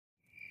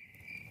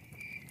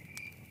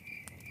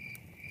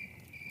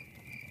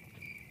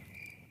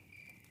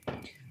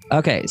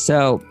Okay,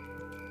 so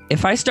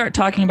if I start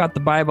talking about the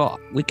Bible,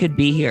 we could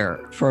be here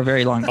for a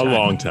very long time. A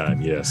long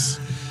time, yes.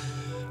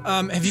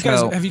 Have you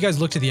guys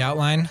looked at the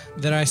outline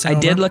that I sent? I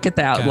did look at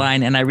the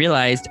outline, and I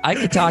realized I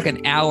could talk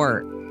an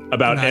hour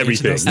about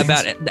everything.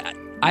 About it.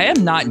 I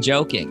am not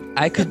joking.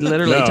 I could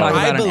literally talk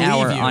about an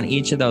hour on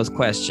each of those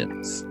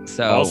questions.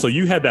 So also,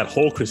 you had that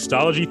whole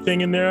Christology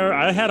thing in there.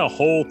 I had a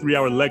whole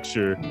 3-hour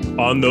lecture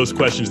on those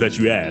questions that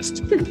you asked.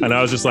 And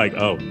I was just like,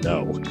 oh,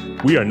 no,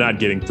 we are not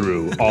getting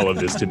through all of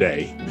this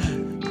today.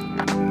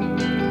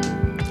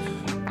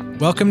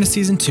 Welcome to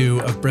Season 2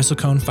 of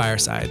Bristlecone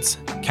Firesides,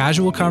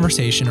 casual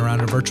conversation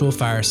around a virtual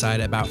fireside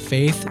about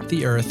faith,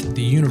 the earth,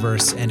 the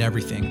universe, and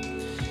everything.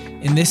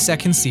 In this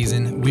second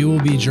season, we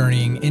will be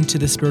journeying into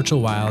the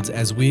spiritual wilds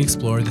as we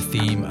explore the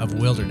theme of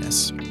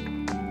wilderness.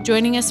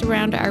 Joining us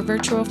around our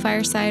virtual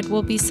fireside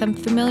will be some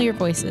familiar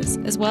voices,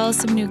 as well as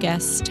some new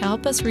guests to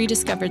help us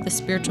rediscover the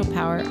spiritual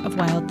power of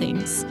wild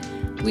things.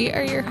 We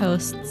are your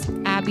hosts,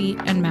 Abby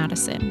and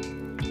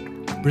Madison.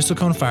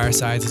 Bristlecone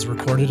Firesides is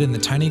recorded in the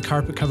tiny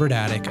carpet-covered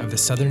attic of the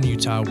Southern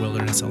Utah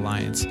Wilderness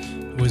Alliance,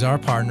 who is our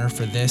partner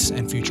for this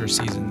and future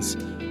seasons.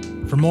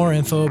 For more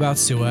info about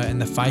SUA and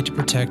the fight to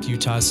protect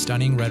Utah's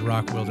stunning Red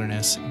Rock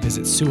wilderness,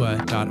 visit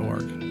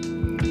SUA.org.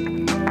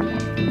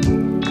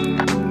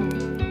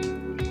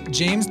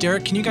 James,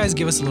 Derek, can you guys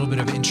give us a little bit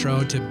of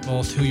intro to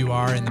both who you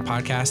are and the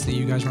podcast that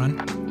you guys run?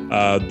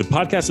 The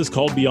podcast is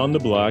called Beyond the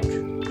Block.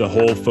 The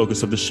whole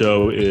focus of the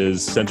show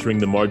is centering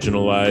the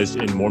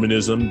marginalized in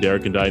Mormonism.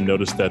 Derek and I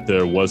noticed that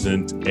there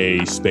wasn't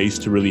a space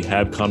to really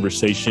have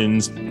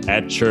conversations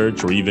at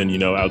church or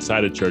even,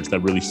 outside of church that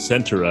really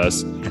center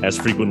us as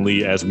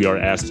frequently as we are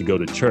asked to go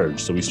to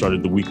church. So we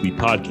started the weekly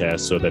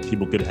podcast so that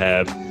people could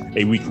have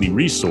a weekly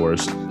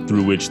resource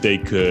through which they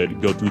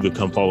could go through the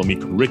Come Follow Me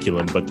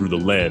curriculum, but through the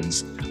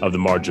lens of the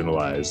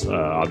marginalized.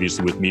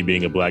 Obviously, with me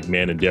being a Black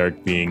man and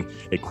Derek being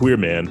a queer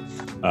man,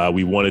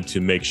 we wanted to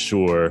make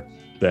sure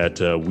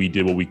that we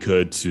did what we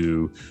could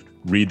to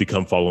read the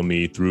Come Follow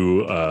Me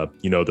through,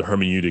 the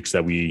hermeneutics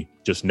that we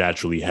just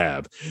naturally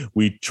have.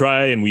 We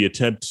try and we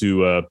attempt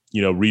to,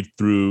 read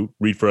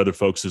for other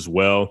folks as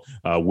well,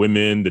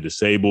 women, the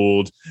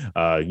disabled,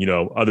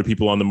 other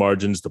people on the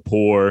margins, the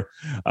poor.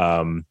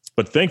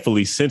 But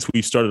thankfully, since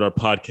we've started our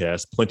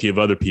podcast, plenty of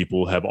other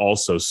people have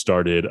also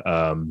started,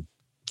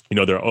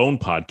 their own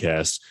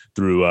podcasts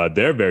through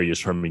their various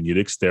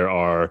hermeneutics. There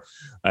are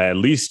at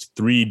least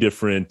 3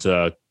 different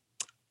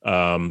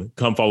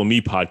Come Follow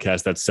Me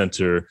podcasts that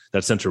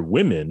center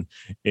women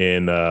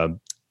in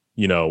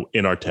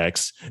our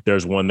texts.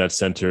 There's one that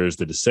centers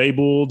the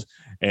disabled,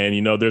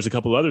 and there's a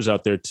couple others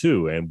out there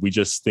too. And we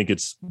just think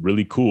it's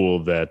really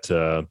cool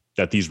that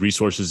these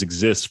resources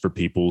exist for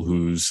people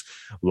whose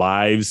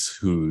lives,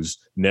 whose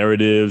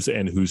narratives,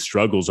 and whose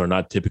struggles are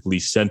not typically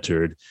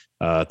centered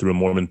through a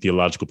Mormon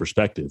theological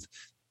perspective.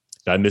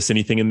 Did I miss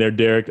anything in there,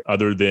 Derek,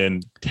 other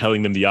than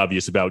telling them the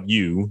obvious about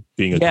you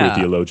being a queer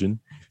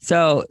theologian?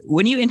 So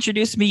when you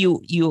introduce me,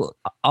 you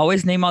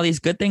always name all these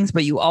good things,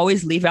 but you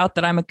always leave out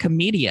that I'm a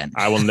comedian.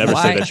 I will never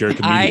say that you're a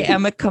comedian. I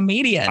am a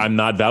comedian. I'm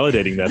not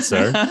validating that,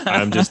 sir.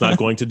 I'm just not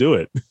going to do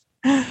it.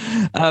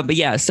 But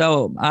yeah,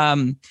 so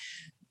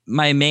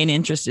my main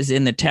interest is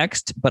in the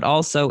text, but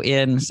also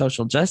in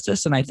social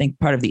justice. And I think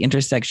part of the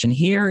intersection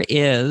here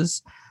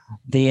is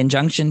the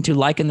injunction to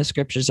liken the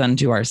scriptures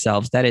unto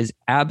ourselves. That is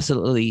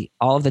absolutely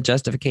all of the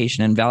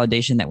justification and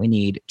validation that we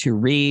need to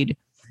read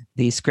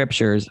the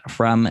scriptures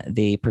from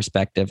the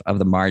perspective of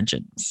the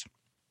margins.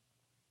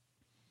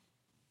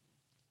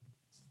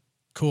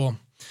 Cool.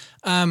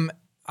 So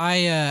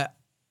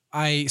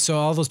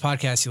all those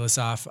podcasts you list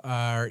off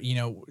are,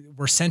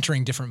 we're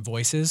centering different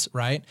voices,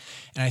 right?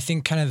 And I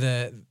think kind of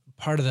the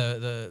part of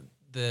the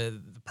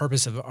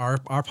purpose of our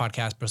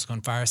podcast,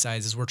 Bristlecone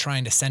Firesides, is we're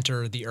trying to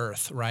center the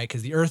earth, right?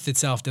 Because the earth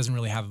itself doesn't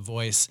really have a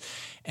voice.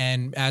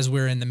 And as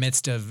we're in the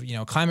midst of,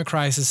 climate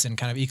crisis and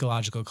kind of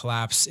ecological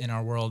collapse in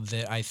our world,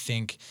 that I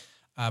think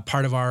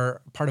part of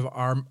our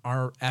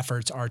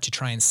efforts are to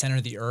try and center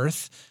the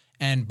earth.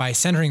 And by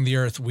centering the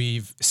earth,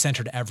 we've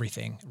centered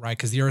everything, right?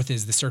 Because the earth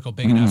is the circle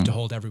big enough to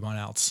hold everyone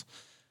else.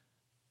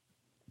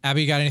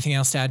 Abby, you got anything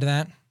else to add to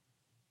that?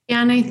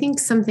 Yeah, and I think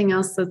something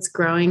else that's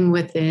growing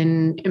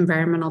within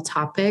environmental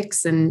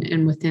topics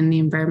and within the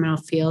environmental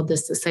field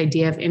is this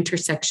idea of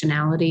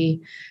intersectionality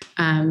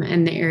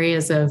and the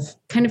areas of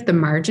kind of the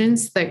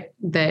margins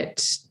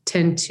that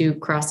tend to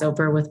cross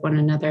over with one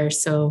another.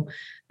 So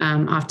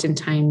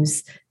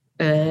oftentimes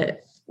the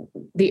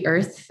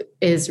earth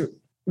is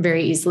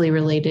very easily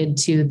related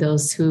to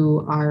those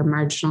who are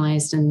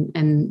marginalized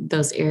and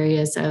those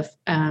areas of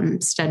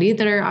study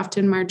that are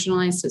often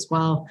marginalized as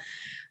well.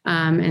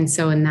 And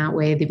so in that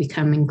way, they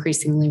become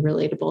increasingly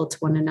relatable to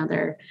one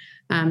another.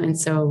 And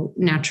so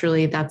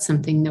naturally, that's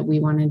something that we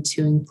wanted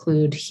to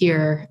include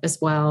here as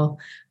well,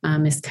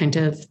 is kind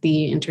of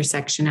the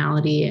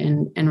intersectionality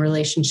and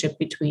relationship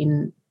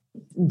between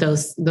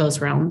those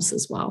realms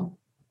as well.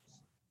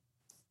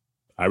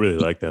 I really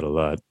like that a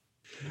lot.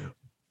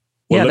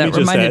 Well, yeah, that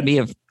reminded me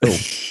of...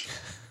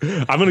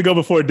 I'm going to go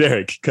before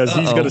Derek because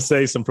he's going to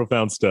say some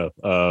profound stuff.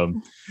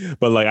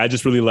 But like, I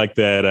just really like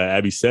that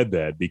Abby said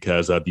that,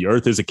 because the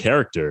earth is a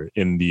character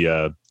in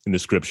the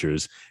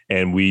scriptures,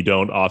 and we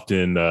don't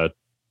often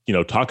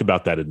talk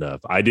about that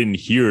enough. I didn't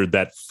hear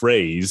that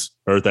phrase,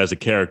 earth as a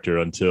character,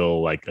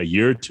 until like a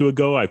year or two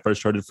ago. I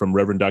first heard it from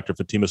Reverend Dr.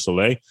 Fatima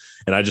Soleil,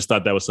 and I just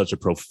thought that was such a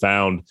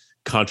profound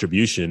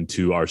contribution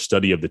to our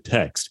study of the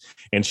text.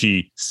 And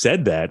she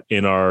said that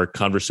in our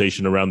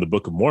conversation around the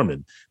Book of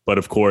Mormon. But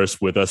of course,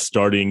 with us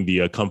starting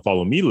the Come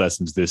Follow Me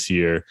lessons this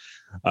year,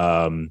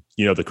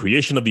 the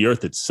creation of the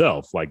earth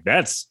itself, like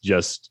that's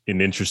just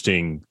an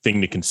interesting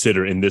thing to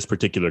consider in this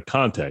particular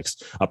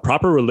context. A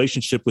proper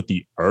relationship with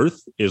the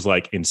earth is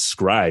like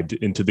inscribed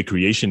into the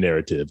creation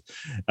narrative.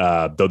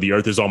 Though the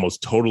earth is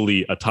almost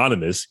totally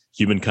autonomous,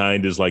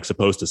 humankind is like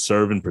supposed to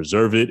serve and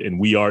preserve it. And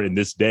we are in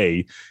this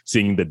day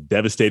seeing the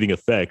devastating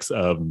effects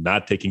of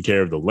not taking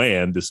care of the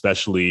land,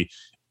 especially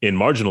in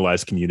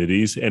marginalized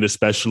communities, and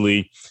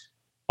especially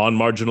on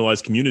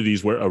marginalized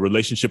communities where a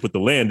relationship with the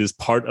land is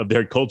part of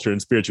their culture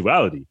and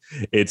spirituality.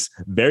 It's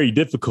very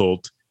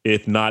difficult,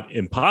 if not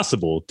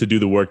impossible, to do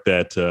the work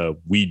that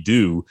we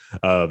do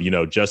of,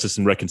 justice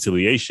and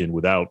reconciliation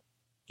without,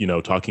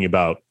 talking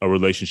about a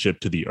relationship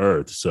to the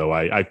earth. So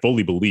I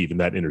fully believe in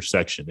that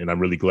intersection. And I'm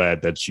really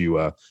glad that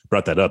you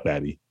brought that up,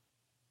 Abby.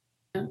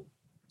 Yeah,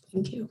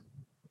 thank you.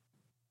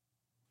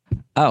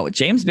 Oh,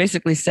 James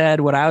basically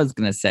said what I was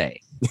going to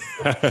say.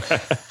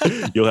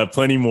 You'll have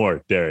plenty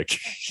more, Derek.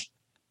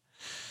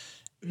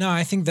 No,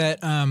 I think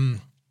that,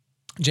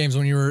 James,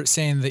 when you were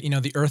saying that,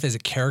 the earth is a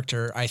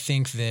character, I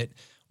think that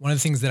one of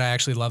the things that I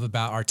actually love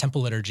about our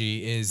temple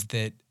liturgy is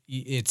that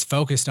it's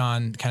focused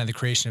on kind of the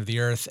creation of the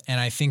earth. And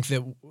I think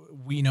that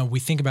we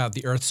think about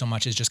the earth so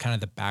much as just kind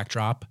of the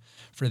backdrop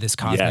for this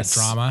cosmic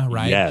drama,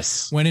 right?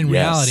 Yes. When in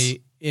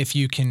reality, if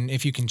you can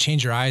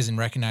change your eyes and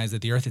recognize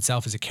that the earth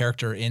itself is a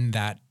character in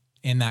that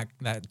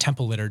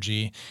temple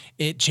liturgy,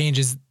 it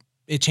changes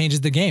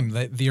the game.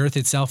 The earth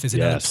itself is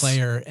another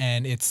player,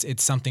 and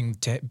it's something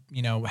to,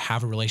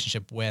 have a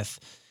relationship with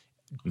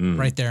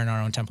right there in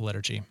our own temple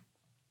liturgy.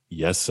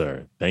 Yes,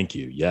 sir. Thank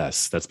you.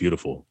 Yes, that's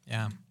beautiful.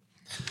 Yeah.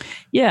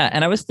 Yeah.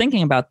 And I was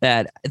thinking about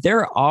that.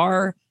 There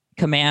are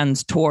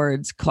commands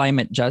towards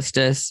climate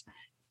justice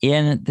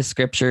in the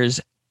scriptures,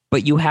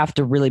 but you have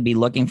to really be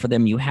looking for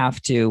them. You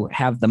have to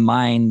have the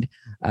mind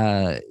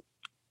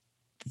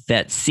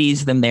that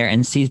sees them there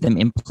and sees them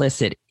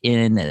implicit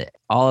in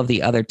all of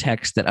the other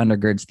text that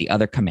undergirds the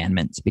other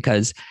commandments,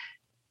 because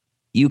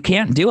you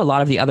can't do a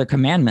lot of the other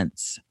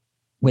commandments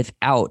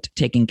without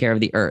taking care of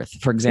the earth.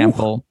 For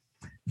example,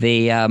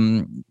 the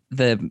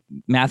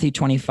Matthew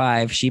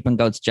 25 sheep and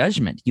goats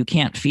judgment. You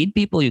can't feed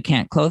people, you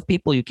can't clothe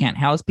people, you can't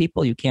house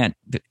people, you can't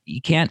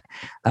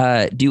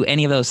do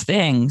any of those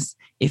things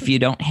if you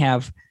don't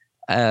have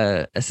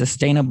a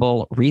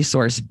sustainable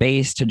resource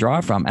base to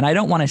draw from. And I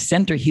don't want to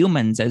center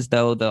humans as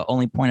though the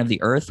only point of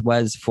the earth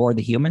was for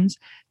the humans,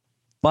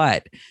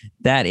 but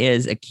that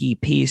is a key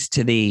piece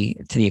to the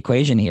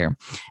equation here.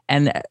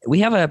 And we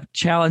have a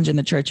challenge in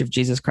the Church of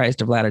Jesus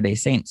Christ of Latter-day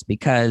Saints,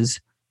 because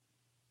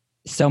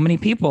so many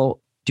people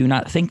do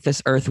not think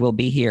this earth will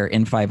be here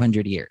in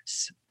 500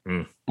 years.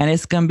 And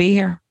it's going to be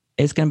here.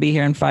 It's going to be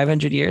here in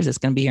 500 years. It's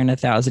going to be here in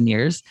 1,000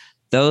 years.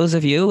 Those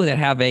of you that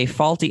have a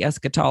faulty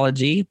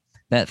eschatology,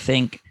 that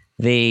think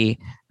the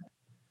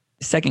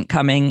second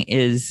coming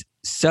is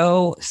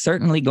so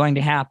certainly going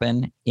to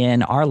happen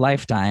in our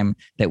lifetime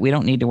that we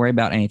don't need to worry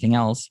about anything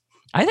else.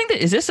 I think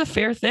that, is this a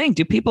fair thing?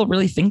 Do people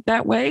really think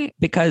that way?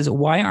 Because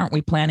why aren't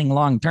we planning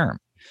long term?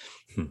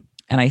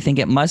 And I think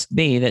it must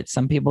be that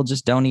some people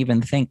just don't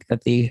even think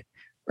that the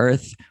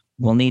earth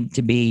will need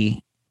to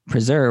be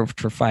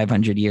preserved for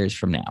 500 years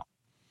from now.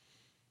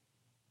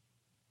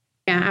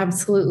 Yeah,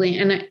 absolutely.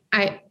 And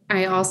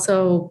I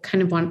also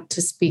kind of want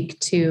to speak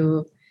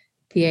to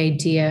the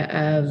idea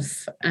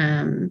of,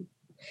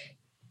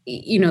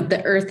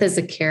 the earth as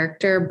a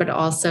character, but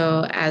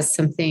also as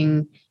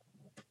something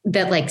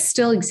that like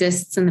still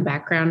exists in the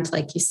background.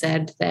 Like you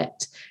said,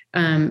 that,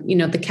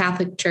 the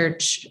Catholic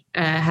Church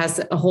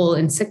has a whole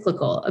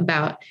encyclical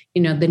about,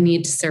 the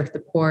need to serve the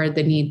poor,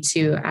 the need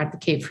to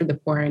advocate for the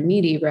poor and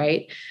needy,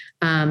 right?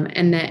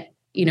 And that,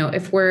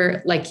 if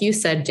we're, like you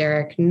said,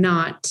 Derek,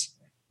 not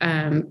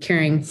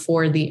caring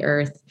for the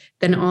earth,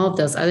 then all of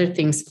those other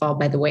things fall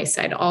by the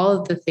wayside. All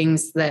of the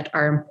things that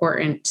are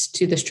important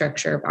to the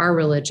structure of our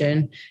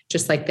religion,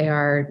 just like they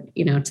are,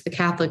 to the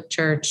Catholic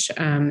Church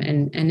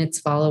and its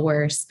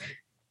followers,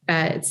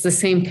 it's the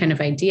same kind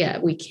of idea.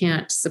 We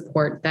can't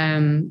support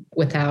them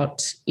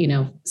without,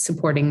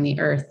 supporting the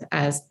earth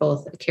as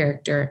both a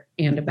character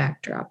and a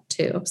backdrop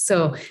too.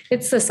 So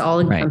it's this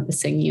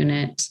all-encompassing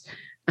unit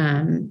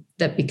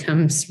that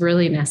becomes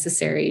really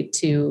necessary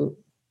to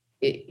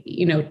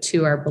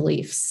our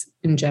beliefs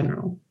in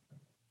general.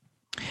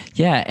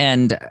 Yeah.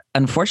 And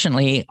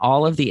unfortunately,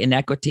 all of the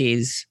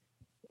inequities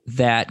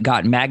that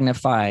got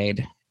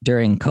magnified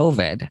during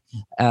COVID,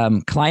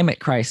 climate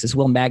crisis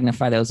will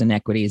magnify those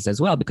inequities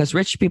as well, because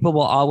rich people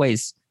will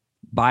always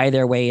buy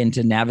their way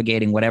into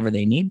navigating whatever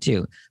they need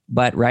to.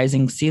 But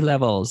rising sea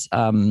levels,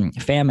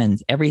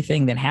 famines,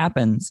 everything that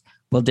happens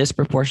will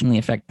disproportionately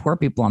affect poor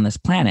people on this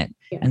planet.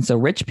 Yeah. And so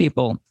rich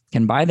people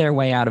can buy their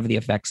way out of the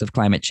effects of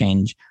climate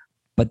change,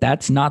 but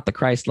that's not the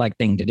Christ-like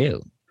thing to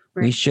do.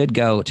 Right. We should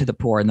go to the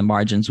poor and the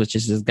margins, which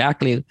is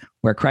exactly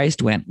where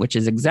Christ went, which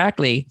is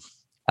exactly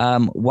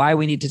why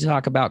we need to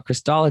talk about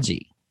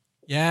Christology.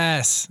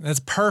 Yes, that's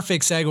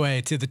perfect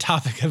segue to the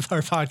topic of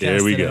our podcast.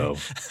 There we today. go.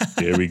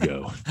 There we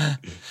go.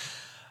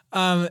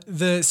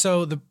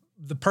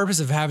 The purpose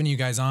of having you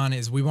guys on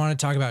is we want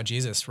to talk about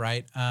Jesus,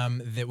 right?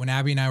 That when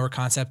Abby and I were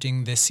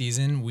concepting this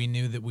season, we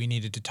knew that we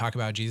needed to talk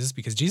about Jesus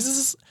because Jesus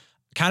is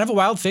kind of a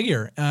wild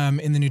figure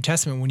in the New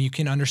Testament when you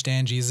can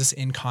understand Jesus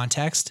in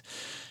context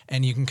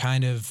and you can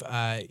kind of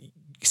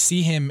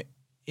see him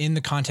in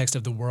the context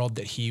of the world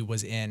that he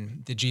was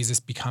in, that Jesus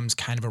becomes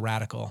kind of a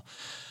radical.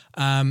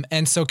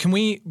 And so can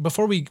we,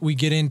 before we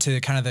get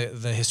into kind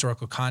of the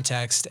historical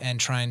context and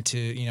trying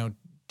to,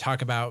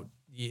 talk about,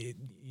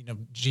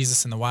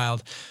 Jesus in the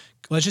wild,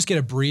 let's just get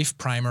a brief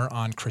primer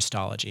on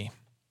Christology.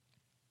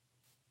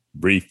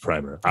 Brief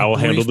primer. I will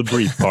handle the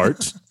brief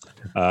part.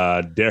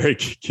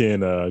 Derek can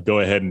go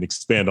ahead and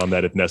expand on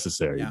that if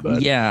necessary. Yeah.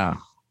 But yeah,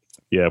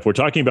 if we're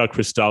talking about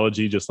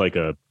Christology, just like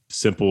a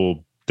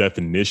simple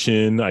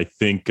definition, I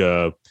think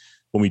when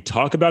we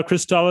talk about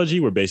Christology,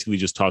 we're basically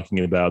just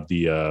talking about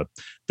the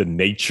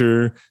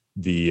nature,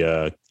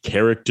 the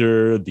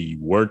character, the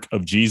work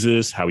of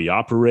Jesus, how he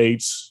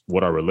operates,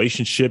 what our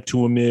relationship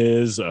to him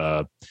is,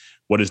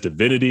 what his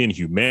divinity and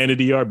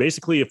humanity are.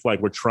 Basically, if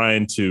like we're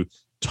trying to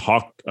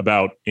talk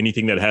about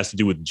anything that has to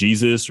do with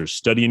Jesus or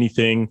study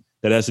anything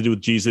that has to do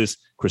with Jesus,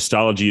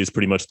 Christology is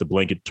pretty much the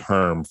blanket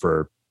term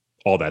for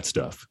all that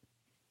stuff.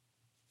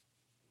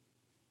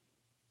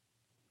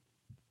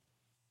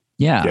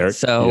 Yeah. Derek?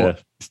 So Yeah.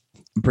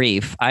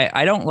 brief.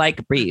 I don't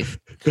like brief,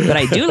 but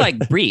I do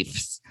like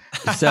briefs.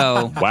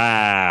 So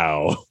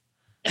Wow.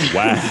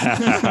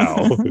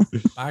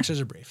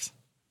 Boxers or briefs?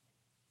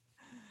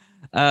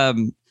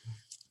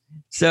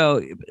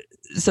 So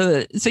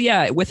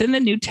yeah, within the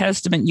New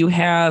Testament, you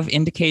have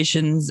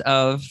indications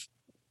of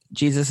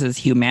Jesus's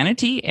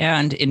humanity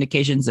and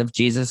indications of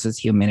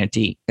Jesus's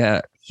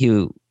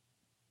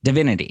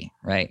divinity,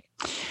 right?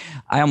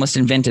 I almost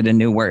invented a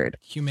new word.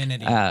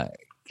 Humanity.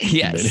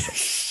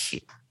 Yes.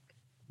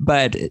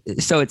 But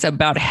so it's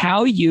about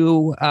how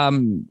you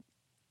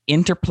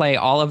interplay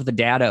all of the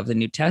data of the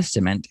New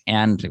Testament,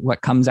 and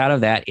what comes out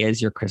of that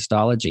is your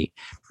Christology.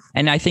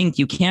 And I think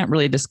you can't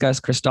really discuss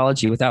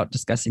Christology without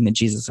discussing the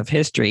Jesus of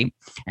history.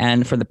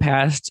 And for the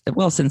past,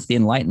 since the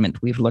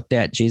Enlightenment, we've looked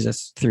at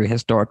Jesus through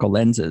historical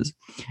lenses.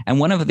 And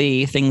one of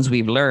the things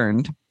we've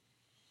learned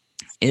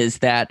is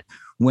that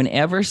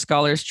whenever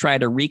scholars try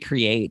to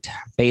recreate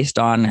based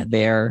on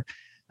their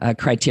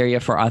criteria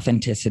for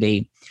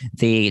authenticity,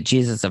 the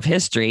Jesus of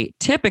history,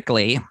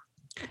 typically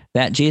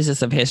that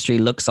Jesus of history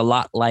looks a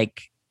lot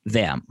like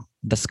them,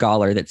 the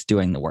scholar that's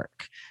doing the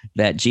work.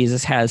 That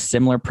Jesus has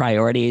similar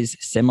priorities,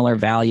 similar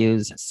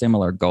values,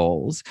 similar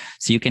goals.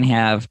 So you can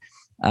have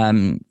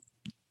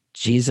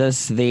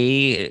Jesus,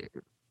 the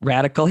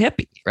radical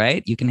hippie,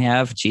 right? You can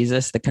have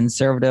Jesus, the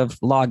conservative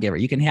lawgiver.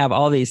 You can have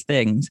all these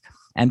things,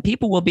 and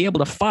people will be able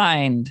to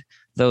find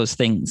those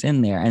things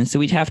in there. And so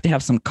we'd have to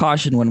have some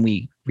caution when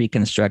we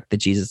reconstruct the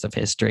Jesus of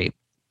history.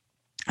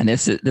 And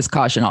this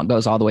caution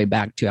goes all the way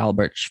back to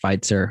Albert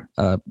Schweitzer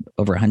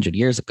over 100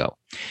 years ago.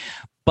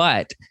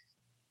 But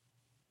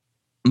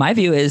my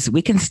view is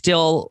we can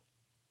still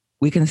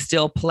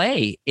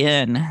play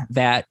in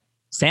that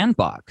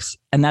sandbox.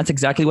 And that's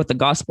exactly what the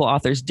gospel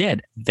authors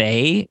did.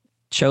 They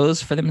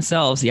chose for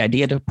themselves the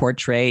idea to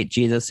portray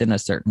Jesus in a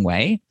certain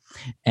way.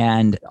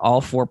 And all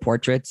four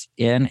portraits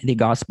in the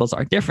gospels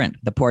are different.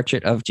 The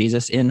portrait of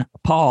Jesus in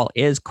Paul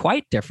is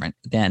quite different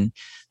than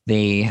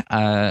the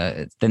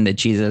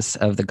Jesus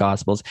of the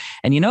Gospels.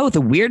 And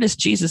the weirdest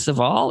Jesus of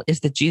all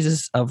is the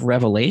Jesus of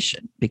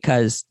Revelation,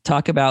 because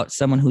talk about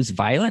someone who's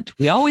violent.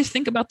 We always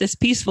think about this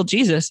peaceful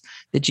Jesus.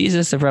 The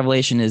Jesus of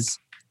Revelation is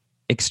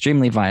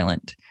extremely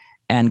violent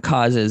and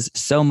causes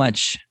so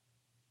much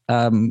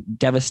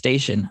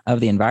devastation of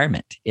the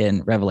environment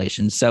in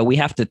Revelation. So we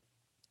have to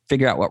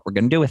figure out what we're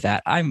going to do with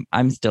that.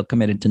 I'm still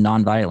committed to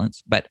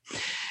nonviolence, but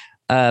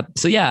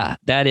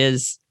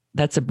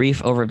that's a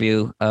brief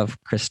overview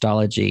of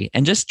Christology,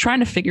 and just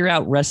trying to figure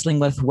out, wrestling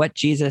with what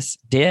Jesus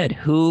did,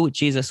 who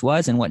Jesus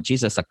was, and what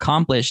Jesus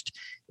accomplished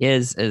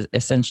is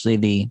essentially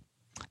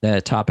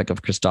the topic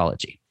of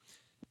Christology.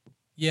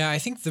 Yeah, I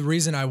think the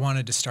reason I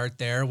wanted to start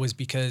there was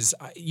because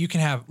you can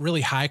have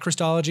really high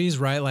Christologies,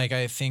 right? Like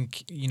I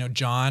think,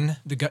 John,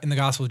 in the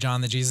Gospel of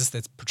John, the Jesus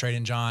that's portrayed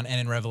in John and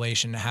in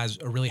Revelation has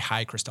a really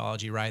high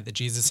Christology, right? That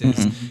Jesus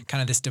is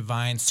kind of this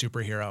divine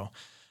superhero.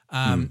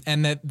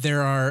 And that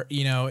there are,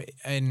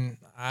 and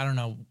I don't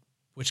know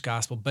which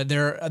gospel, but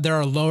there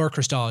are lower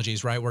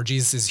Christologies, right, where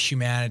Jesus'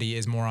 humanity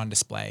is more on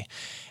display.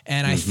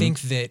 And I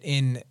think that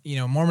in,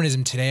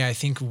 Mormonism today, I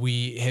think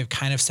we have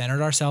kind of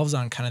centered ourselves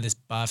on kind of this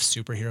buff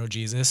superhero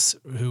Jesus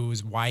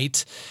who's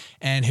white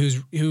and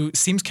who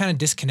seems kind of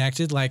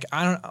disconnected. Like,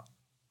 I'm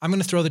going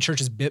to throw the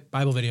church's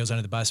Bible videos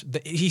under the bus.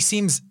 He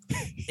seems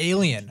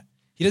alien.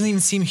 He doesn't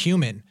even seem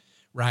human,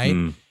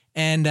 right?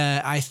 And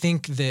I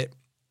think that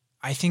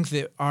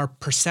our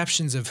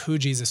perceptions of who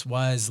Jesus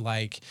was,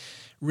 like,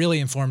 really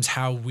informs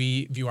how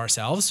we view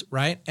ourselves,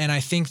 right? And I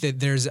think that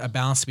there's a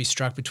balance to be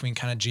struck between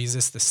kind of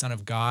Jesus, the Son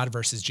of God,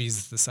 versus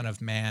Jesus, the Son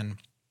of Man.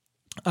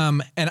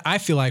 And I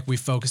feel like we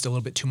focused a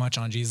little bit too much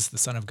on Jesus, the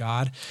Son of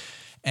God,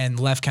 and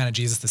left kind of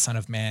Jesus, the Son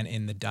of Man,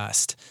 in the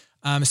dust.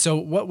 So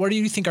what do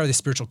you think are the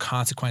spiritual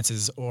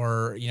consequences,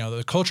 or,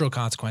 the cultural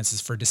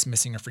consequences for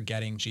dismissing or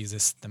forgetting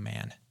Jesus, the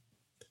man?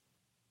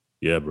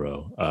 Yeah,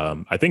 bro.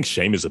 I think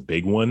shame is a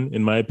big one,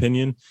 in my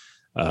opinion.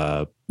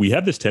 We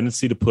have this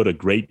tendency to put a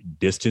great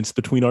distance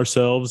between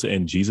ourselves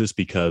and Jesus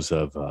because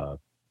of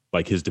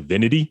his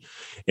divinity.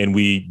 And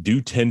we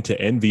do tend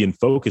to envy and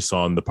focus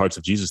on the parts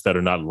of Jesus that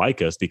are not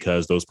like us,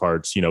 because those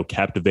parts,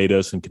 captivate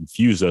us and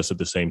confuse us at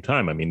the same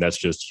time. I mean, that's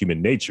just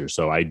human nature.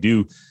 So I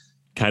do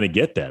kind of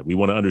get that. We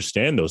want to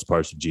understand those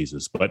parts of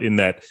Jesus, but in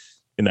that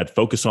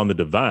focus on the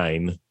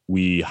divine,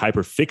 we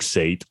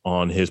hyperfixate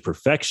on his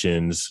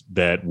perfections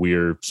that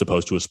we're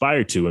supposed to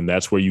aspire to. And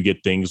that's where you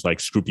get things like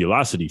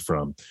scrupulosity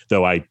from,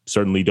 though I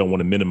certainly don't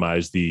want to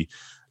minimize the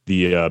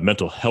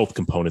mental health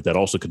component that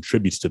also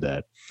contributes to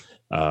that.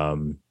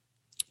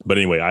 But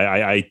anyway,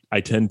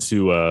 I tend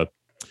to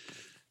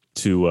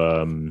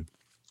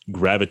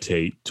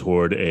gravitate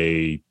toward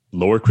a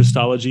lower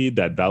Christology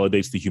that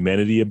validates the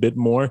humanity a bit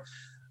more.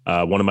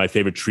 One of my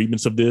favorite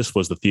treatments of this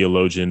was the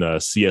theologian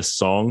C.S.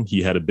 Song.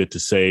 He had a bit to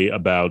say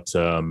about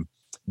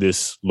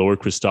this lower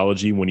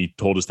Christology when he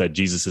told us that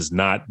Jesus is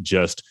not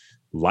just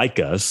like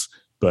us,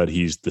 but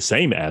he's the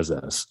same as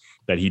us,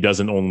 that he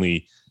doesn't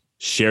only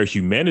share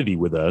humanity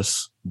with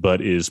us, but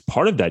is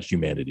part of that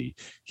humanity.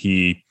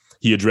 He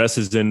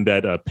addresses in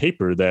that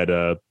paper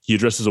that he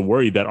addresses a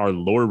worry that our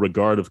lower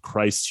regard of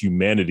Christ's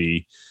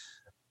humanity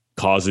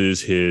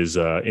causes his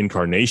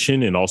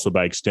incarnation, and also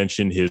by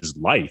extension his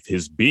life,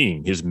 his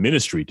being, his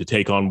ministry, to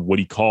take on what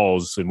he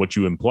calls, and what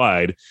you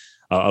implied,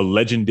 a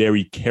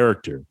legendary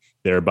character,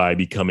 thereby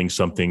becoming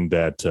something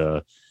that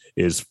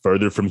is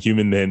further from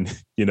human than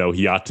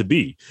he ought to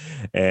be,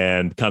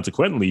 and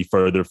consequently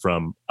further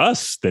from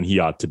us than he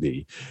ought to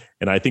be.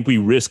 And I think we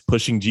risk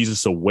pushing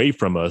Jesus away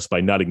from us by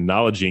not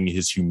acknowledging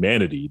his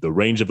humanity, the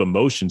range of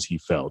emotions he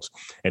felt.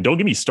 And don't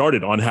get me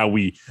started on how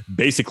we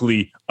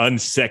basically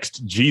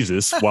unsexed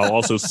Jesus while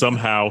also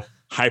somehow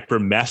hyper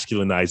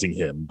masculinizing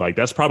him. Like,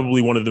 that's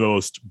probably one of the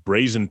most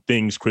brazen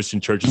things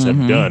Christian churches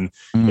have done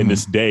in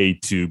this day,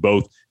 to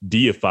both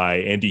deify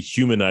and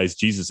dehumanize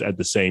Jesus at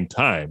the same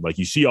time. Like,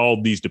 you see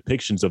all these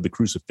depictions of the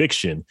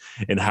crucifixion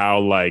and how,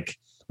 like,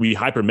 we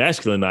hyper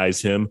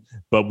masculinize him,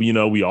 but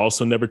we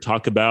also never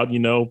talk about,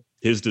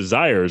 his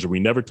desires, or we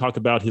never talk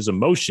about his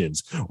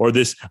emotions, or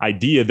this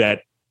idea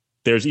that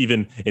there's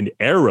even an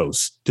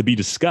eros to be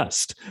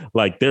discussed.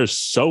 Like, there's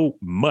so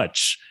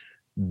much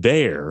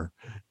there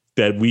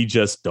that we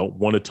just don't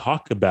want to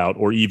talk about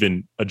or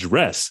even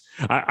address.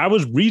 I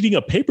was reading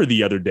a paper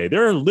the other day.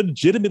 There are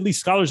legitimately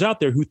scholars out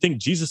there who think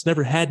Jesus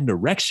never had an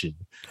erection.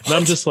 And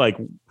I'm just like,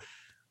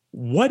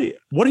 what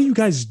are you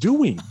guys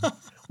doing?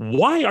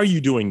 Why are you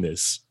doing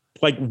this?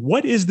 Like,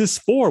 what is this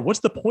for?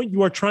 What's the point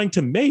you are trying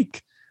to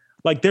make?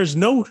 Like, there's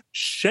no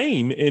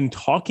shame in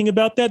talking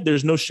about that.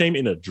 There's no shame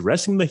in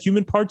addressing the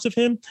human parts of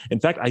him.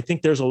 In fact, I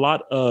think there's a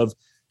lot of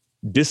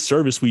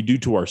disservice we do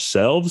to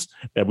ourselves,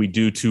 that we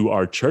do to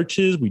our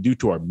churches, we do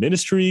to our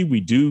ministry, we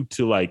do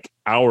to, like,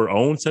 our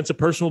own sense of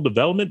personal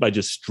development, by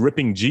just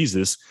stripping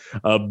Jesus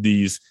of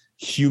these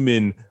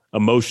human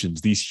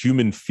emotions, these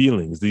human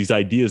feelings, these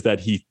ideas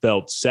that he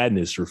felt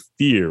sadness or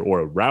fear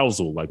or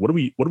arousal. Like, what are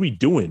we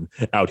doing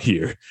out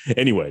here?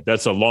 Anyway,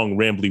 that's a long,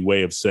 rambly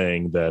way of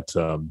saying that,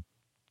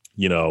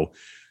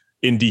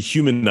 in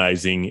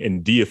dehumanizing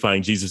and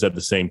deifying Jesus at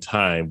the same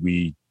time,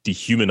 we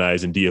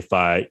dehumanize and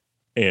deify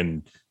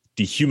and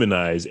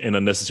dehumanize and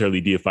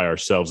unnecessarily deify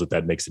ourselves, if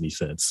that makes any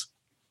sense.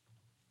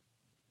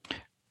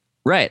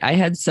 Right. I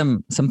had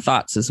some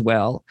thoughts as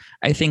well.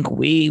 I think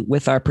we,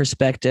 with our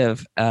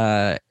perspective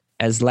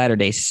as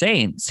Latter-day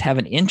Saints, have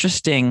an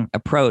interesting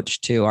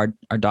approach to our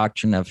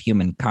doctrine of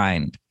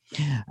humankind.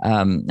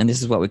 And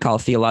this is what we call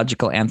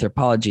theological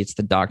anthropology. It's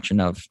the doctrine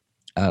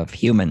of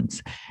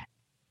humans.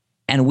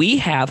 And we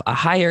have a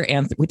higher,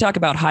 we talk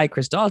about high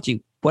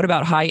Christology. What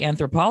about high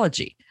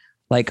anthropology?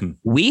 Like,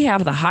 we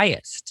have the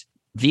highest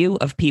view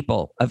of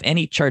people of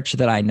any church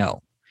that I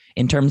know,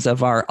 in terms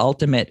of our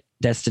ultimate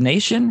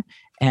destination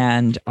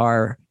and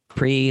our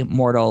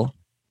pre-mortal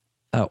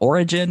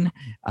origin,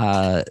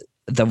 the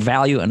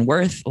value and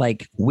worth.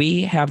 Like,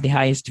 we have the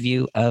highest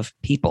view of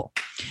people.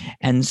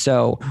 And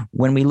so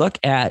when we look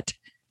at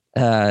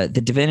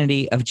the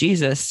divinity of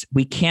Jesus,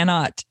 we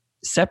cannot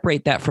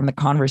separate that from the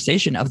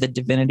conversation of the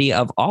divinity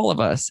of all of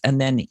us,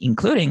 and then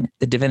including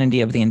the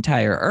divinity of the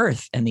entire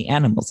earth and the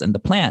animals and the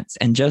plants.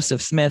 And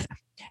Joseph Smith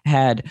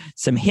had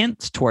some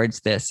hints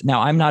towards this.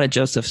 Now, I'm not a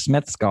Joseph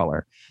Smith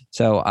scholar,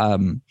 so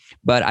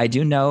but I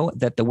do know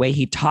that the way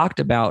he talked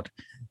about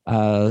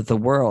the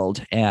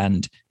world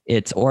and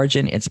its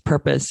origin, its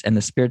purpose, and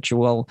the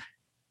spiritual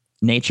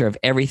nature of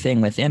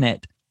everything within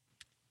it,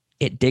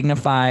 it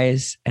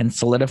dignifies and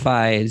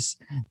solidifies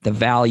the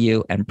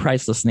value and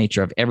priceless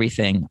nature of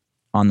everything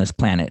on this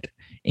planet,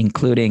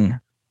 including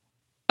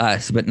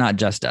us, but not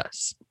just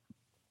us.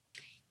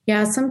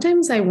 Yeah,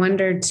 sometimes I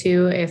wonder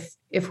too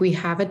if we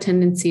have a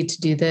tendency to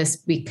do this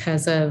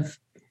because of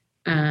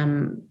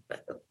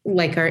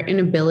like our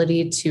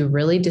inability to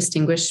really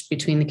distinguish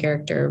between the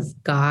character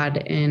of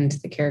God and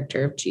the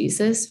character of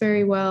Jesus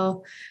very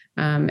well.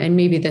 And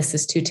maybe this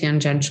is too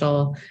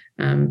tangential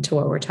to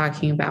what we're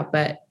talking about,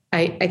 but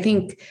I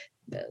think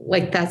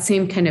like that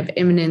same kind of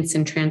immanence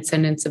and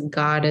transcendence of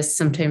God is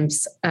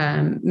sometimes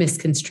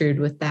misconstrued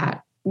with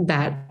that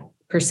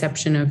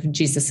perception of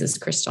Jesus's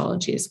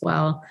Christology as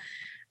well.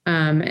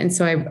 And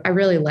so I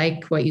really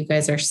like what you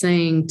guys are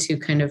saying to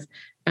kind of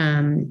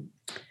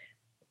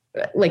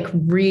like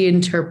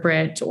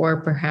reinterpret or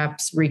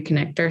perhaps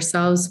reconnect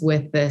ourselves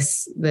with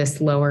this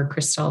lower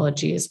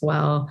Christology as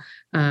well,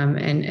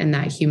 and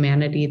that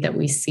humanity that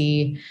we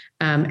see,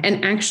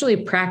 and actually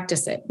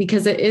practice it,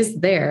 because it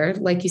is there.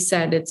 Like you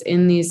said, it's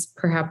in these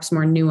perhaps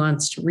more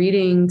nuanced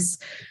readings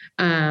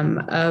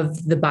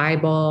of the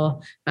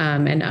Bible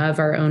and of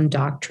our own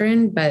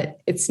doctrine, but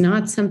it's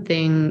not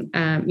something,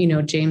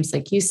 James,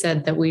 like you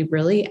said, that we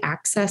really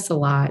access a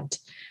lot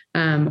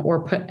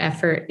or put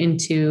effort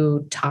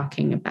into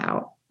talking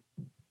about.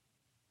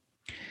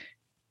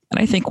 And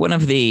I think one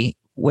of the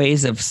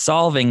ways of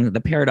solving the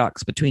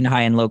paradox between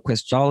high and low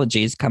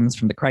Christologies comes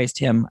from the Christ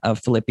hymn of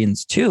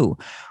Philippians 2,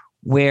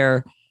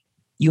 where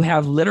you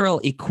have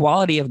literal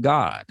equality of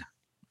God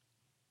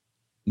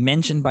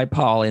mentioned by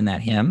Paul in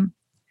that hymn,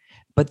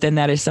 but then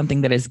that is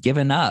something that is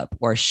given up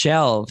or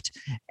shelved,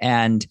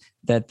 and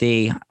that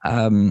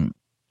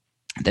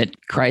that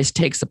Christ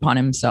takes upon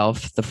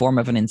himself the form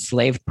of an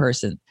enslaved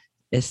person,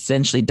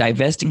 essentially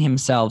divesting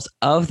himself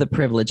of the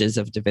privileges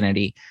of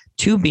divinity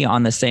to be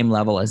on the same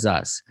level as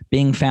us,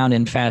 being found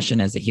in fashion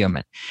as a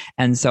human.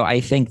 And so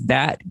I think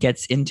that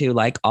gets into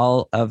like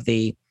all of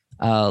the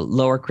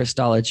lower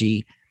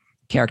Christology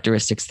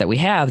characteristics that we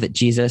have, that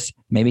Jesus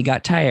maybe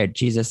got tired.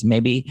 Jesus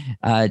maybe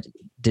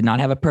did not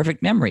have a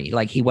perfect memory.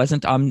 Like he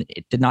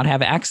did not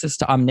have access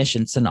to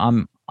omniscience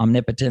and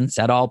omnipotence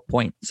at all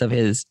points of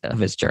his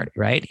journey,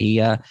 right?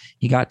 He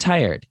got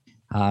tired.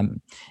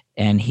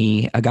 And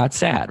he got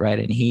sad, right?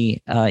 And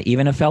he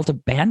even felt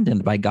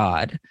abandoned by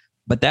God.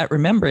 But that,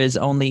 remember, is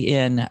only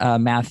in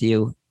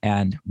Matthew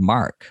and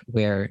Mark,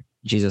 where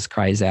Jesus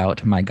cries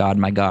out, my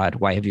God,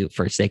 why have you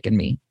forsaken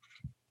me?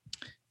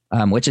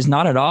 Which is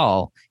not at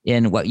all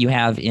in what you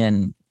have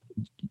in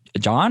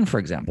John, for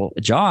example.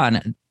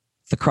 John,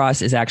 the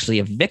cross is actually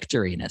a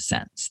victory in a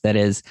sense. That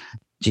is,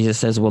 Jesus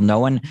says, well, no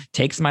one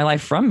takes my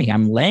life from me.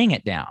 I'm laying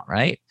it down,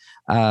 right?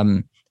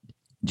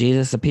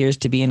 Jesus appears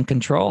to be in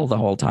control the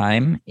whole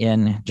time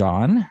in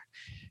John,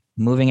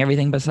 moving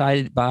everything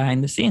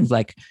behind the scenes.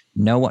 Like,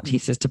 no, what he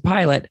says to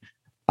Pilate,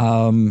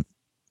 you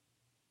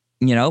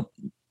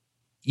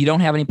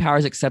don't have any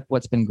powers except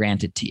what's been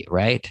granted to you,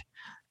 right?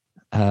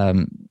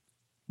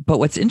 But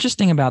what's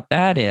interesting about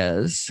that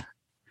is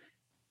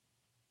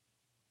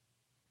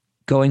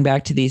going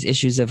back to these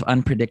issues of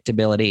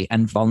unpredictability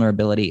and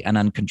vulnerability and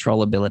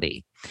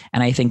uncontrollability.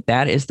 And I think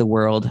that is the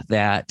world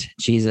that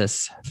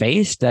Jesus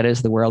faced. That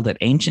is the world that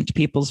ancient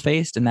peoples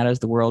faced. And that is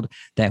the world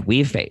that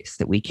we face,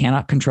 that we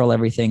cannot control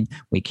everything.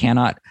 We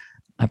cannot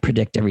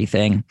predict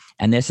everything.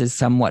 And this is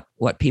somewhat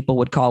what people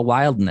would call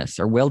wildness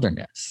or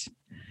wilderness.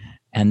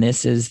 And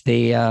this is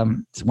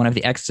one of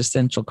the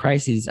existential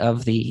crises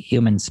of the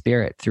human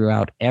spirit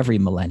throughout every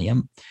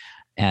millennium.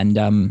 And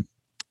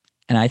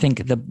I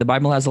think the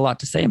Bible has a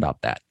lot to say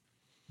about that.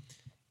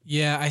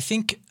 Yeah, I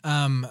think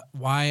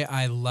why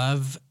I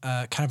love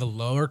kind of a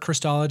lower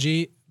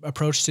Christology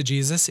approach to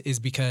Jesus is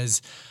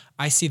because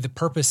I see the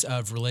purpose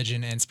of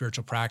religion and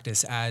spiritual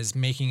practice as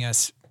making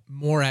us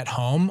more at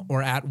home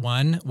or at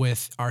one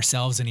with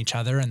ourselves and each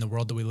other and the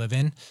world that we live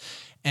in.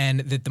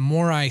 And that the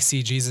more I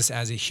see Jesus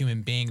as a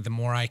human being, the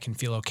more I can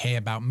feel okay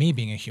about me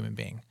being a human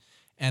being.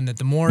 And that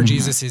the more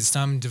Jesus is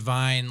some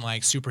divine,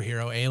 like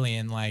superhero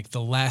alien, like the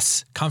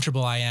less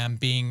comfortable I am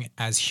being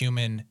as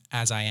human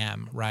as I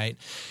am, right?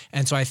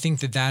 And so I think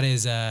that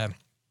is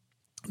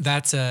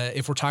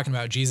if we're talking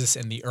about Jesus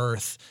and the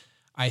earth,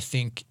 I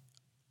think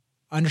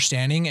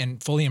understanding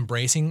and fully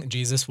embracing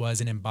Jesus was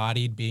an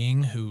embodied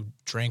being who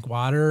drank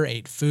water,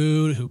 ate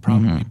food, who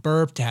probably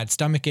burped, had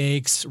stomach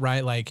aches,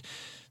 right? Like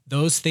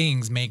those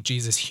things make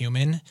Jesus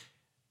human,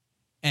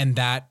 and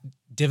that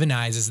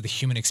divinizes the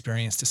human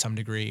experience to some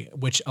degree,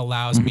 which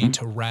allows me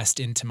to rest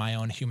into my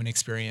own human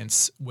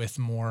experience with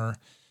more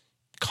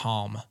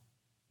calm.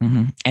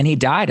 And he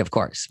died, of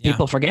course. Yeah.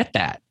 People forget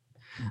that.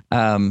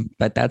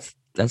 But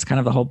that's kind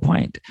of the whole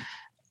point.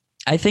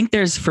 I think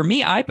for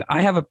me, I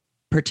have a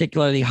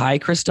particularly high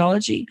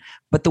Christology,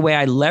 but the way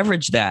I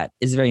leverage that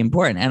is very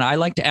important. And I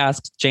like to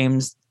ask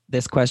James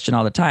this question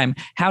all the time.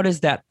 How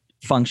does that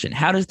function?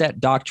 How does that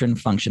doctrine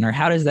function? Or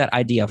how does that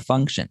idea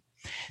function?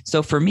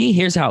 So for me,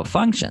 here's how it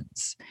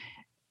functions.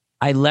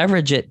 I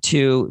leverage it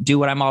to do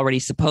what I'm already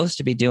supposed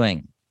to be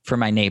doing for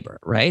my neighbor,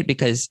 right?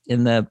 Because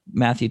in the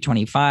Matthew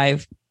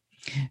 25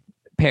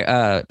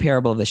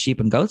 parable of the sheep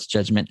and goats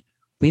judgment,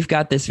 we've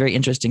got this very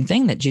interesting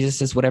thing that Jesus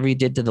says, whatever you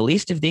did to the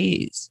least of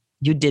these,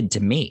 you did to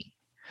me.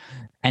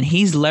 And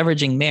he's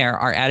leveraging there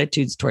our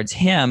attitudes towards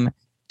him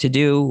to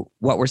do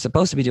what we're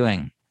supposed to be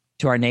doing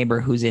to our neighbor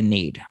who's in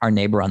need, our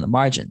neighbor on the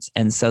margins.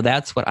 And so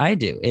that's what I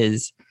do.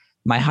 Is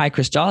my high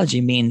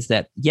Christology means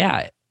that,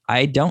 yeah,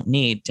 I don't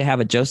need to have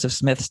a Joseph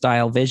Smith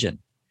style vision.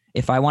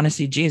 If I want to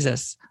see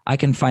Jesus, I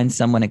can find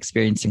someone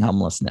experiencing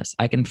homelessness.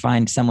 I can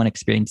find someone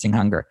experiencing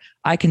hunger.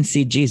 I can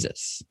see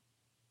Jesus.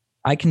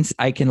 I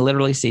can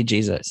literally see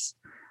Jesus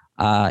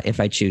if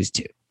I choose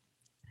to,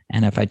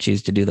 and if I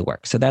choose to do the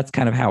work. So that's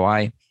kind of how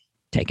I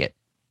take it.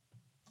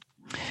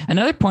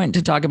 Another point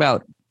to talk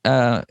about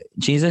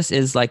Jesus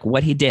is like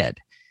what he did.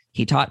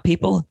 He taught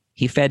people,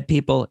 he fed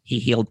people, he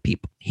healed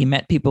people. He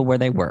met people where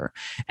they were.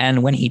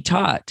 And when he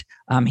taught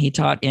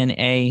in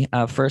a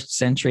first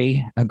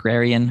century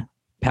agrarian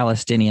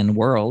Palestinian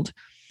world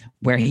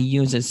where he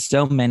uses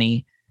so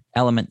many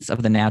elements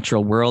of the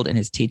natural world in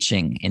his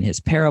teaching, in his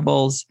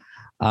parables.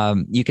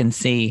 You can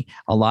see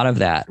a lot of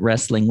that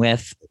wrestling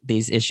with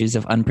these issues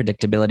of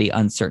unpredictability,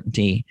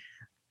 uncertainty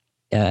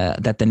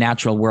that the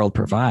natural world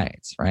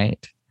provides,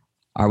 right?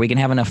 Are we going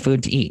to have enough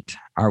food to eat?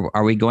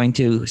 Are we going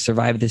to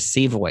survive this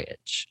sea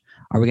voyage?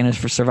 Are we going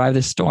to survive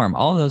this storm?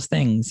 All of those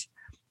things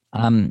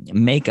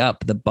make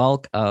up the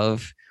bulk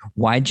of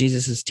why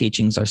Jesus's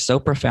teachings are so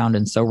profound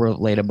and so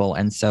relatable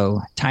and so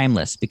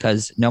timeless,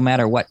 because no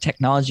matter what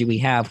technology we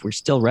have, we're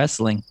still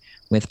wrestling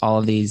with all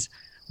of these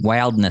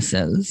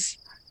wildnesses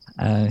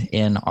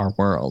in our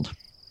world.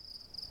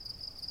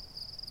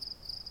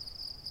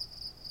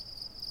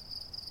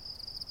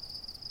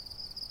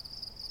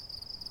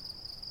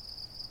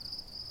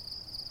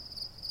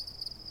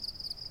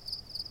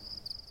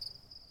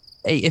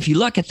 If you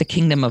look at the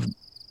kingdom of,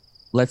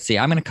 let's see,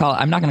 I'm not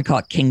going to call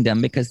it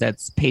kingdom because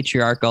that's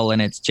patriarchal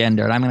and it's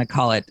gendered. I'm going to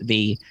call it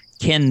the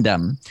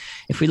kingdom.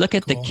 If we look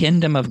at the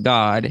kingdom of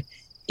God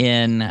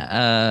in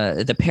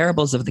the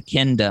parables of the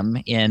kingdom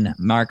in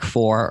Mark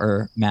 4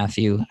 or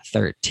Matthew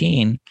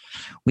 13,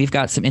 we've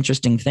got some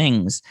interesting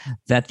things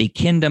that the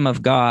kingdom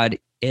of God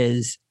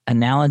is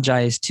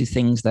analogized to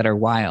things that are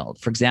wild.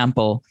 For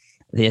example,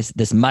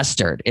 this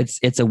mustard,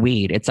 it's a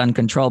weed, it's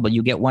uncontrollable.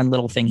 You get one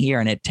little thing here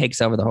and it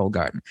takes over the whole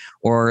garden.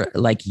 Or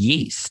like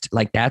yeast,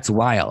 like that's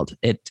wild.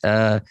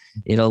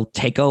 It'll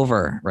take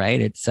over,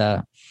 right?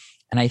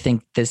 And I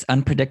think this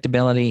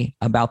unpredictability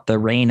about the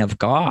reign of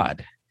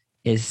God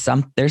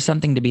there's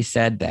something to be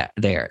said that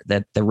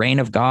the reign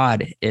of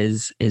God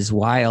is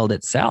wild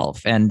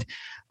itself. And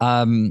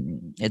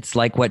it's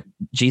like what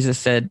Jesus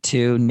said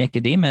to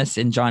Nicodemus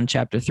in John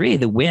chapter 3,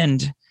 the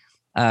wind.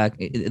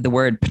 The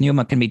word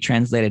pneuma can be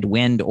translated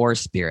wind or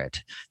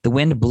spirit. The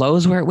wind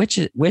blows where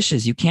it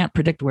wishes. You can't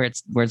predict where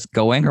it's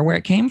going or where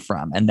it came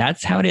from. And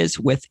that's how it is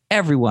with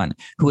everyone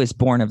who is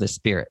born of the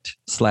spirit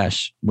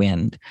 /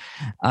 wind.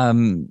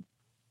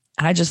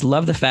 I just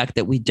love the fact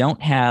that we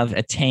don't have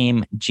a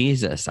tame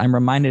Jesus. I'm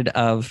reminded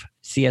of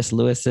C.S.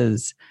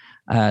 Lewis's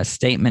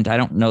statement. I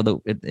don't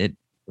know it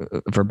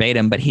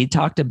verbatim, but he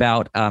talked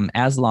about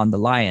Aslan the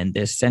lion,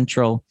 this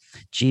central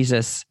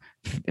Jesus,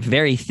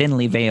 very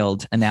thinly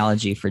veiled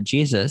analogy for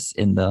Jesus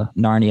in the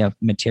Narnia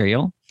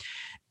material.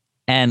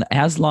 And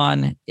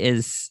Aslan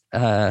is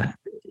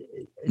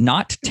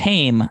not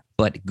tame,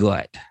 but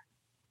good.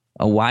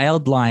 A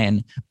wild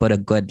lion, but a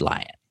good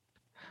lion.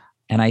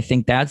 And I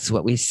think that's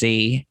what we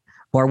see,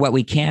 or what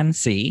we can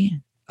see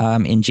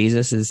in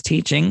Jesus's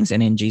teachings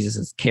and in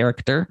Jesus's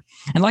character.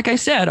 And like I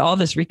said, all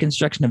this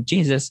reconstruction of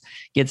Jesus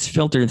gets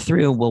filtered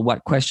through, well,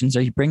 what questions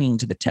are you bringing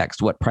to the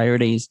text? What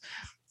priorities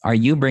are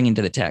you bringing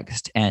to the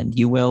text? And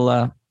you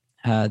will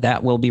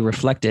that will be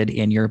reflected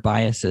in your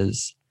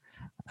biases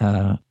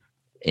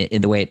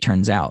in the way it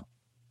turns out.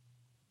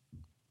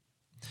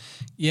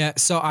 Yeah.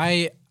 So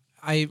I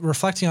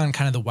reflecting on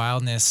kind of the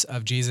wildness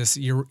of Jesus.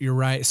 You're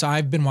right. So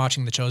I've been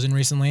watching The Chosen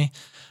recently.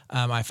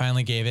 I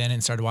finally gave in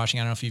and started watching.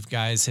 I don't know if you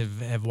guys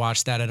have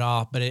watched that at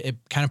all, but it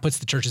kind of puts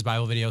the church's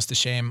Bible videos to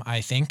shame,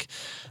 I think.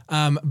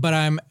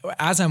 But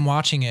as I'm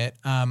watching it,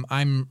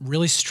 I'm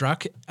really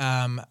struck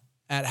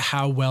at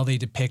how well they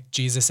depict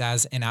Jesus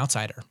as an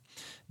outsider.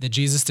 That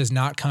Jesus does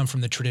not come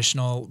from the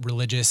traditional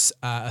religious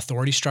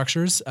authority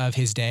structures of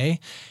his day,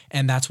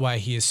 and that's why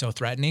he is so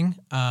threatening.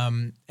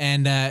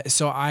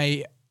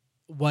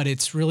 What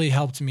it's really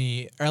helped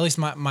me, or at least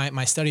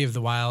my study of the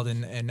wild,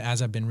 and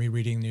as I've been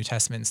rereading the New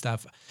Testament and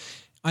stuff,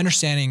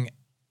 understanding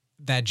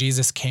that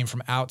Jesus came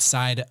from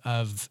outside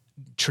of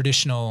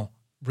traditional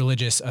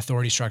religious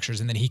authority structures,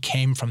 and that he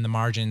came from the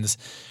margins,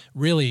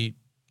 really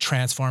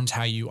transforms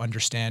how you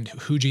understand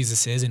who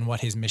Jesus is and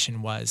what his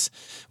mission was.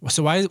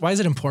 So why is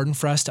it important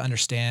for us to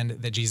understand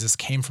that Jesus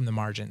came from the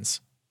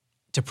margins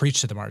to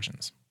preach to the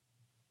margins?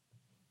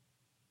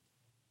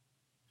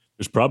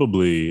 There's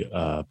probably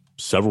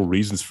several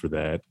reasons for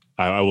that.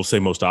 I will say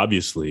most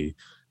obviously,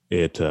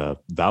 it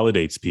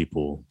validates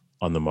people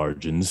on the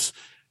margins.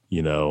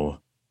 You know,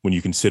 when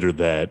you consider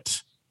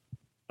that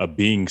a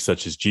being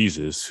such as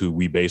Jesus, who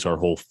we base our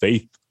whole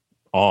faith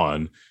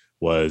on,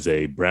 was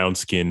a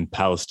brown-skinned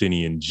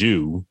Palestinian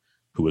Jew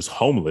who was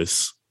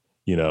homeless,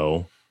 you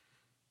know,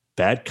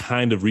 that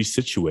kind of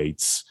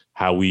resituates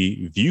how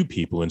we view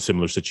people in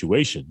similar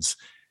situations.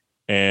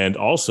 And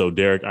also,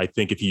 Derek, I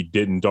think if he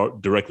didn't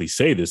directly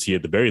say this, he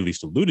at the very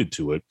least alluded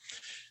to it.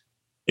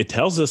 It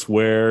tells us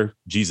where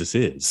Jesus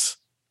is.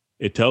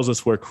 It tells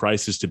us where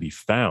Christ is to be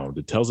found.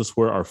 It tells us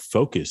where our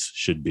focus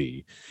should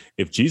be.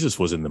 If Jesus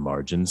was in the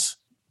margins,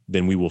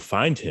 then we will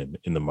find him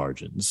in the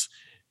margins.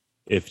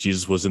 If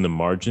Jesus was in the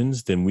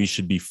margins, then we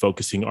should be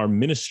focusing our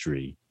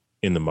ministry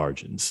in the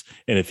margins.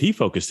 And if he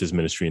focused his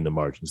ministry in the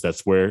margins,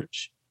 that's where,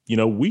 you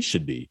know, we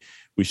should be.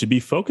 We should be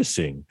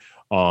focusing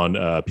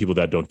on people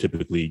that don't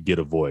typically get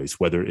a voice,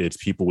 whether it's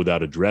people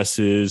without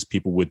addresses,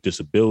 people with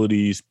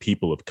disabilities,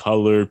 people of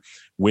color,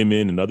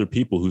 women, and other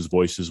people whose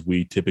voices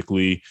we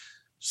typically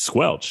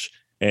squelch.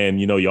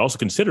 And, you know, you also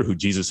consider who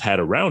Jesus had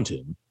around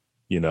him,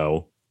 you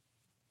know,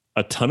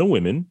 a ton of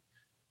women,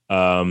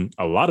 a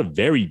lot of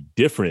very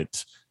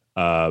different,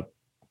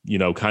 you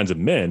know, kinds of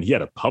men. He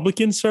had a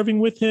publican serving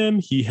with him.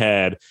 He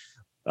had,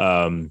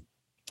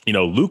 you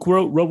know, Luke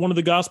wrote one of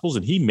the Gospels,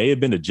 and he may have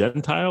been a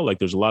Gentile. Like,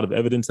 there's a lot of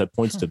evidence that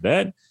points to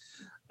that.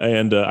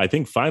 And I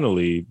think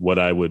finally, what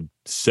I would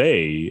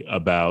say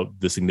about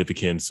the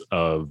significance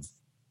of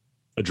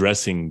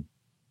addressing,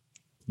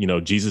 you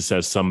know, Jesus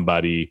as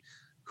somebody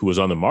who was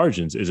on the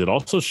margins is it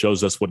also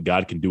shows us what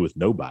God can do with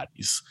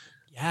nobodies.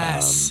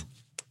 Yes.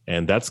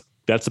 And that's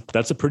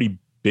a pretty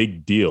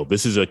big deal.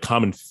 This is a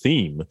common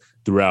theme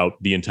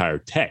throughout the entire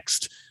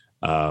text.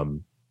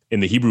 In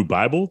the Hebrew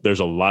Bible,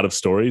 there's a lot of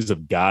stories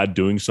of God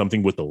doing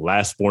something with the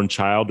last-born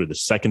child or the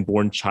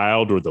second-born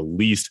child or the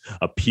least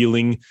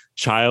appealing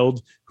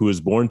child who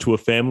is born to a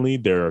family.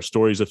 There are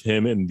stories of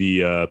him in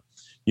the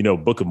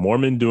Book of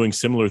Mormon doing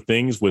similar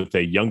things with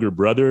a younger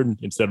brother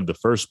instead of the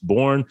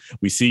firstborn.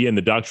 We see in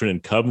the Doctrine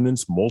and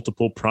Covenants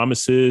multiple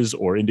promises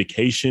or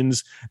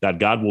indications that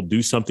God will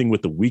do something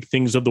with the weak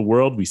things of the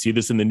world. We see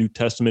this in the New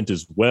Testament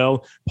as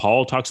well.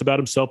 Paul talks about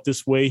himself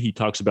this way. He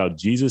talks about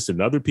Jesus and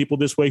other people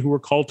this way who were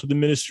called to the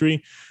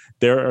ministry.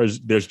 There's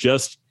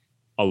just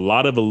a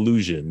lot of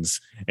allusions,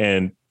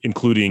 and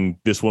including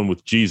this one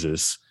with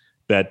Jesus,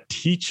 that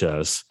teach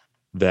us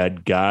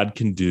that God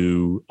can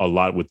do a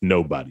lot with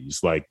nobodies,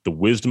 like the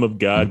wisdom of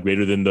God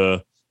greater than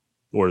the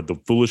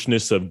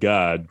foolishness of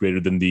God greater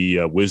than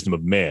the wisdom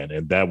of man.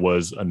 And that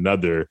was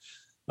another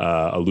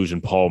allusion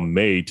Paul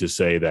made to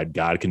say that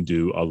God can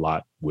do a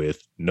lot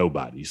with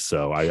nobodies.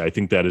 So I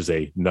think that is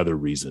another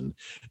reason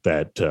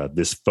that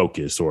this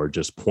focus, or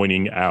just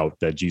pointing out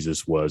that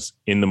Jesus was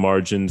in the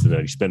margins and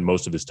that he spent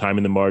most of his time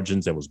in the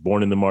margins and was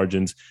born in the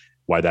margins,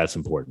 why that's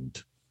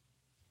important.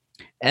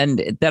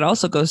 And that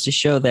also goes to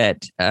show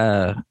that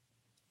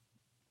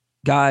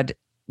God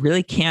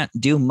really can't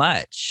do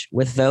much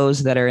with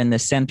those that are in the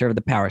center of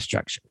the power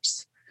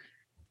structures.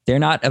 They're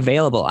not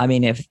available. I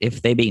mean,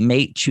 if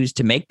they choose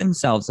to make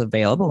themselves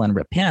available and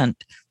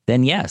repent,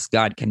 then yes,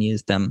 God can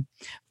use them,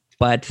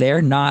 but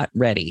they're not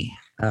ready.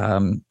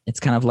 It's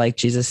kind of like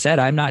Jesus said,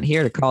 I'm not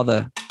here to call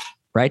the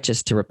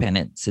righteous to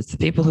repentance. It's the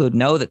people who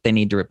know that they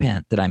need to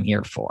repent that I'm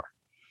here for.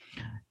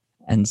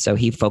 And so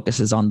he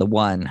focuses on the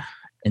one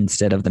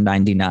instead of the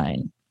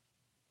 99.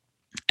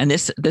 And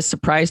this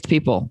surprised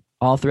people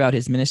all throughout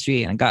his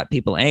ministry and got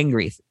people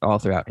angry all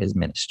throughout his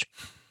ministry.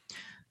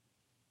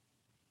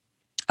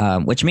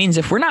 Which means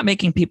if we're not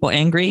making people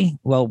angry,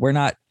 well, we're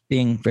not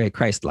being very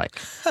Christ-like.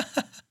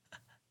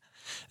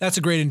 That's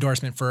a great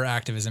endorsement for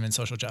activism and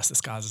social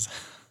justice causes.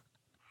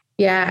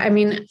 Yeah, I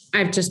mean,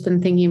 I've just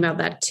been thinking about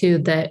that too,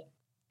 that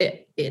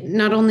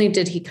not only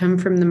did he come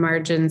from the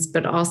margins,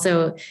 but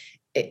also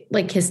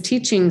like his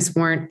teachings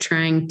weren't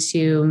trying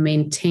to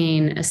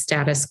maintain a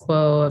status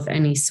quo of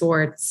any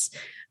sorts,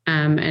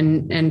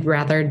 and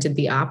rather did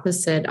the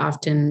opposite,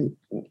 often,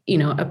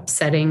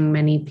 upsetting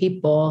many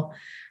people.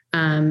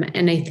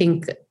 And I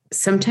think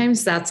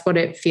sometimes that's what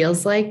it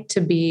feels like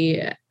to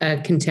be a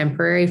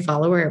contemporary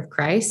follower of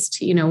Christ,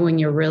 when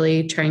you're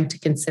really trying to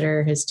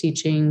consider his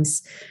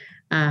teachings,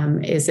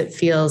 is it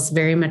feels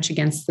very much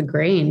against the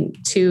grain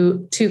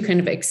to kind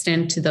of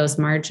extend to those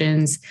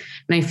margins.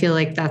 And I feel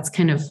like that's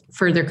kind of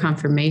further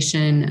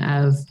confirmation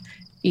of,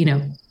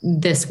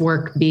 this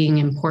work being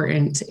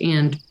important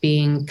and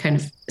being kind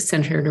of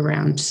centered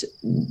around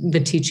the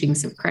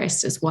teachings of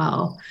Christ as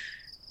well.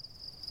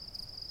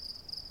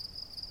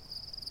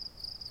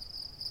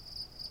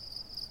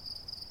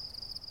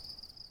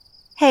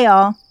 Hey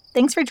all,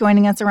 thanks for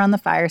joining us around the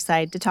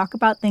fireside to talk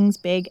about things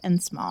big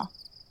and small.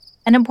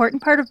 An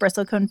important part of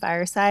Bristlecone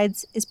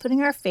Firesides is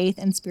putting our faith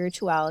and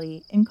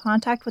spirituality in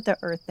contact with the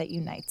earth that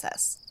unites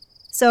us.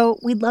 So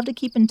we'd love to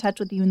keep in touch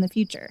with you in the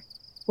future,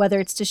 whether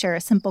it's to share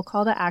a simple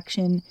call to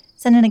action,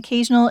 send an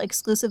occasional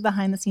exclusive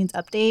behind-the-scenes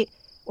update,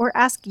 or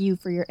ask you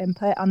for your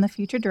input on the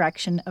future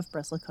direction of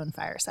Bristlecone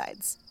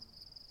Firesides.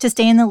 To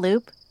stay in the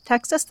loop,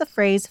 text us the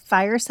phrase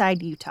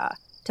Fireside Utah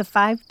to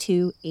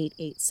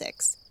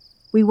 52886.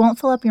 We won't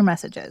fill up your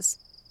messages,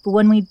 but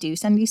when we do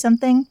send you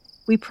something,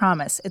 we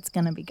promise it's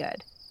going to be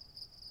good.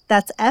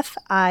 That's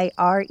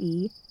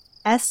FIRESIDE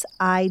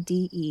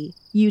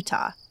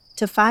Utah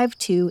to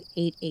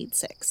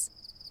 52886.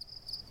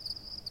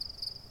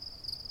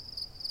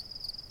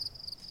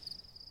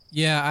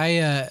 Yeah,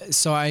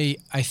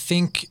 I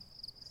think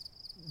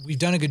we've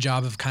done a good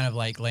job of kind of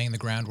like laying the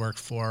groundwork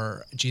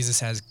for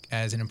Jesus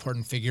as an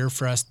important figure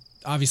for us.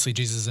 Obviously,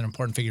 Jesus is an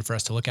important figure for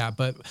us to look at,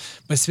 but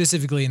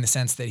specifically in the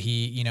sense that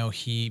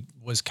he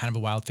was kind of a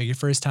wild figure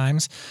for his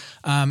times.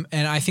 And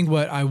I think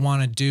what I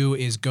want to do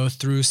is go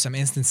through some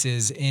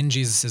instances in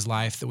Jesus's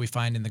life that we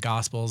find in the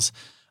Gospels,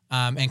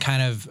 and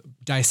kind of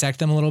dissect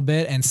them a little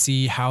bit and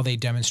see how they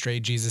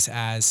demonstrate Jesus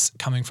as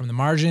coming from the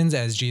margins,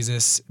 as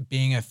Jesus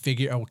being a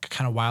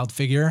kind of wild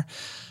figure.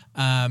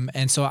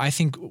 And so I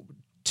think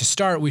to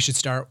start, we should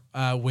start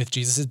with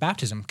Jesus's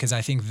baptism, because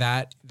I think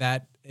that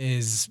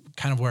is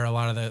kind of where a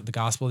lot of the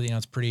gospel,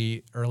 it's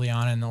pretty early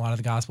on in a lot of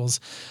the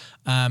Gospels.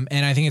 And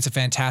I think it's a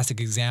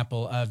fantastic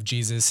example of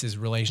Jesus's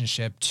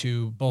relationship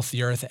to both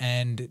the earth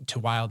and to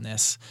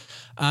wildness.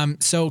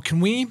 So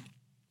can we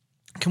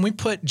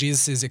put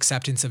Jesus's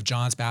acceptance of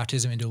John's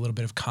baptism into a little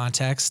bit of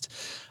context?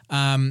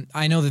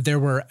 I know that there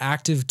were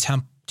active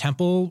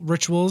temple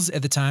rituals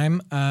at the time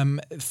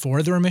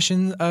for the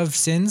remission of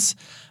sins,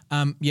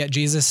 yet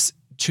Jesus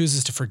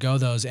chooses to forgo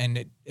those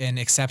and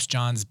accepts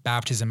John's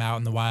baptism out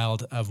in the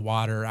wild of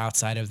water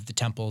outside of the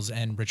temples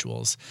and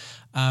rituals.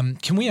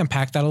 Can we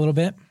unpack that a little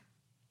bit?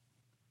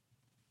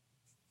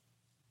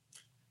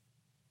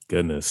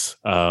 Goodness.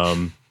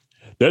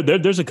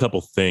 There's a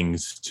couple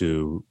things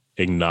to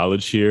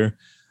acknowledge here.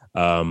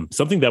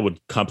 Something that would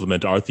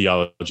complement our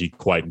theology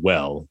quite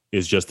well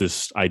is just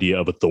this idea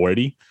of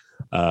authority.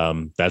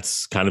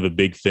 That's kind of a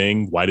big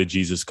thing. Why did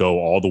Jesus go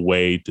all the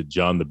way to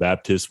John the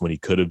Baptist when he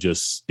could have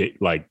just,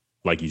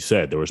 like you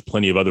said, there was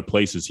plenty of other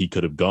places he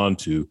could have gone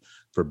to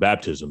for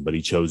baptism, but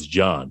he chose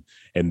John.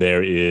 And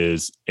there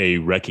is a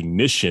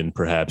recognition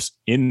perhaps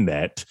in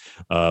that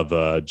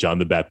of John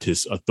the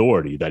Baptist's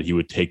authority, that he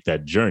would take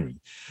that journey.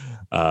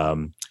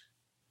 But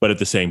at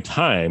the same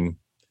time,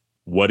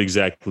 what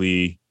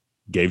exactly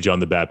gave John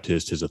the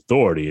Baptist his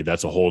authority?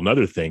 That's a whole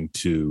nother thing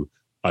to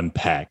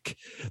unpack.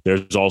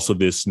 There's also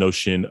this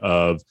notion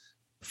of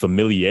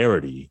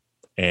familiarity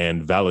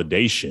and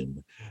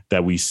validation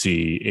that we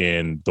see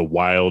in the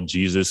wild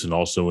Jesus and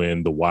also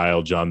in the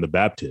wild John the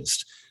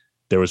Baptist.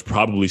 There was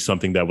probably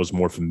something that was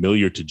more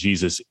familiar to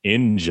Jesus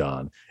in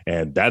John,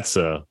 and that's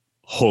a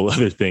whole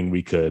other thing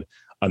we could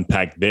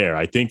unpack there.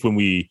 I think when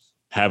we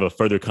have a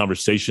further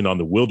conversation on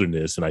the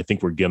wilderness, and I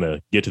think we're going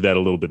to get to that a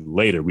little bit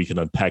later, we can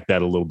unpack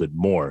that a little bit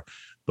more.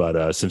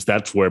 But since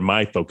that's where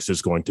my focus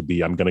is going to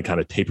be, I'm going to kind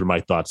of taper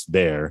my thoughts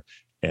there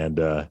and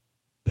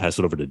pass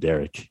it over to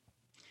Derek.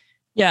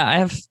 Yeah,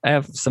 I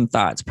have some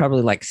thoughts,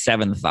 probably like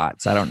 7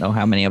 thoughts. I don't know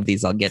how many of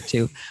these I'll get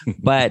to,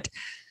 but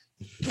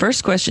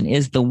first question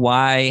is the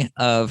why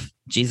of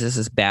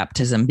Jesus's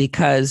baptism,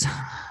 because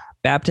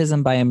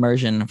baptism by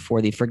immersion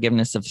for the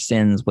forgiveness of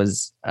sins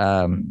was,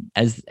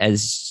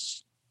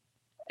 as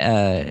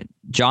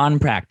John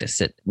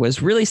practiced it,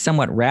 was really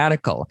somewhat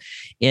radical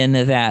in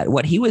that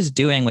what he was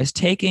doing was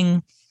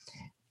taking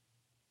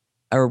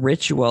a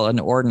ritual, an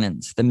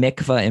ordinance, the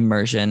mikvah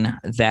immersion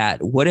that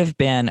would have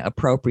been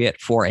appropriate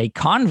for a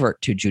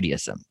convert to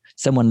Judaism,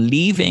 someone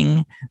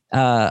leaving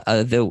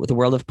the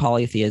world of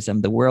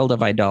polytheism, the world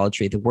of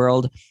idolatry, the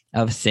world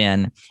of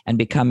sin, and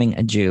becoming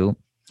a Jew.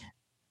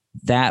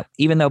 That,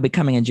 even though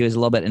becoming a Jew is a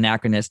little bit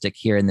anachronistic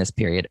here in this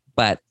period,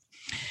 but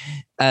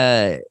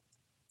to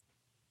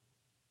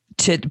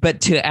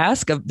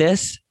ask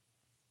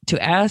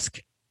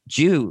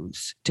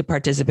Jews to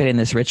participate in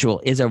this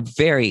ritual is a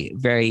very,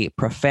 very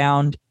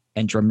profound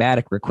and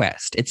dramatic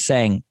request. It's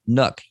saying,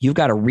 look, you've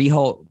got to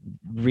retool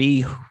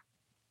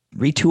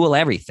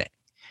everything.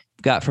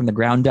 You've got from the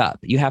ground up.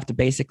 You have to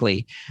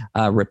basically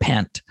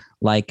repent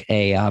like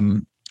a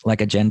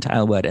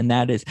Gentile would, and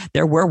that is,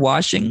 there were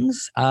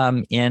washings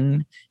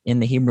in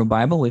the Hebrew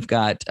Bible. We've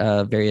got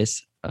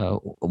various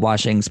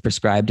washings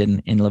prescribed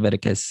in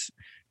Leviticus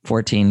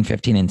 14,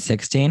 15, and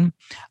 16.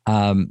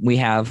 We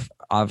have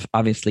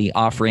obviously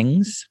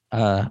offerings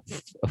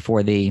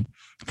for the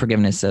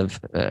forgiveness of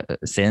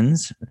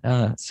sins,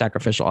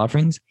 sacrificial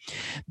offerings.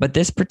 But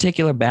this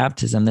particular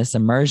baptism, this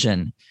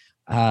immersion,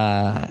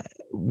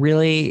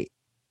 really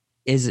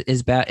is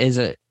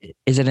an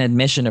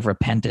admission of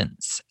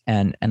repentance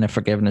and a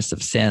forgiveness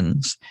of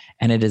sins.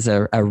 And it is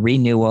a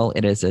renewal.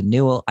 It is a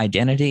new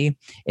identity.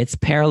 It's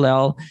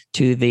parallel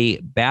to the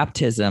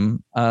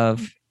baptism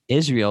of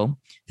Israel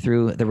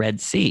through the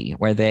Red Sea,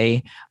 where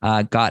they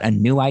got a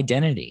new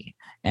identity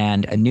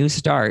and a new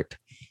start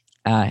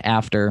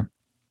after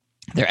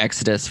their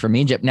exodus from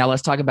Egypt. Now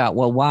let's talk about,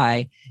 well,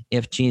 why,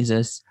 if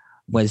Jesus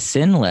was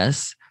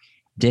sinless,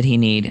 did he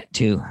need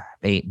to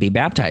be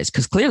baptized?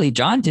 Because clearly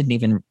John didn't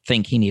even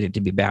think he needed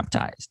to be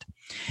baptized.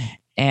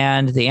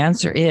 And the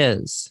answer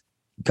is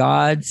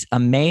God's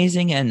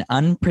amazing and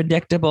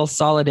unpredictable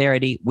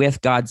solidarity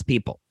with God's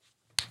people.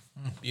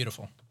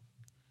 Beautiful.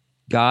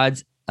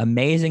 God's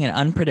amazing and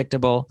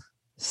unpredictable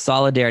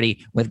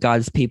solidarity with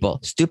God's people,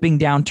 stooping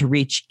down to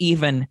reach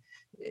even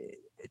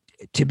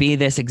to be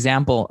this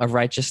example of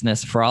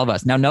righteousness for all of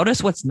us. Now,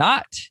 notice what's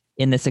not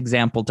in this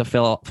example to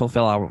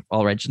fulfill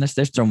all righteousness.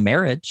 There's no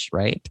marriage,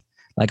 right?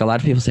 Like a lot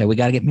of people say, we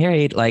got to get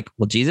married. Like,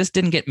 well, Jesus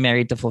didn't get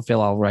married to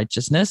fulfill all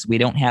righteousness. We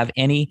don't have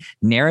any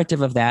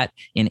narrative of that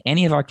in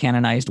any of our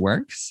canonized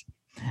works.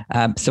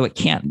 So it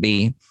can't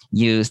be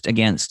used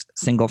against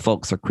single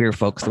folks or queer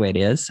folks the way it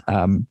is.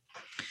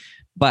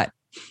 But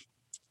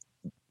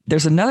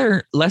there's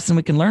another lesson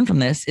we can learn from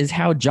this is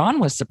how John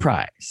was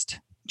surprised.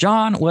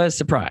 John was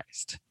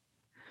surprised.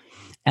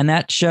 And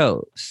that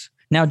shows.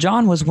 Now,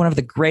 John was one of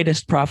the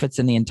greatest prophets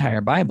in the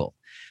entire Bible,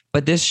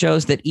 but this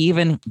shows that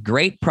even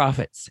great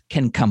prophets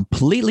can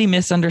completely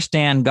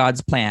misunderstand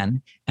God's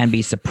plan and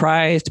be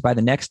surprised by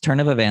the next turn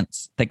of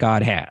events that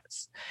God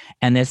has.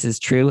 And this is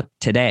true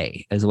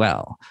today as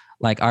well.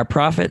 Like our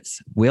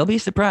prophets will be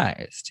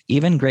surprised.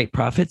 Even great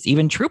prophets,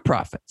 even true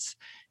prophets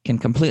can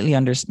completely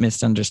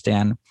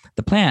misunderstand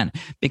the plan,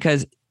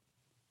 because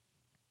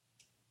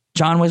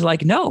John was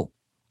like, no,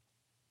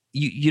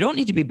 you don't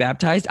need to be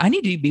baptized. I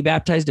need to be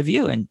baptized of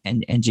you.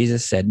 And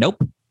Jesus said,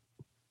 nope,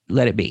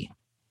 let it be.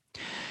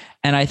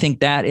 And I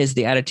think that is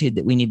the attitude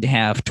that we need to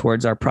have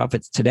towards our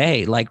prophets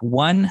today. Like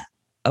one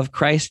of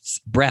Christ's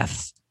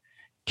breaths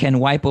can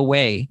wipe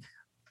away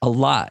a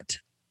lot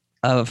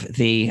of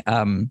the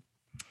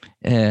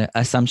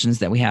assumptions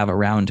that we have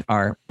around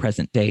our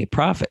present day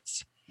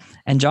prophets.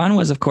 And John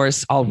was, of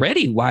course,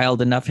 already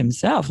wild enough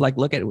himself. Like,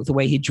 look at the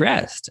way he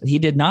dressed. He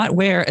did not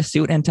wear a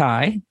suit and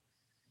tie.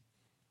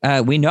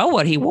 We know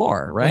what he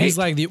wore, right? Well, he's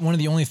like one of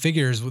the only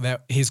figures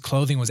that his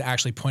clothing was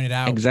actually pointed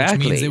out. Exactly,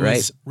 which means it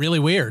was really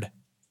weird.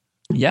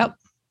 Yep.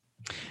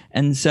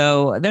 And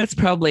so that's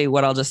probably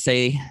what I'll just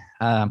say.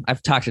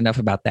 I've talked enough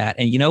about that.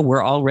 And,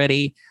 we're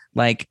already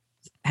like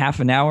half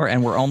an hour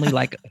and we're only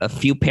like a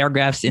few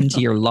paragraphs into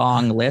your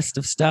long list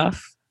of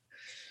stuff.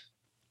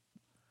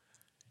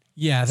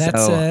 Yeah,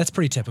 that's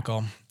pretty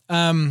typical.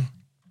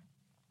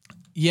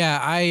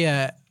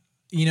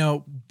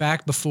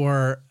 Back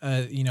before,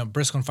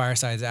 Briscoe and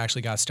Firesides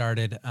actually got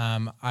started,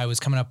 I was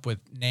coming up with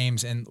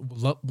names, and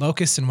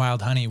Locust and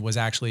Wild Honey was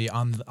actually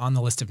on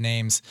the list of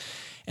names.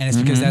 And it's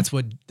because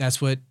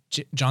that's what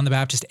John the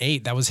Baptist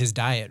ate. That was his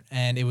diet,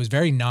 and it was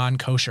very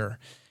non-kosher.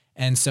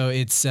 And so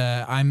it's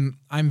I'm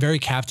very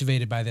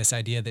captivated by this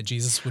idea that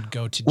Jesus would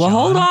go to John. Well,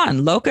 hold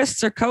on.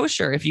 Locusts are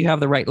kosher if you have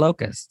the right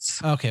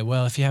locusts. Okay,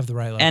 well, if you have the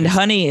right locusts. And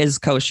honey is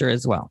kosher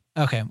as well.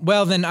 Okay,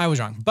 well, then I was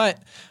wrong.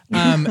 But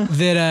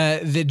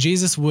that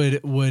Jesus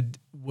would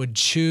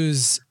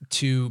choose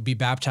to be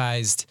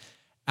baptized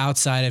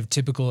outside of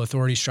typical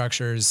authority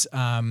structures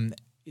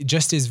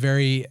just is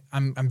very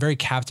I'm very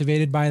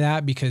captivated by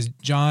that, because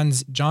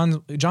John's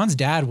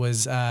dad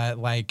was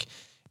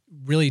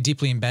really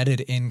deeply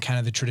embedded in kind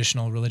of the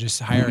traditional religious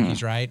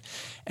hierarchies, right?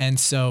 And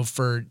so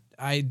the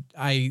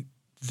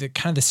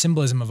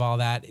symbolism of all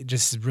that, it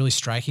just is really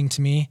striking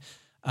to me.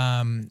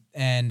 Something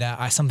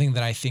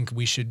that I think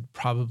we should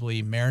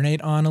probably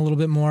marinate on a little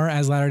bit more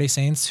as Latter-day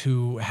Saints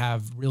who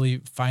have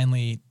really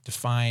finely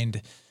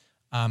defined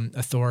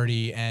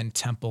authority and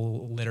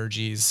temple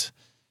liturgies.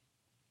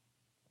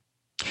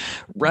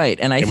 Right.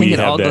 And I think it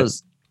all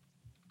goes.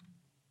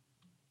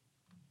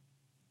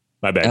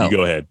 My bad. You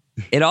go ahead.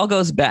 It all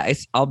goes back.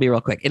 I'll be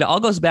real quick. It all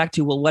goes back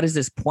to, well, what does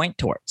this point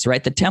towards,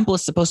 right? The temple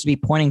is supposed to be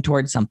pointing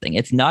towards something.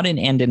 It's not an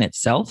end in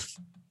itself.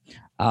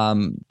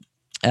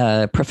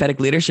 Prophetic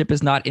leadership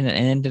is not an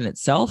end in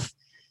itself.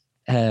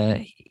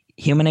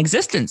 Human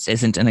existence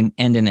isn't an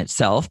end in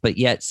itself, but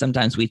yet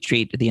sometimes we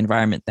treat the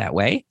environment that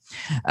way.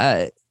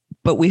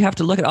 But we have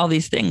to look at all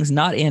these things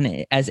not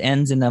as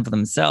ends in of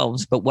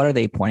themselves, but what are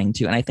they pointing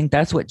to? And I think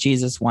that's what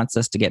Jesus wants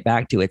us to get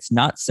back to. It's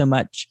not so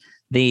much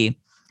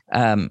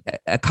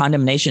a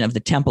condemnation of the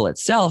temple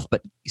itself,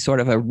 but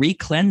sort of a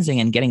re-cleansing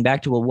and getting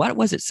back to, well, what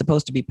was it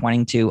supposed to be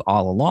pointing to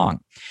all along?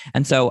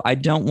 And so I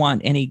don't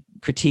want any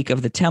critique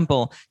of the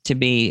temple to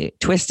be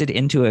twisted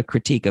into a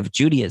critique of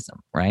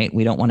Judaism, right?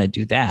 We don't want to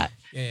do that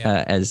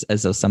as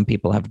though some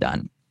people have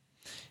done.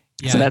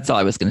 Yeah. So that's all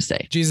I was going to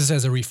say. Jesus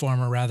as a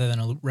reformer rather than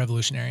a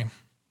revolutionary.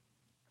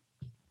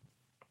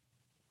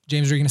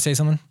 James, were you going to say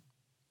something?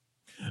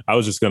 I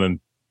was just going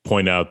to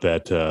point out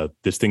that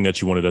this thing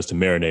that you wanted us to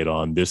marinate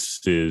on, this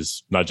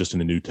is not just in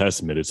the New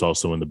Testament, it's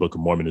also in the Book of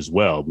Mormon as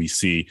well. We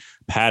see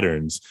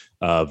patterns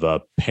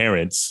of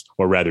parents,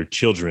 or rather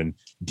children,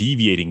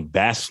 deviating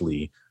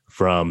vastly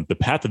from the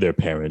path of their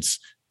parents,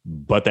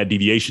 but that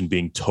deviation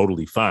being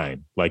totally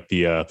fine. Like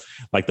the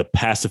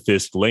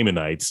pacifist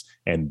Lamanites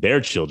and their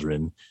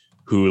children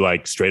who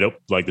straight up,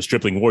 like the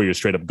stripling warriors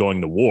straight up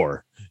going to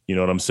war. You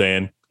know what I'm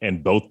saying?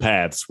 And both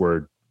paths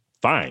were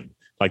fine.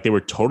 Like they were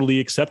totally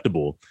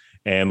acceptable.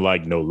 And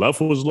no love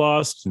was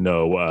lost,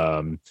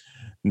 no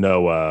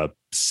no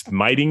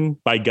smiting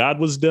by God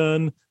was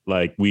done.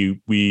 Like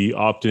we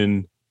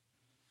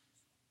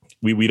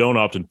don't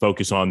often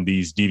focus on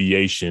these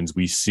deviations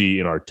we see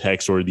in our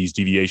text, or these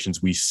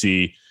deviations we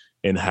see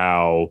in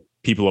how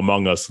people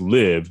among us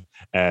live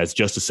as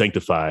just as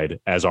sanctified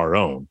as our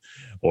own.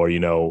 Or,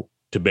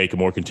 to make a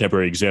more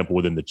contemporary example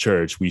within the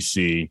church, we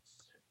see,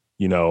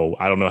 I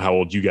don't know how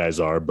old you guys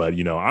are, but,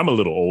 I'm a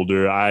little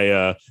older.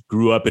 I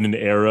grew up in an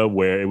era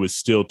where it was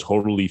still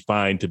totally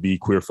fine to be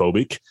queer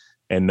phobic.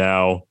 And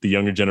now the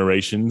younger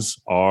generations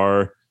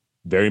are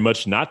very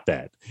much not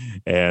that.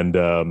 And,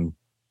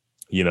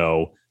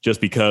 just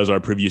because our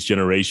previous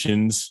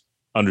generations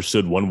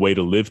understood one way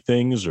to live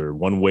things, or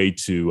one way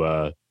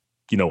to,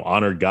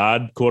 honor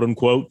God, quote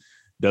unquote,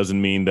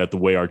 doesn't mean that the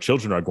way our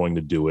children are going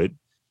to do it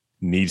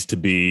needs to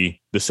be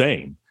the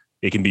same.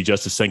 It can be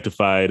just as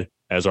sanctified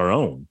as our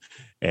own.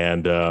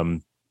 And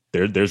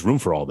there's room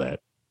for all that.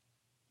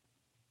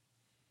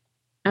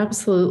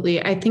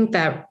 Absolutely. I think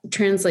that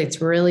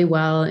translates really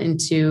well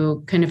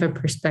into kind of a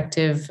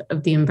perspective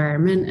of the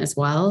environment as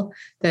well,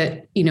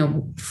 that,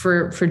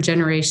 for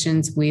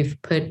generations, we've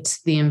put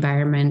the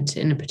environment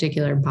in a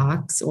particular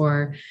box,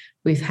 or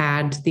we've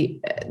had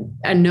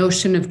a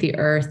notion of the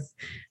earth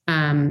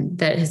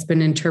that has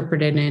been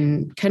interpreted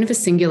in kind of a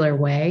singular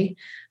way.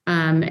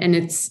 And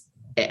it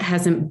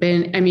hasn't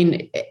been,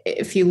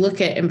 if you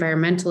look at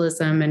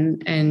environmentalism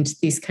and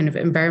these kind of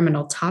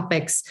environmental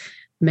topics,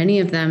 many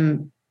of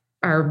them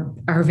are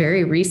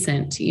very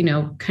recent,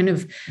 kind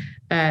of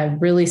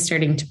really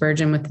starting to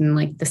burgeon within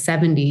like the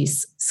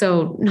 70s.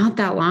 So not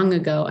that long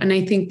ago. And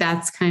I think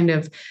that's kind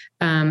of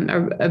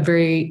a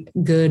very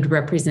good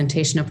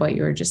representation of what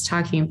you were just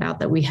talking about,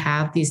 that we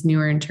have these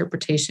newer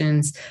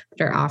interpretations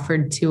that are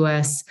offered to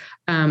us,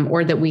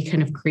 or that we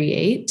kind of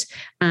create.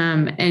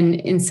 And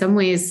in some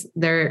ways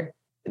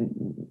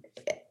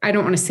I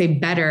don't want to say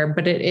better,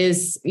 but it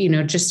is,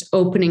 just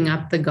opening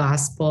up the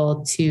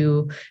gospel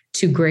to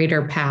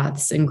greater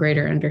paths and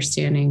greater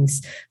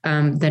understandings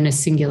than a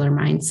singular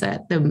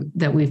mindset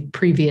that we've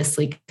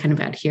previously kind of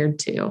adhered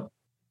to.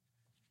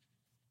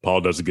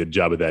 Paul does a good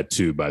job of that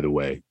too, by the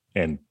way.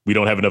 And we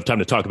don't have enough time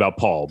to talk about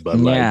Paul, but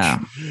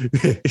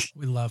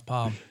we love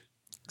Paul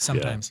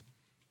sometimes. Yeah.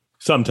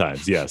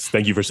 Sometimes, yes.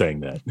 Thank you for saying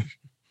that.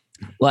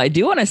 Well, I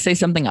do want to say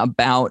something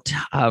about,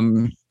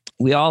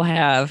 we all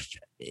have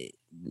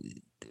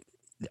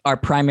our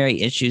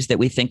primary issues that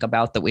we think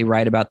about, that we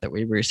write about, that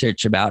we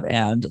research about.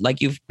 And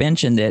like you've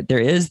mentioned it, there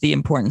is the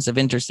importance of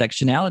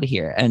intersectionality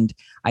here. And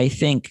I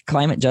think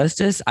climate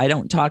justice, I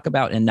don't talk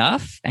about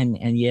enough. And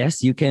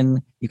yes, you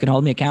can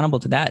hold me accountable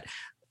to that.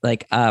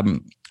 Like,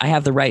 I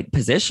have the right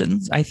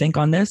positions, I think,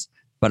 on this,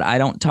 but I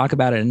don't talk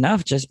about it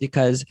enough, just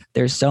because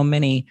there's so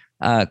many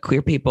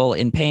queer people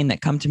in pain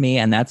that come to me.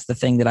 And that's the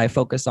thing that I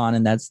focus on.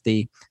 And that's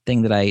the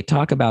thing that I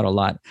talk about a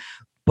lot.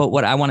 But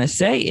what I want to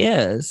say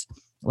is,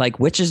 like,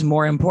 which is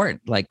more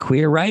important, like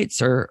queer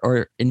rights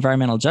or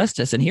environmental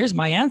justice? And here's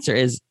my answer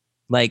is,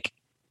 like,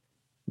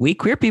 we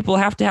queer people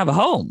have to have a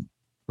home,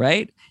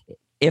 right?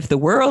 If the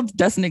world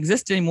doesn't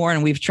exist anymore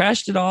and we've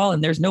trashed it all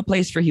and there's no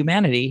place for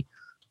humanity,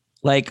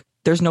 like,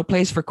 there's no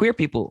place for queer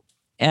people.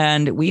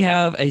 And we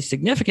have a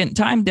significant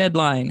time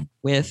deadline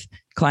with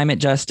climate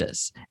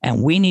justice,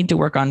 and we need to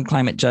work on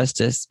climate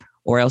justice,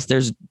 or else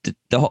there's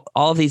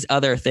all these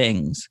other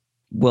things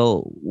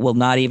will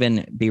not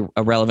even be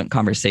a relevant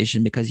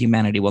conversation, because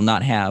humanity will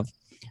not have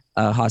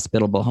a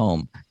hospitable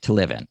home to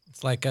live in.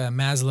 It's like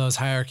Maslow's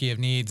hierarchy of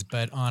needs,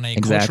 but on a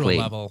Exactly. cultural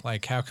level.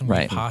 Like, how can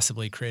we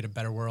possibly create a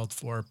better world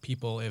for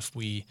people if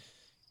we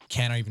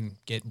can't even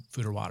get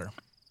food or water?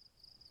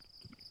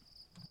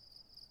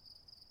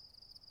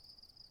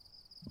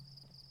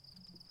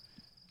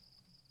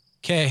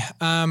 Okay.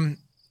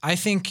 I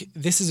think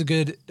this is a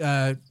good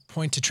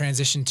point to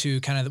transition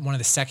to kind of one of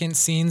the second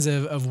scenes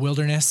of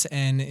wilderness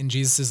and in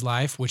Jesus's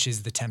life, which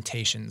is the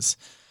temptations.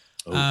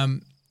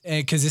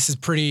 Because this is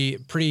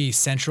pretty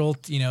central.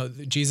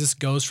 Jesus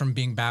goes from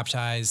being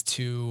baptized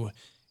to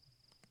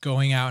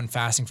going out and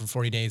fasting for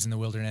 40 days in the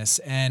wilderness.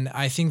 And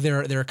I think there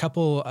are a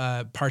couple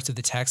parts of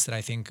the text that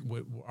I think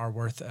are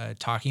worth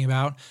talking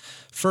about.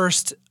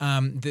 First,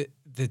 the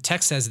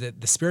text says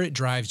that the Spirit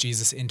drives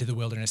Jesus into the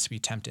wilderness to be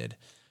tempted.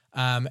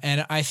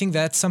 And I think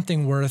that's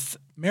something worth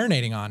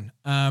marinating on.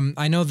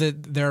 I know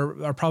that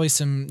there are probably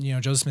some,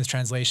 Joseph Smith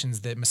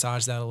translations that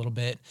massage that a little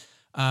bit.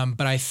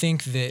 But I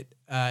think that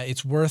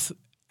it's worth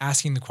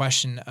asking the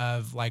question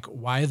of, like,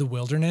 why the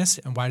wilderness,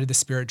 and why did the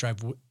Spirit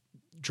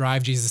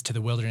drive Jesus to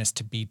the wilderness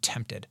to be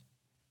tempted?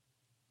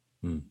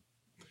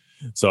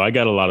 So I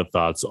got a lot of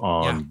thoughts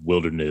on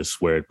wilderness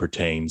where it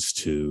pertains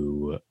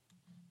to,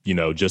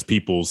 just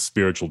people's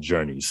spiritual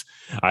journeys.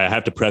 I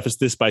have to preface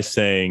this by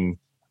saying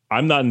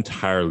I'm not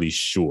entirely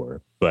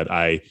sure, but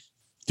I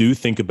do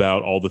think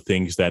about all the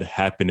things that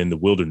happen in the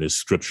wilderness,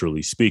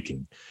 scripturally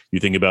speaking.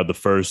 You think about the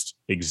first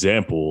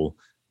example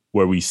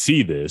where we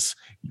see this.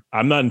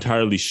 I'm not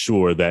entirely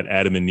sure that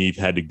Adam and Eve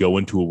had to go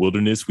into a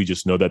wilderness. We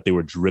just know that they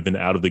were driven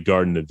out of the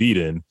Garden of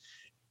Eden,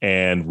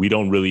 and we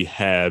don't really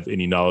have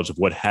any knowledge of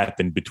what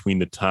happened between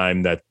the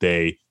time that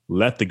they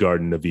left the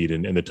Garden of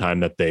Eden and the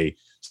time that they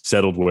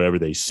settled wherever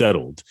they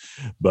settled.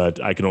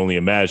 But I can only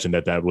imagine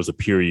that that was a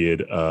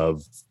period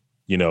of,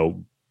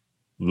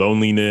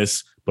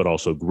 loneliness, but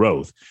also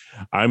growth.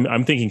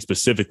 I'm thinking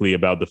specifically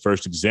about the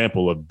first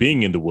example of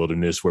being in the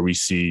wilderness, where we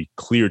see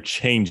clear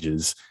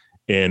changes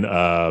in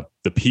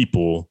the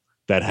people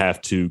that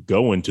have to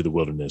go into the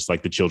wilderness,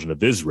 like the children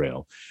of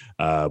Israel.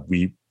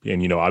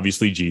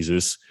 Obviously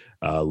Jesus,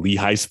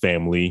 Lehi's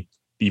family,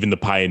 even the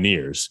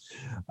pioneers.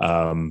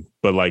 But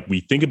like, we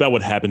think about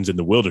what happens in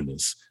the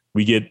wilderness,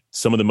 we get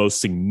some of the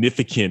most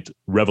significant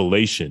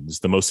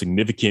revelations, the most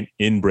significant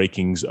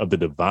inbreakings of the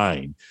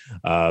divine,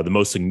 the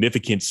most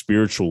significant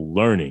spiritual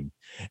learning.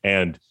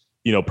 And,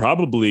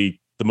 probably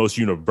the most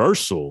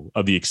universal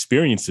of the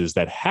experiences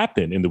that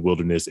happen in the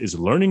wilderness is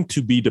learning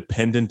to be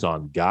dependent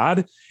on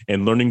God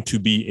and learning to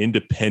be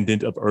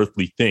independent of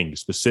earthly things,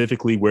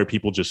 specifically where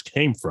people just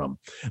came from.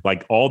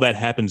 Like, all that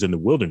happens in the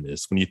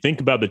wilderness. When you think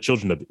about the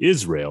children of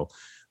Israel,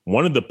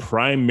 one of the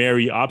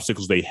primary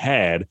obstacles they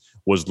had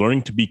was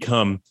learning to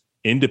become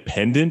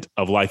independent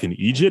of life in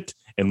Egypt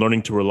and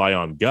learning to rely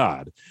on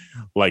God,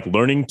 like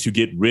learning to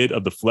get rid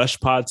of the flesh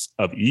pots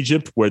of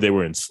Egypt where they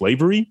were in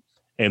slavery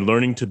and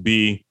learning to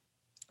be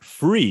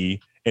free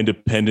and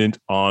dependent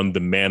on the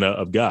manna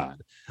of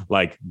God.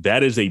 Like,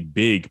 that is a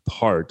big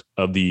part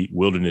of the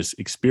wilderness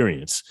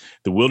experience.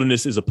 The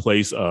wilderness is a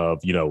place of,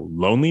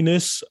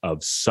 loneliness,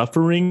 of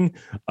suffering,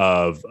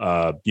 of,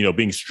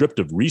 being stripped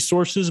of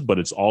resources, but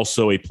it's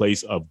also a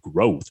place of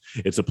growth.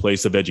 It's a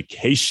place of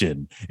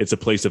education. It's a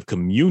place of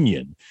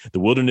communion.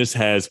 The wilderness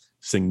has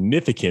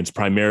significance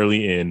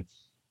primarily in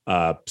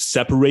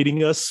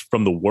separating us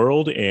from the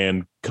world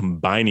and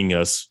combining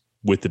us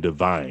with the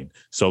divine.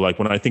 So like,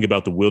 when I think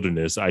about the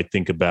wilderness, I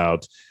think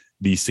about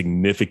the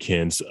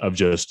significance of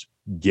just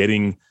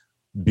being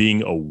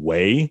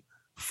away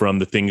from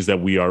the things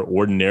that we are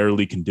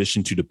ordinarily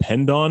conditioned to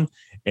depend on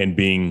and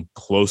being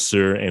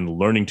closer and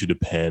learning to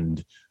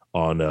depend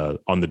on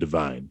the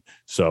divine.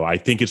 So I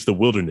think it's the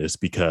wilderness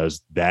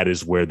because that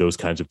is where those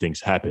kinds of things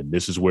happen.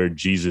 This is where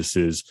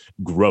Jesus's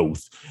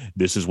growth,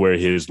 this is where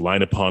his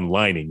line upon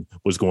lining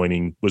was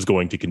going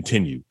to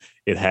continue.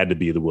 It had to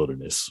be the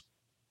wilderness.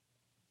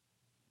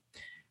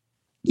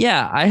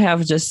 Yeah, I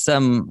have just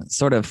some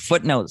sort of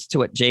footnotes to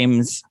what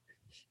James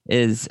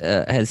has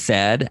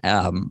said.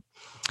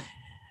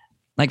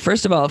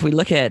 First of all, if we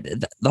look at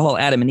the whole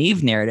Adam and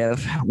Eve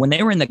narrative, when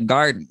they were in the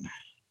garden,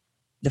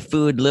 the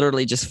food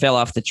literally just fell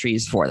off the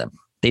trees for them.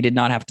 They did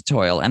not have to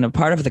toil. And a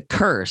part of the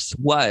curse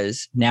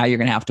was, now you're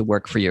going to have to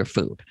work for your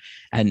food.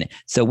 And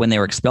so when they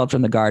were expelled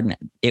from the garden,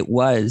 it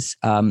was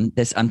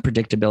this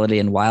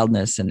unpredictability and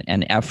wildness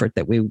and effort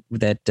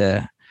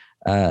that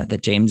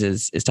James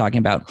is talking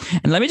about.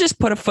 And let me just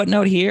put a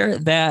footnote here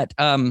that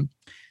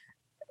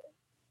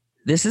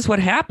this is what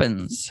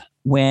happens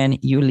when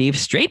you leave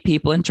straight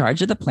people in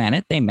charge of the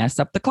planet. They mess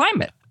up the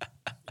climate.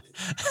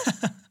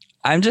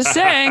 I'm just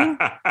saying,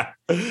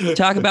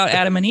 talk about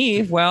Adam and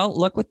Eve. Well,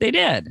 look what they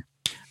did.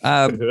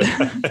 If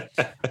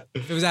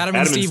it was Adam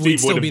and Steve, we'd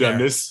still be there.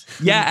 This.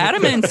 Yeah,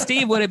 Adam and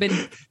Steve would have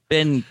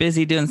been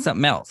busy doing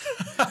something else.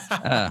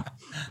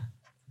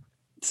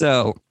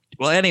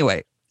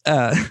 Anyway,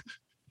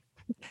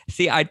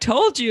 see, I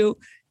told you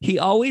he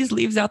always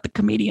leaves out the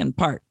comedian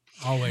part.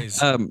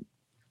 Always.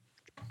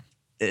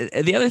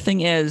 The other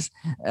thing is,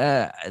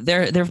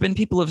 there have been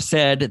people who have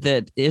said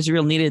that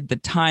Israel needed the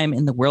time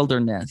in the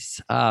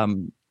wilderness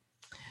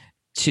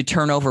to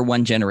turn over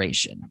one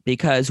generation,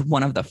 because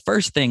one of the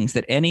first things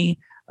that any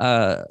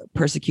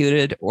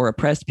persecuted or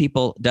oppressed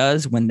people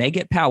does when they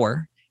get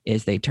power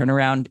is they turn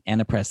around and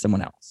oppress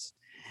someone else.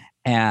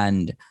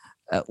 And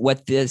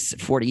what this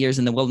 40 years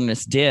in the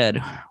wilderness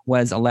did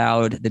was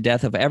allowed the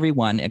death of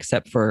everyone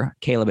except for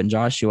Caleb and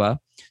Joshua,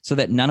 so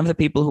that none of the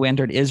people who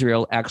entered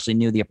Israel actually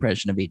knew the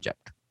oppression of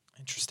Egypt.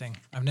 Interesting.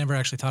 I've never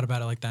actually thought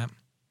about it like that.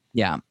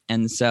 Yeah.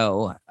 And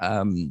so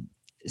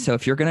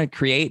if you're going to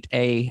create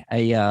a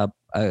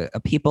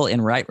people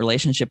in right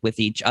relationship with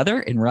each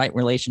other, in right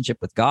relationship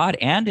with God,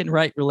 and in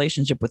right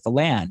relationship with the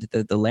land,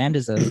 the land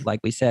is, like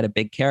we said, a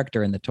big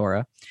character in the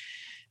Torah.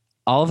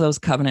 All of those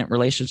covenant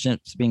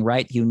relationships being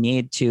right, you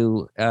need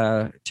to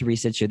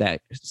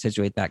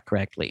situate that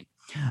correctly.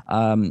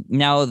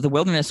 Now, the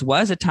wilderness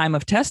was a time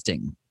of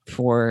testing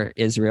for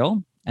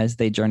Israel as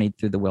they journeyed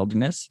through the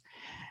wilderness,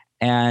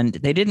 and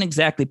they didn't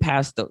exactly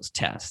pass those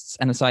tests.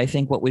 And so I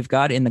think what we've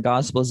got in the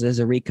Gospels is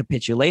a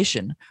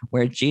recapitulation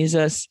where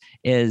Jesus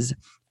is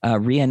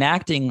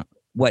reenacting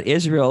what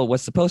Israel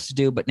was supposed to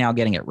do, but now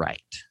getting it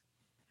right.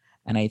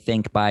 And I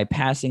think by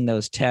passing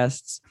those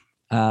tests,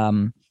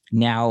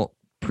 now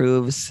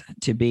proves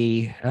to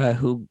be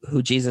who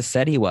Jesus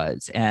said he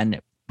was, and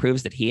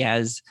proves that he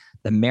has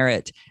the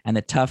merit and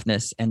the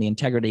toughness and the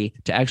integrity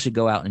to actually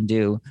go out and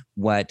do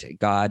what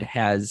God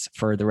has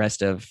for the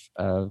rest of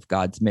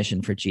God's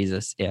mission for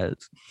Jesus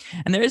is.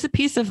 And there is a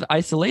piece of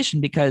isolation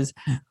because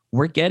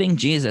we're getting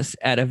Jesus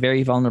at a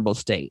very vulnerable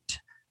state.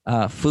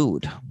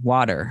 Food,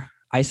 water,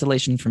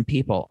 isolation from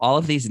people, all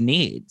of these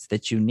needs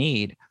that you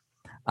need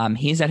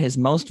He's at his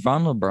most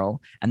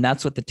vulnerable, and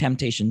that's what the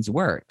temptations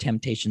were: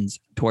 temptations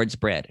towards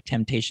bread,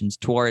 temptations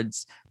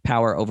towards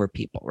power over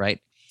people, right?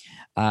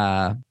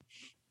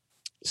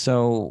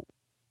 So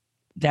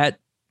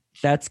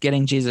that's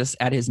getting Jesus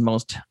at his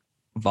most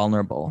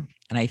vulnerable.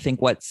 And I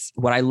think what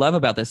I love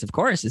about this, of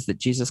course, is that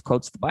Jesus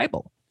quotes the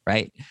Bible,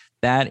 right?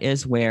 That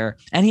is where,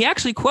 and he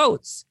actually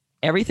quotes,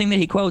 everything that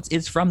he quotes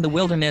is from the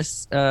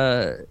wilderness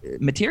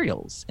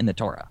materials in the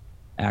Torah,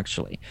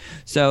 actually.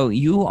 So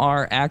you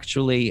are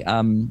actually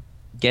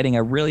getting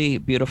a really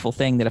beautiful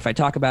thing that if I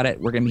talk about it,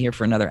 we're going to be here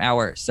for another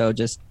hour. So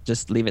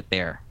just leave it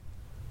there.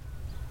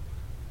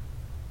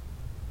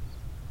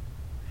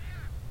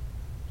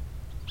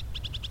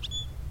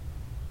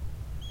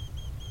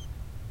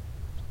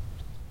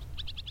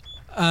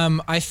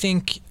 I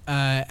think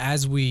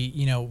as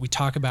we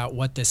talk about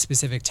what the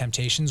specific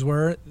temptations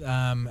were,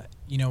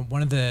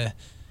 one of the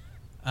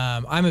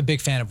I'm a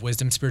big fan of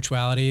wisdom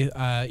spirituality,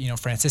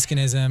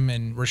 Franciscanism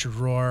and Richard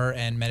Rohr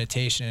and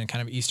meditation and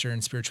kind of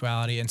Eastern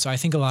spirituality. And so I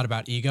think a lot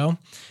about ego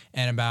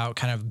and about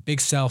kind of big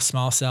self,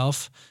 small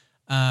self.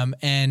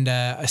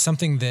 And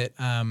something that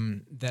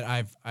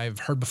I've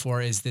heard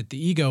before is that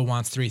the ego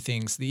wants three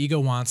things. The ego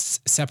wants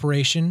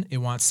separation, it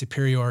wants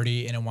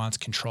superiority, and it wants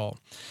control.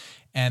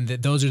 And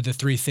that those are the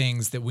three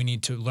things that we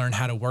need to learn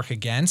how to work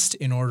against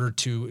in order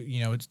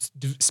to,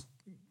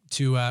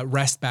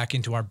 rest back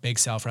into our big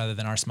self rather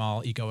than our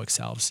small egoic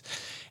selves.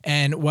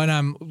 And when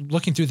I'm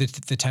looking through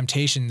the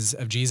temptations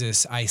of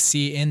Jesus, I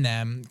see in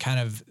them kind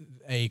of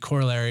a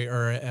corollary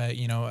or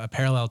a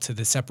parallel to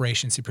the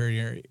separation,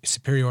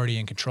 superiority,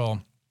 and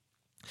control.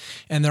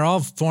 And they're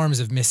all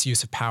forms of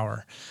misuse of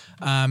power.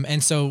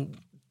 And so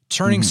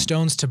turning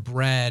stones to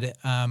bread,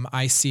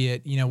 I see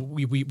it,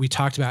 we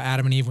talked about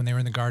Adam and Eve when they were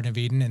in the Garden of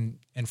Eden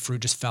and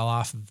fruit just fell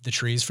off of the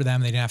trees for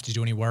them. They didn't have to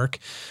do any work.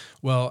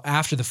 Well,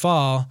 after the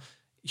fall,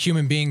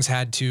 human beings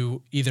had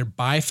to either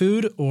buy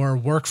food or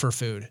work for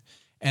food.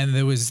 And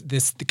there was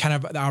this kind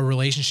of our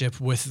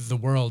relationship with the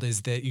world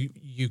is that you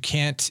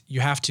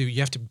have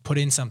to put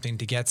in something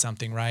to get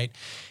something, right?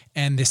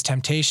 And this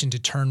temptation to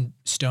turn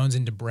stones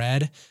into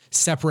bread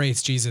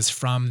separates Jesus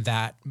from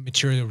that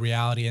material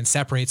reality and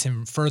separates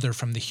him further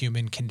from the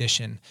human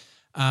condition.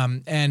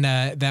 And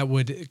that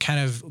would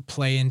kind of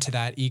play into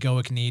that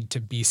egoic need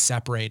to be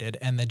separated,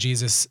 and that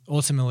Jesus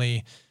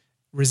ultimately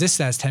resists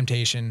that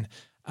temptation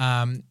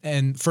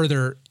and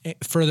further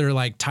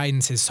like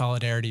tightens his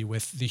solidarity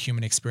with the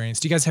human experience.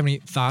 Do you guys have any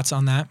thoughts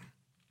on that?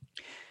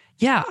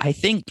 Yeah, I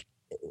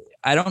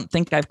don't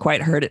think I've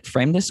quite heard it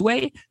framed this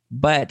way,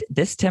 but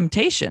this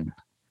temptation,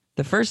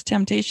 the first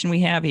temptation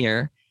we have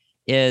here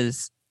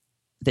is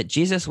that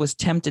Jesus was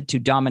tempted to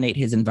dominate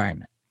his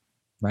environment,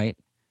 right?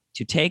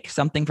 To take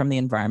something from the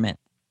environment,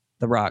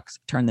 the rocks,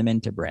 turn them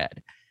into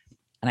bread.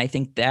 And I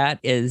think that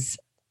is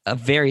a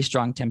very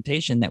strong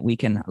temptation that we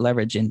can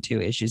leverage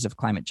into issues of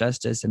climate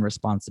justice and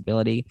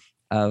responsibility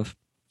of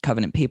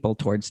covenant people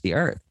towards the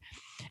earth.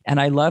 And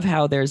I love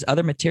how there's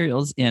other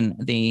materials in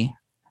the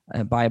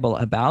Bible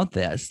about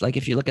this. Like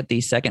if you look at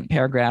the second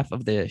paragraph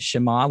of the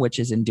Shema, which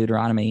is in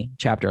Deuteronomy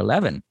chapter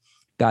 11,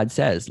 God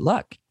says,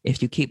 look,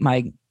 if you keep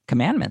my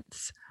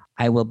commandments,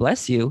 I will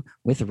bless you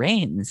with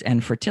rains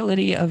and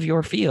fertility of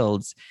your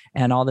fields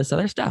and all this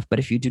other stuff. But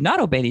if you do not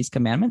obey these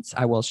commandments,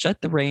 I will shut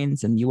the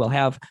rains and you will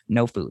have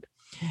no food.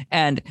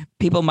 And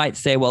people might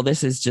say, well,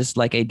 this is just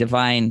like a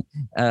divine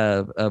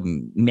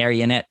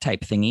marionette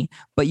type thingy.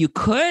 But you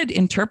could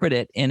interpret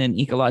it in an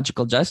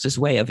ecological justice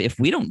way of if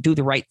we don't do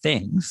the right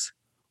things,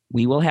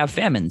 we will have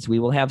famines, we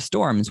will have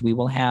storms, we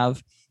will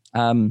have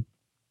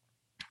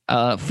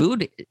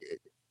food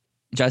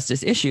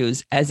justice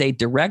issues as a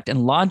direct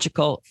and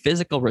logical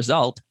physical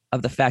result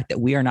of the fact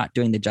that we are not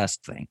doing the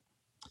just thing.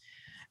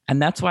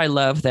 And that's why I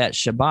love that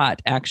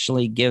Shabbat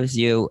actually gives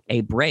you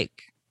a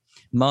break.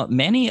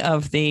 Many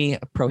of the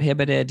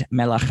prohibited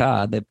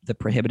melacha, the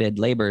prohibited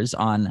labors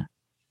on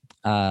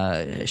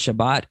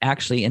Shabbat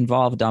actually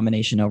involve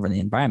domination over the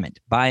environment,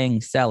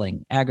 buying,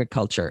 selling,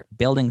 agriculture,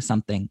 building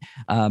something,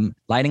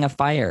 lighting a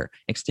fire,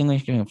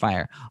 extinguishing a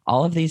fire,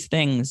 all of these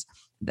things,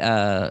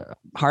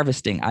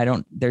 harvesting.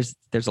 There's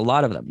a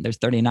lot of them. There's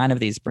 39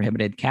 of these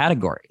prohibited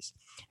categories,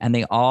 and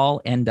they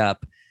all end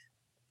up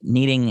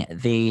needing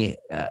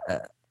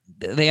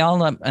they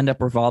all end up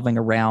revolving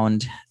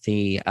around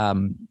the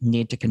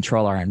need to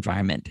control our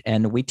environment.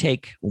 And we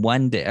take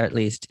one day, or at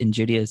least in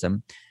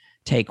Judaism,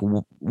 take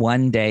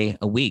one day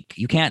a week.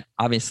 You can't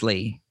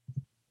obviously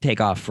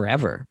take off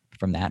forever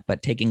from that,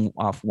 but taking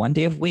off one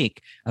day a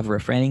week of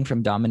refraining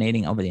from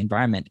dominating over the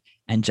environment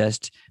and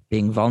just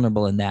being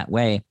vulnerable in that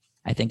way,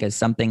 I think is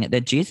something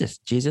that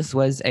Jesus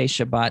was a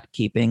Shabbat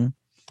keeping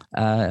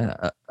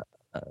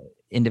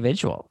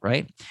individual,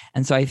 right?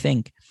 And so I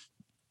think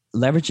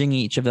leveraging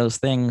each of those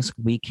things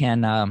we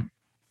can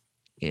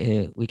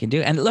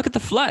do. And look at the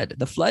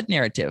flood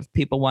narrative.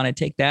 People want to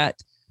take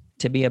that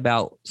to be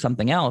about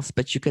something else,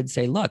 but you could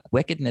say, look,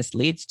 wickedness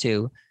leads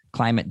to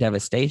climate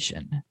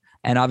devastation.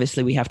 And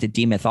obviously we have to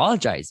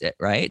demythologize it,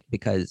 right?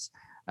 Because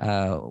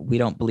we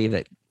don't believe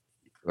that,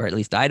 or at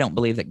least I don't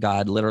believe that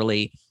God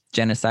literally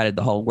genocided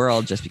the whole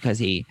world just because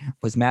he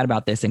was mad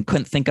about this and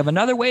couldn't think of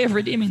another way of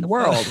redeeming the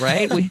world,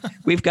 right?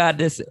 We've got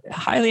this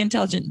highly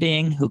intelligent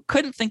being who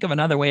couldn't think of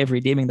another way of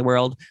redeeming the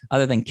world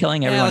other than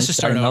killing everyone and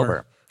starting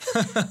over.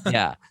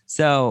 Yeah.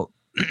 So,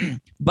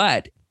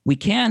 but we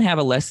can have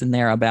a lesson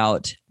there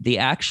about the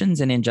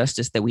actions and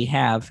injustice that we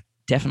have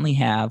definitely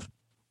have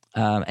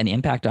an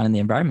impact on the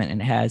environment,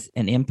 and it has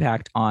an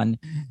impact on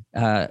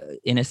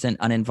innocent,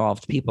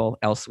 uninvolved people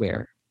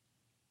elsewhere.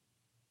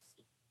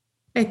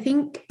 I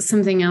think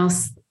something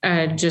else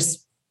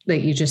just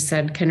that you just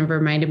said kind of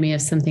reminded me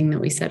of something that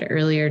we said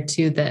earlier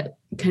too, that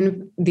kind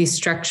of these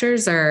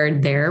structures are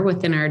there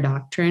within our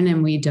doctrine,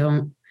 and we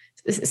don't,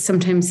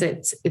 sometimes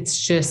it's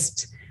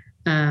just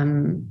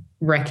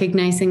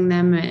recognizing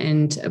them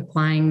and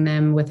applying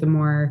them with a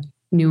more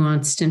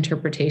nuanced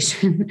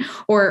interpretation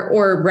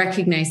or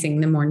recognizing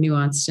the more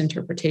nuanced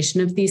interpretation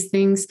of these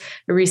things.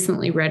 I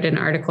recently read an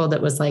article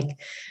that was like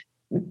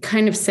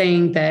kind of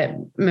saying that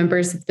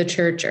members of the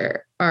church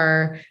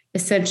are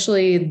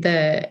essentially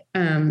the,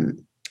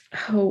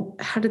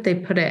 how did they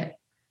put it?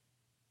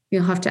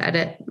 You'll have to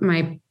edit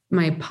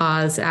my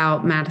pause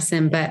out,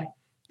 Madison, but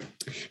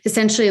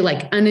essentially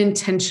like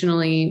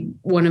unintentionally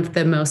one of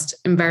the most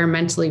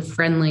environmentally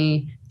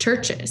friendly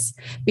churches,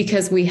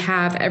 because we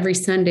have every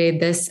Sunday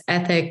this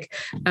ethic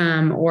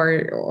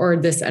or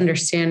this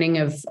understanding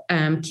of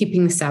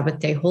keeping the Sabbath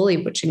day holy,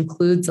 which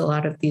includes a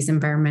lot of these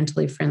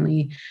environmentally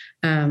friendly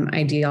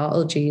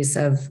ideologies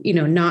of,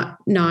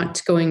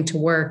 not going to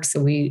work.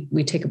 So we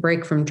take a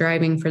break from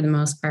driving for the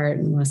most part,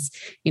 unless,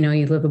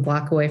 you live a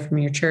block away from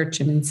your church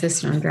and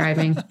insist on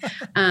driving.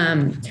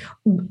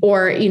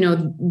 Or,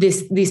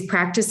 these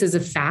practices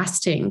of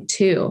fasting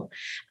too.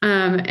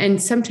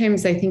 And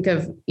sometimes I think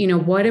of,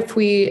 what if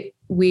we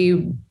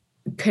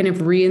kind of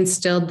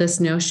reinstilled this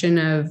notion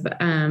of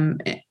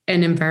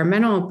an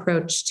environmental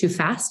approach to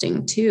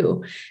fasting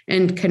too,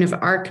 and kind of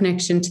our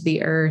connection to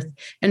the earth.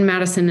 And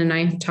Madison and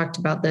I have talked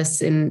about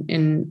this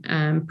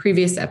in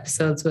previous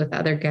episodes with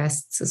other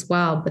guests as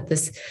well, but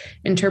this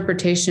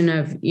interpretation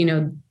of,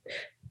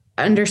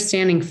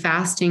 understanding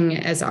fasting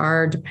as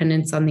our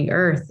dependence on the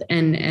earth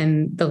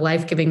and the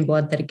life-giving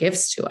blood that it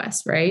gives to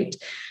us, right?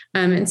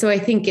 And so I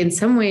think in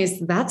some ways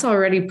that's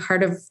already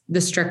part of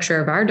the structure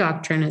of our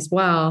doctrine as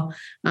well,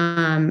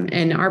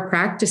 and our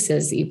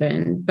practices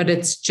even, but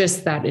it's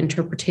just that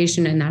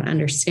interpretation and that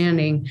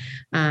understanding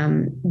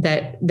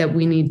that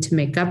we need to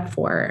make up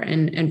for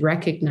and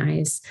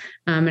recognize.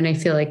 And I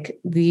feel like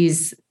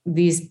these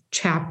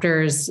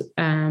chapters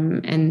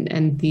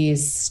and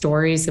these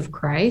stories of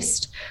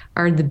Christ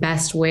are the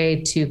best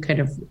way to kind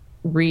of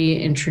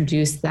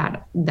reintroduce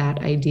that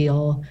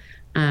ideal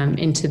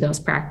into those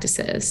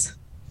practices.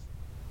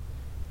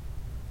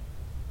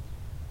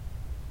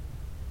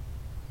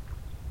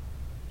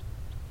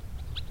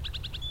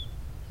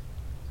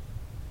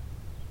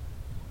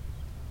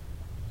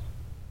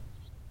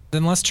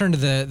 Then let's turn to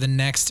the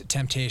next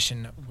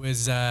temptation,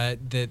 was that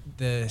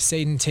the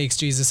Satan takes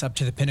Jesus up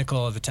to the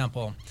pinnacle of the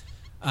temple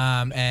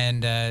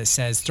and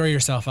says, "Throw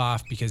yourself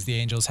off because the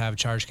angels have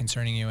charge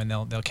concerning you, and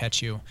they'll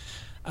catch you."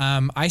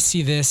 I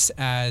see this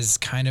as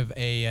kind of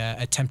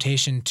a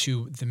temptation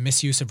to the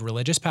misuse of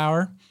religious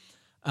power.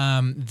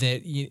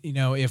 That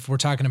if we're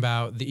talking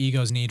about the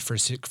ego's need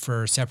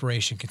for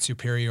separation,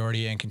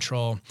 superiority, and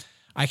control,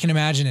 I can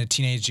imagine a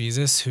teenage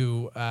Jesus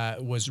who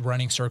was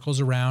running circles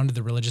around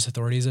the religious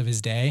authorities of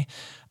his day.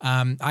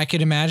 I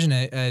could imagine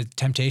a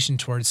temptation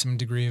towards some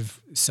degree of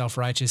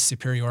self-righteous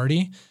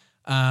superiority,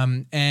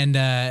 and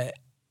that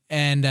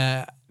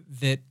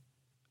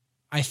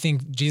I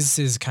think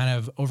Jesus' kind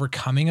of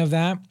overcoming of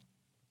that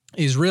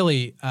is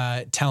really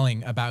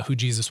telling about who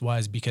Jesus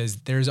was, because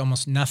there's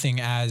almost nothing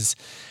as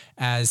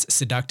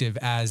seductive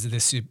as the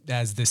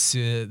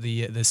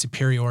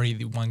superiority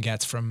that one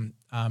gets from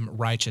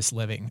righteous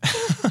living.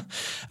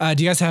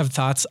 Do you guys have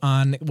thoughts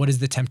on what is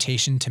the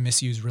temptation to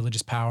misuse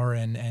religious power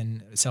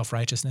and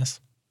self-righteousness?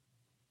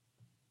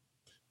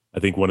 I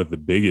think one of the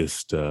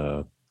biggest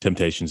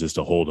temptations is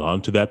to hold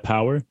on to that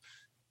power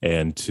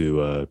and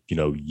to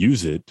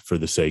use it for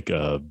the sake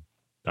of,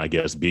 I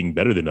guess, being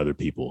better than other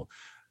people.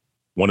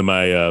 One of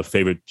my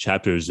favorite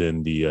chapters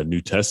in the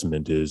New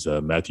Testament is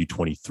Matthew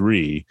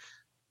 23,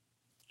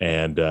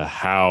 and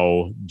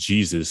how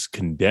Jesus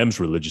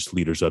condemns religious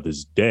leaders of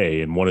his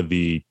day. And one of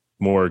the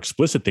more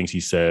explicit things he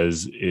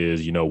says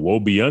is, woe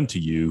be unto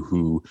you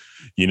who,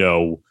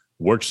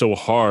 work so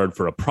hard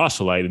for a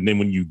proselyte, and then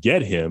when you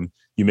get him,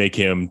 you make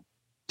him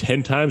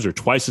 10 times or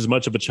twice as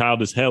much of a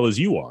child as hell as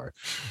you are.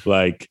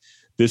 Like,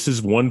 this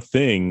is one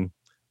thing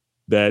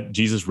that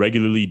Jesus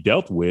regularly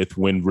dealt with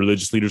when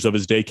religious leaders of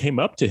his day came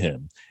up to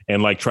him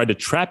and tried to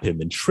trap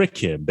him and trick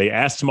him. They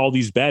asked him all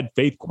these bad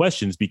faith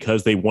questions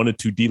because they wanted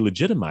to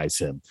delegitimize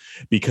him,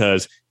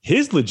 because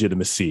his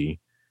legitimacy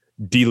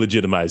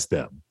delegitimized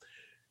them.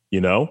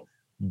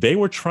 They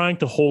were trying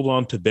to hold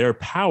on to their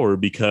power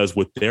because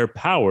with their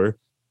power,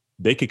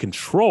 they could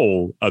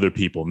control other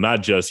people,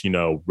 not just,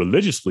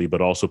 religiously,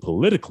 but also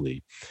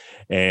politically.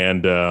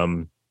 And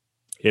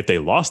if they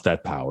lost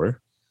that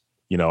power,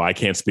 I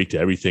can't speak to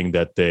everything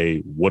that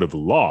they would have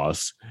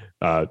lost.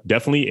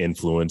 Definitely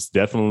influence,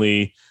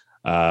 definitely,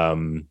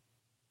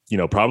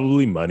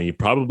 probably money,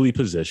 probably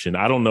position.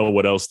 I don't know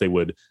what else they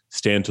would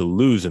stand to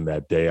lose in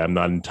that day. I'm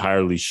not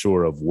entirely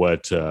sure of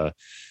what,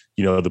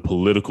 the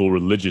political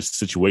religious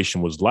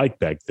situation was like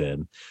back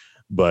then.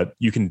 But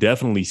you can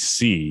definitely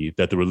see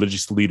that the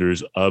religious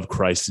leaders of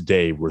Christ's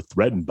day were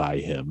threatened by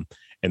him,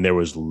 and there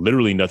was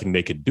literally nothing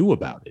they could do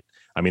about it.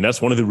 I mean,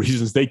 that's one of the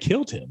reasons they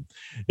killed him,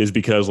 is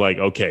because, like,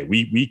 okay,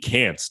 we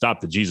can't stop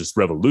the Jesus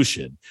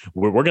revolution.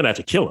 We're going to have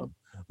to kill him.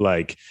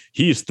 Like,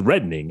 he is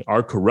threatening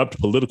our corrupt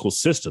political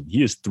system.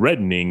 He is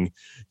threatening,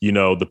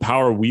 the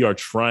power we are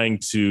trying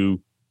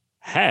to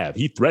have.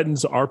 He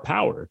threatens our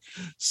power.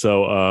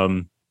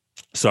 So,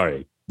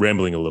 sorry,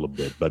 rambling a little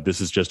bit, but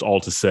this is just all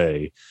to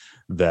say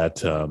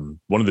that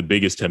one of the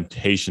biggest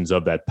temptations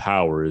of that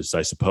power is,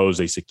 I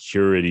suppose, a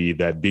security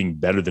that being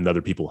better than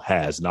other people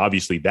has. And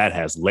obviously that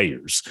has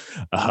layers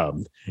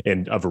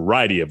in a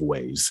variety of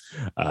ways.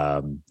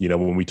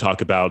 When we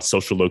talk about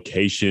social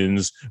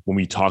locations, when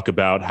we talk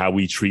about how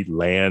we treat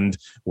land,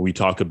 when we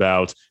talk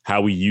about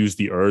how we use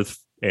the earth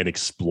and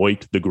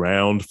exploit the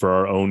ground for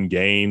our own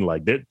gain,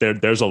 like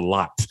there's a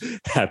lot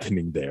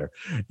happening there.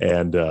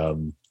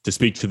 And to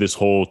speak to this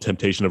whole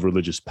temptation of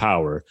religious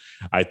power,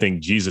 I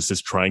think Jesus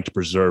is trying to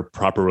preserve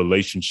proper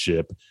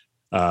relationship,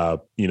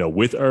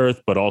 with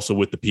earth, but also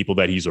with the people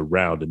that he's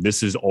around. And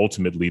this is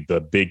ultimately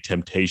the big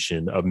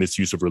temptation of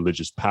misuse of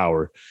religious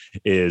power,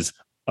 is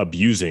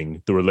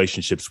abusing the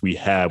relationships we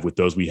have with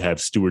those we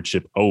have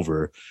stewardship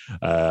over,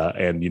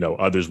 and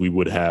others we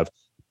would have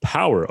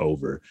power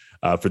over,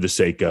 for the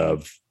sake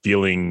of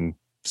feeling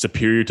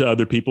superior to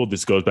other people.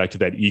 This goes back to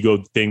that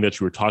ego thing that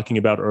you were talking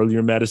about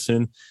earlier,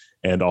 Madison.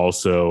 And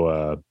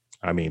also,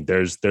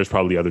 there's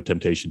probably other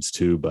temptations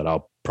too, but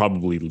I'll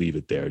probably leave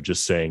it there.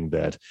 Just saying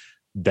that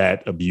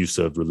abuse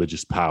of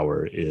religious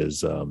power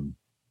is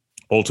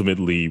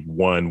ultimately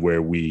one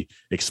where we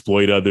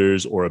exploit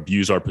others or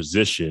abuse our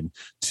position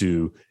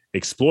to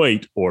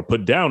exploit or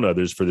put down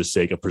others for the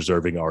sake of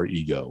preserving our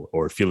ego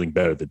or feeling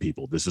better than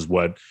people. This is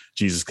what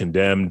Jesus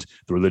condemned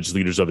the religious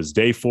leaders of his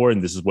day for,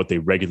 and this is what they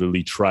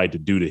regularly tried to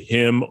do to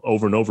him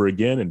over and over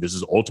again. And this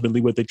is ultimately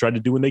what they tried to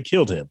do when they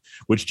killed him,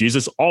 which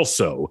Jesus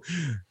also,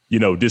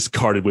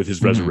 discarded with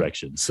his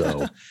resurrection.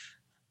 So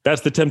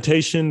that's the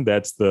temptation.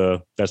 That's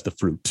the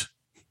fruit.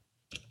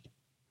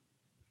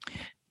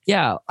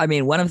 Yeah. I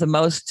mean, one of the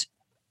most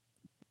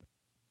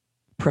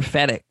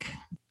prophetic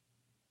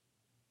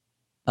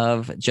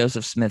of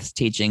Joseph Smith's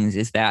teachings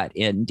is that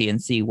in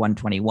D&C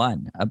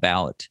 121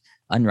 about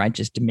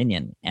unrighteous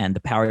dominion and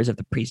the powers of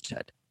the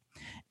priesthood.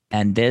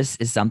 And this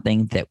is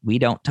something that we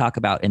don't talk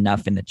about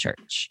enough in the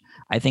church.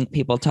 I think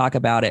people talk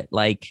about it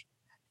like,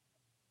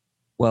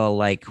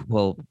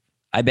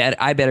 I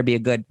better be a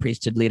good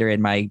priesthood leader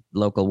in my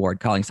local ward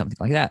calling, something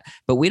like that.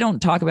 But we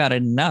don't talk about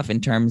it enough in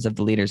terms of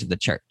the leaders of the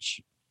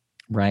church,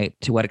 right?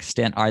 To what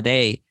extent are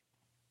they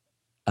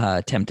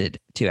tempted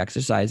to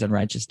exercise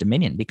unrighteous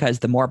dominion? Because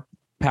the more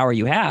power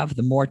you have,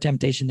 the more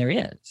temptation there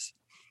is,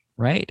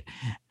 right?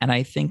 And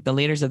I think the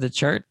leaders of the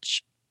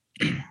church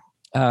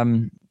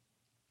are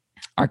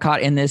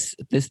caught in this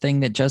thing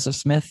that Joseph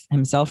Smith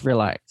himself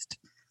realized,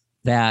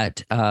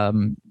 that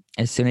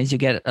as soon as you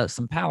get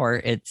some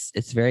power,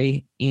 it's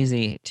very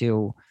easy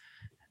to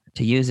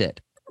use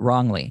it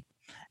wrongly.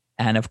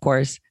 And of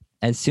course,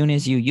 as soon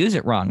as you use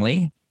it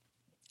wrongly,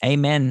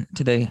 amen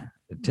to the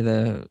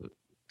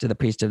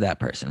priest of that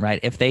person, right?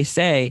 If they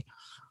say,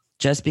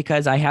 just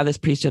because I have this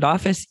priesthood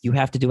office, you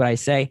have to do what I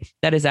say,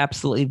 that is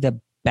absolutely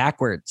the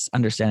backwards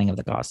understanding of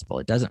the gospel.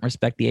 It doesn't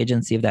respect the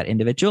agency of that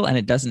individual, and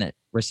it doesn't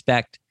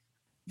respect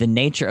the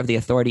nature of the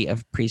authority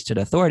of priesthood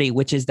authority,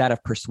 which is that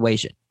of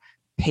persuasion,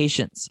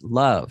 patience,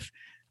 love,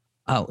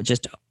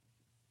 just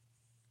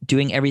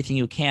doing everything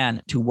you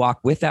can to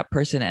walk with that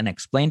person and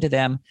explain to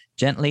them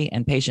gently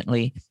and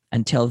patiently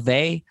until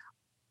they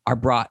are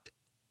brought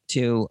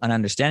to an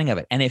understanding of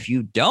it. And if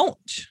you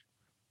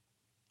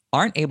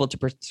aren't able to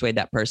persuade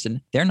that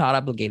person, they're not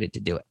obligated to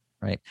do it,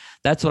 right?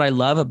 That's what I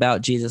love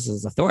about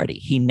Jesus's authority.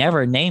 He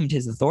never named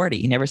his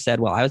authority. He never said,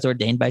 well, I was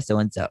ordained by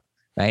so-and-so,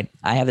 right?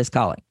 I have this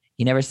calling.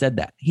 He never said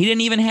that. He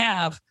didn't even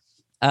have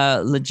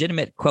a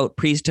legitimate, quote,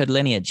 priesthood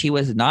lineage. He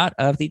was not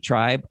of the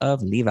tribe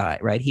of Levi,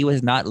 right? He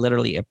was not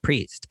literally a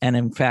priest. And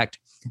in fact,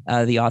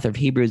 the author of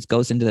Hebrews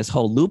goes into this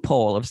whole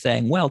loophole of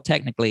saying, well,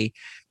 technically,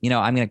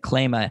 I'm going to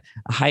claim a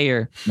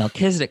higher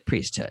Melchizedek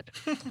priesthood,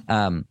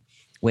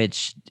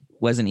 which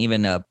wasn't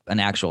even an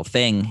actual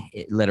thing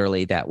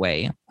literally that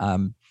way.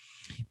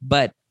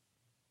 But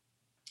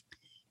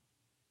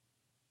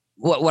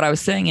what I was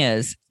saying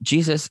is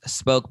Jesus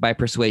spoke by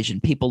persuasion.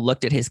 People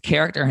looked at his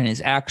character and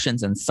his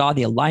actions and saw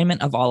the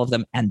alignment of all of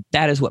them. And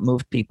that is what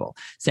moved people.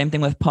 Same thing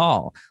with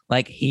Paul.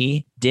 Like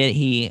he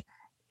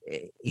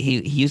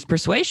used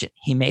persuasion.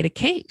 He made a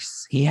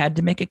case. He had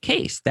to make a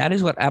case. That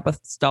is what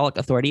apostolic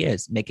authority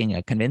is, making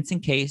a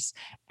convincing case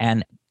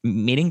and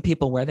meeting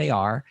people where they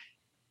are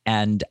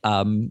and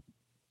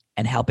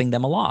helping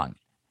them along.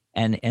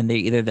 And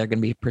they're going to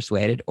be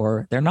persuaded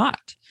or they're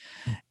not.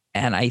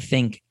 And I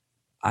think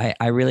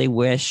I really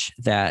wish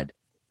that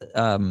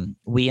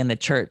we in the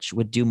church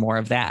would do more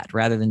of that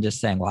rather than just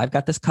saying, well, I've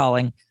got this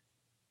calling,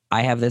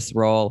 I have this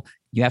role,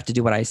 you have to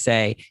do what I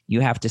say,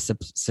 you have to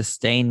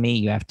sustain me,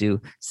 you have to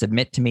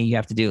submit to me, you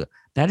have to do.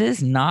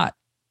 That's not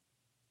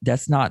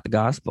the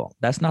gospel.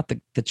 That's not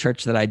the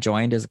church that I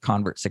joined as a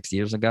convert 6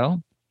 years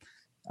ago.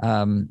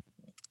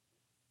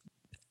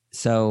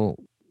 So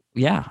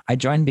yeah, I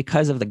joined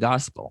because of the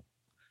gospel.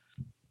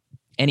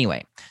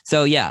 Anyway,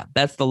 so yeah,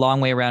 that's the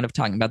long way around of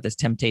talking about this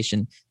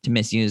temptation to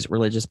misuse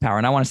religious power.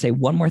 And I want to say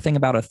one more thing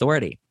about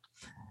authority.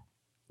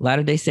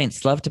 Latter-day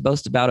Saints love to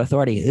boast about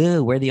authority.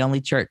 Ooh, we're the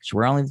only church.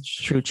 We're only the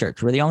true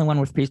church. We're the only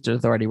one with priesthood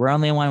authority. We're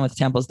only one with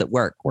temples that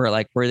work.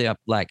 We're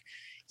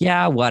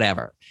yeah,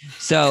 whatever.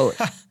 So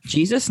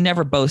Jesus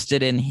never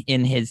boasted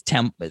in his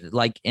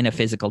like in a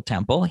physical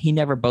temple. He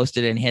never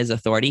boasted in his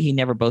authority. He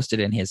never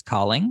boasted in his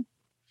calling.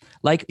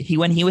 Like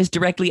when he was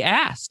directly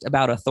asked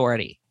about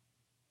authority,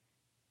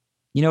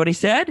 you know what he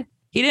said?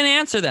 He didn't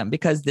answer them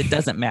because it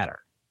doesn't matter.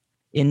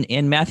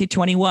 In Matthew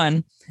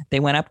 21,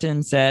 they went up to him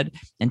and said,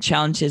 and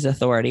challenged his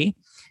authority.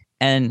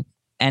 And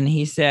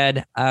he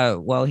said,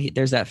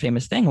 there's that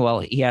famous thing. Well,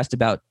 he asked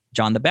about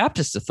John the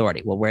Baptist's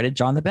authority. Well, where did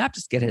John the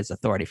Baptist get his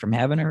authority? From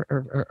heaven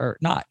or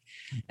not?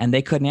 And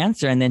they couldn't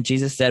answer. And then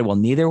Jesus said, well,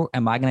 neither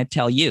am I going to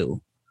tell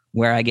you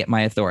where I get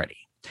my authority.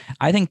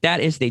 I think that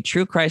is the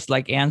true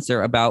Christ-like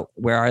answer about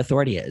where our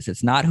authority is.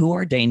 It's not who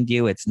ordained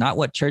you. It's not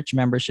what church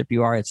membership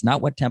you are. It's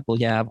not what temple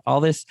you have. All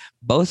this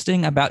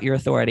boasting about your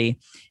authority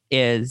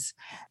is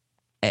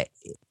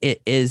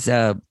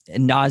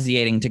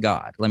nauseating to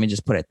God. Let me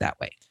just put it that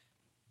way.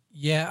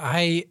 Yeah,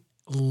 I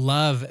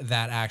love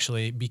that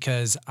actually,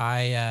 because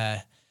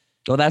well,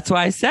 that's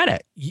why I said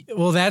it.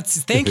 Well,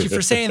 thank you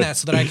for saying that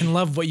so that I can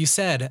love what you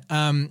said.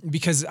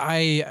 Because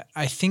I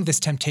think this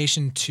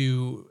temptation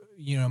to,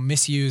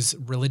 misuse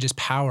religious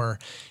power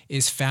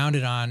is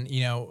founded on,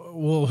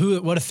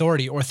 what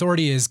authority? Or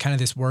authority is kind of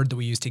this word that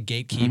we use to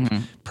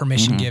gatekeep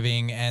permission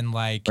giving and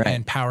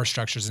and power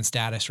structures and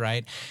status,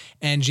 right?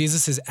 And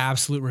Jesus's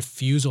absolute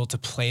refusal to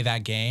play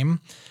that game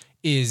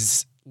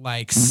is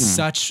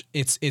such.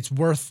 It's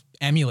worth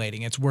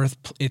emulating. It's worth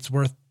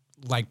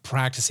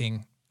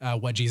practicing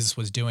what Jesus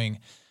was doing.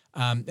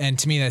 And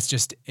to me, that's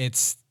just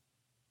it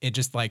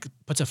just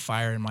puts a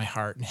fire in my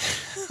heart.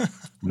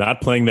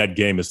 Not playing that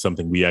game is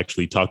something we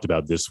actually talked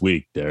about this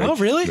week, Derek. Oh,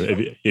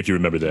 really? If you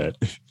remember that.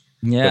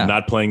 Yeah. But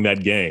not playing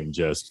that game,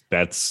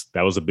 that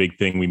was a big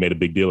thing we made a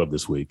big deal of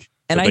this week.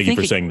 And so thank you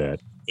for saying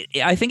that.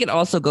 I think it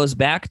also goes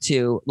back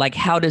to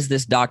how does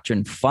this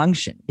doctrine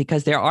function?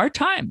 Because there are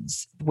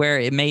times where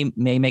it may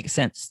make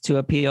sense to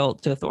appeal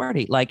to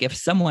authority. Like if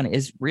someone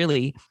is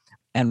really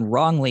and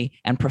wrongly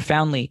and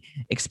profoundly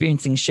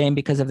experiencing shame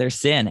because of their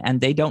sin and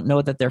they don't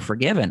know that they're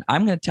forgiven,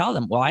 I'm going to tell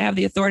them, well, I have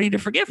the authority to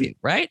forgive you,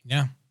 right?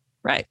 Yeah.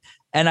 Right.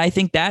 And I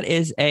think that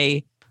is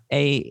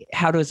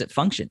how does it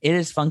function? It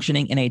is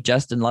functioning in a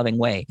just and loving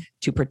way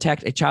to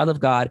protect a child of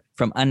God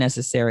from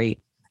unnecessary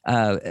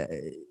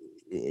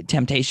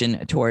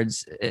temptation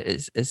towards a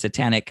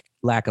satanic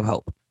lack of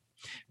hope,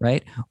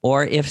 right?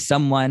 Or if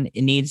someone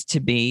needs to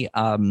be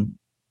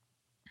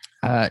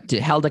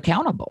held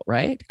accountable,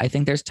 right? I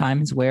think there's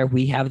times where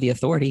we have the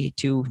authority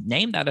to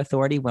name that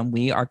authority when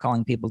we are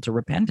calling people to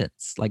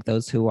repentance, like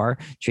those who are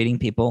treating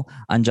people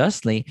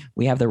unjustly.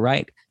 We have the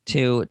right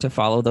to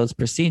follow those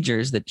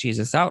procedures that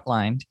Jesus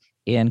outlined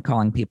in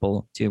calling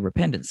people to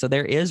repentance. So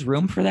there is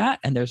room for that,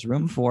 and there's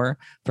room for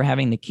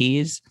having the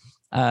keys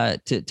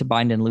to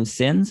bind and loose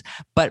sins.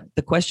 But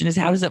the question is,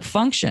 how does it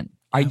function?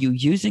 Are you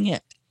using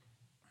it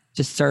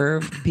to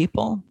serve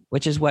people,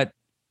 which is what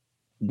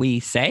we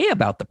say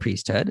about the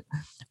priesthood,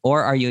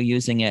 or are you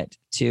using it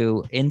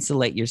to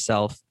insulate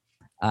yourself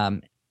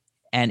and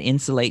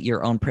insulate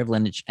your own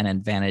privilege and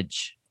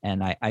advantage?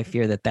 And I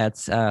fear that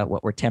that's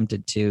what we're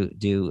tempted to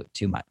do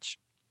too much.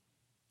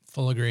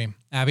 Full agree.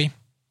 Abby?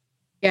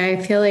 Yeah,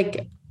 I feel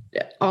like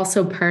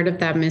also part of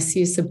that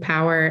misuse of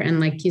power and,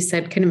 like you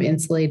said, kind of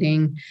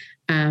insulating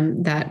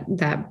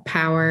that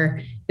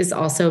power is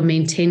also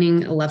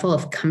maintaining a level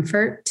of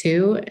comfort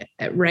too,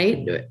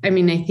 right? I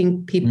mean, I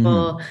think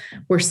people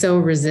were so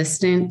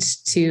resistant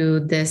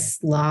to this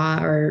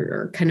law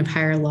or kind of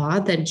higher law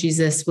that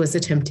Jesus was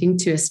attempting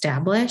to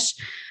establish.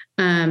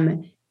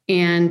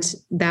 And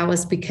that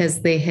was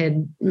because they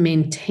had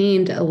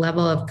maintained a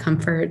level of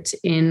comfort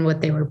in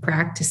what they were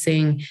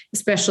practicing,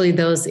 especially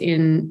those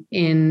in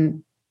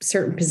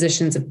certain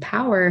positions of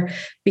power,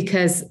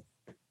 because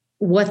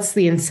what's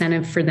the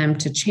incentive for them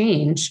to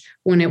change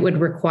when it would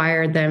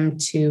require them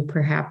to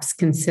perhaps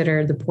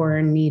consider the poor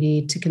and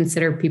needy, to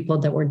consider people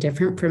that were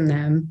different from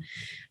them?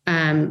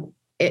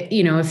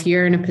 If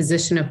you're in a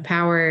position of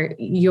power,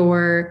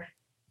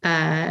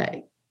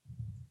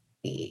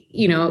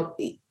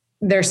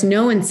 there's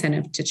no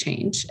incentive to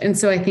change. And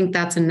so I think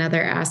that's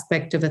another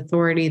aspect of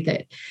authority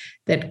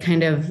that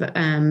kind of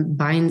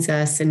binds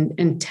us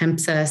and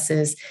tempts us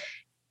is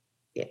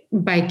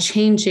by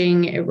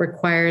changing, it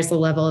requires a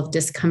level of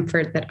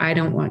discomfort that I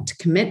don't want to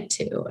commit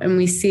to. And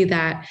we see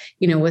that,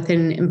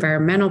 within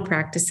environmental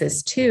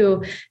practices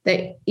too,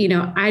 that,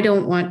 I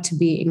don't want to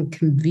be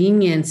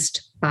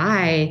inconvenienced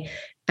by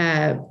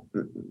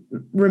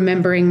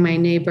remembering my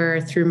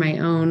neighbor through my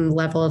own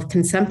level of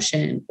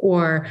consumption,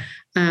 or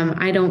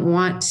I don't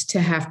want to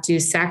have to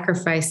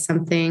sacrifice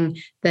something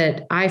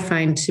that I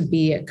find to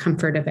be a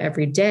comfort of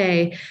every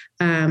day,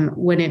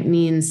 when it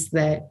means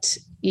that,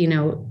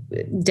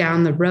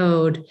 down the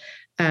road,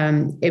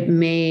 it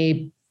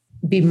may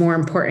be more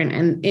important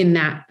and in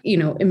that,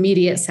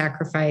 immediate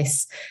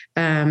sacrifice,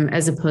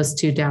 as opposed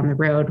to down the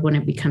road when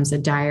it becomes a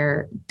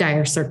dire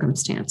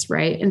circumstance.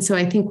 Right. And so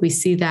I think we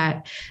see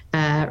that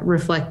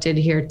reflected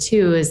here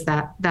too, is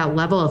that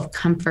level of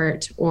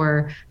comfort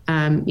or,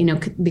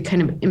 the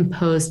kind of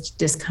imposed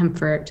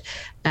discomfort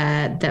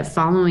that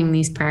following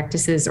these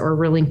practices or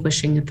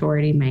relinquishing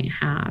authority might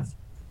have.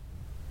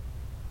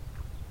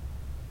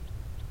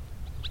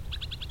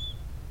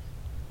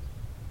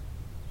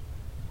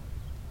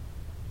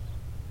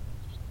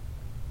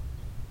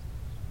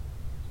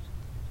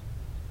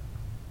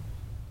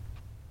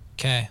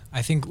 Okay,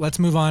 I think let's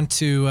move on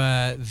to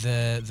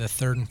the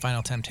third and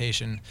final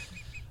temptation,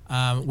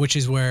 which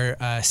is where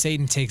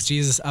Satan takes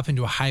Jesus up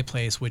into a high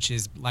place, which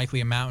is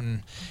likely a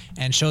mountain,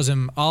 and shows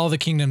him all the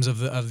kingdoms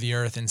of the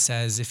earth, and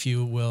says, "If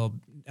you will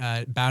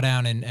bow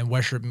down and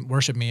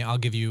worship me, I'll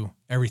give you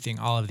everything,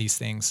 all of these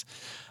things."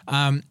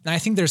 And I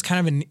think there's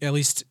kind of at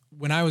least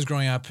when I was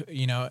growing up,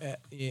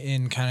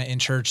 in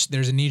church,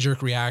 there's a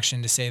knee-jerk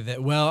reaction to say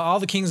that, well, all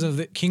the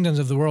kingdoms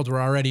of the world were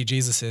already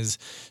Jesus's,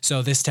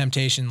 so this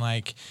temptation,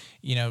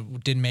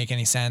 didn't make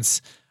any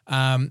sense,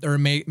 or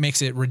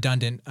makes it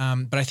redundant.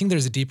 But I think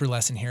there's a deeper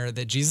lesson here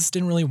that Jesus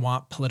didn't really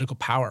want political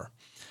power.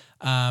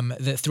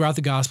 That throughout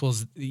the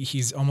Gospels,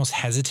 he's almost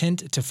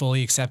hesitant to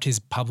fully accept his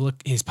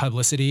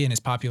publicity and his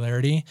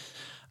popularity.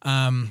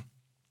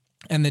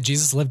 And that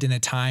Jesus lived in a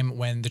time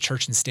when the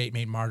church and state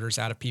made martyrs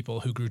out of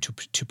people who grew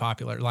too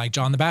popular, like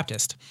John the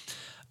Baptist.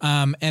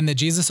 And that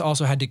Jesus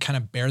also had to kind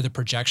of bear the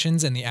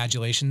projections and the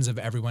adulations of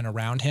everyone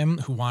around him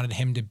who wanted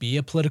him to be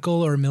a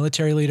political or a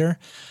military leader.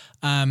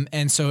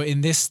 And so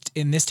in this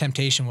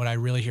temptation, what I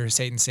really hear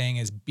Satan saying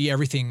is, be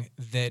everything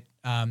that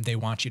they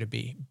want you to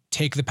be.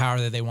 Take the power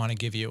that they want to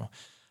give you.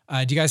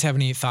 Do you guys have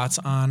any thoughts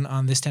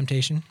on this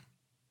temptation?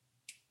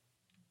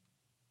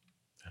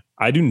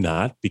 I do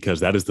not,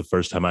 because that is the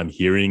first time I'm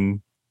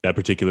hearing that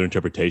particular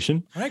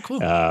interpretation. All right,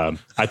 cool.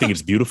 I think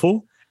it's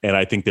beautiful, and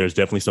I think there's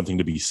definitely something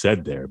to be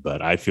said there,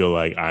 but I feel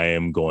like I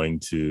am going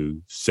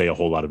to say a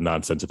whole lot of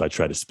nonsense if I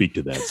try to speak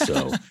to that.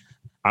 So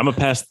I'm going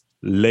to pass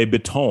le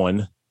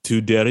baton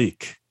to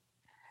Derek.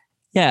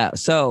 Yeah.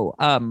 So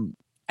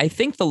I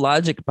think the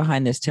logic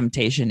behind this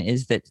temptation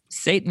is that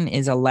Satan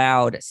is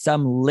allowed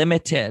some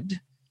limited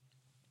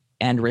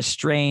and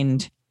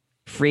restrained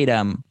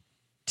freedom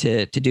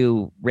to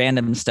do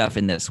random stuff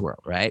in this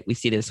world, right? We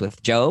see this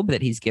with Job,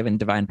 that he's given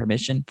divine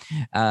permission.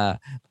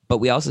 But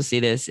we also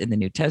see this in the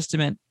New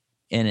Testament,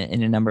 in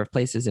a number of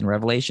places in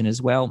Revelation as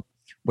well,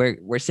 where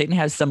Satan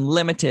has some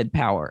limited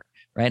power,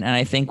 right? And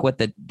I think what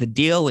the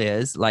deal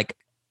is, like,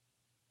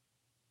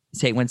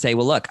 Satan would say,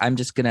 well, look, I'm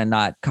just going to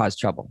not cause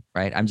trouble,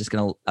 right? I'm just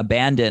going to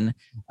abandon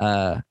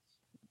the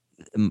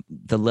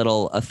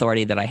little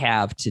authority that I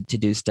have to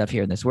do stuff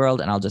here in this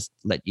world, and I'll just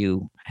let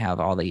you have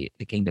all the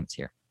kingdoms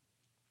here.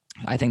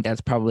 I think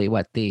that's probably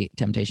what the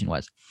temptation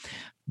was.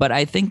 But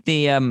I think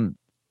to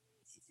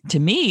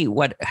me,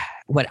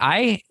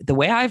 the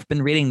way I've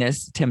been reading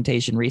this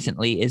temptation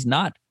recently is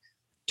not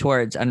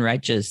towards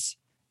unrighteous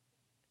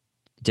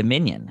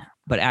dominion,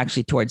 but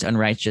actually towards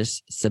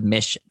unrighteous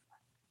submission,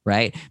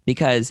 right?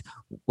 Because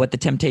what the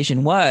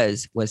temptation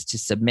was to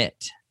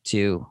submit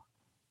to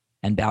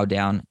and bow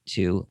down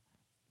to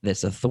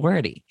this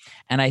authority.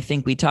 And I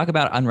think we talk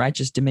about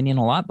unrighteous dominion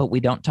a lot, but we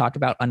don't talk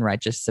about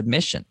unrighteous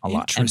submission a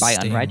lot. And by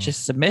unrighteous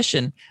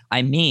submission,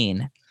 I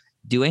mean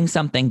doing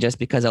something just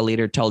because a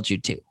leader told you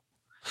to.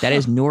 That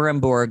is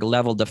Nuremberg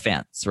level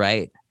defense,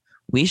 right?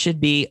 We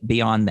should be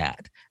beyond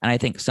that. And I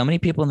think so many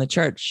people in the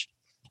church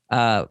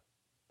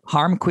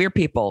harm queer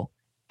people,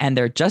 and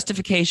their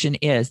justification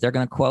is they're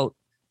going to quote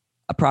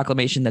a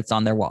proclamation that's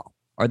on their wall,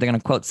 or they're going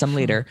to quote some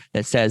leader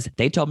that says,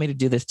 they told me to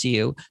do this to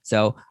you,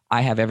 so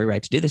I have every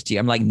right to do this to you.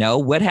 I'm like, no,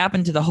 what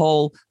happened to the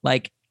whole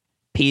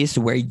piece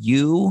where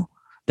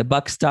the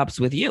buck stops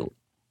with you,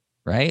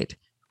 right?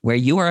 Where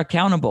you are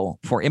accountable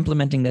for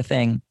implementing the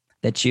thing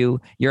that you're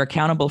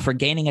accountable for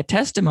gaining a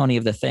testimony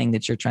of the thing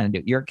that you're trying to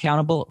do. You're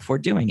accountable for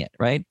doing it,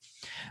 right?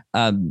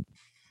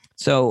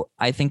 So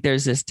I think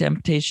there's this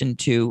temptation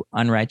to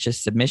unrighteous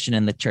submission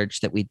in the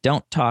church that we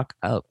don't talk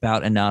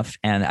about enough.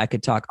 And I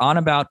could talk on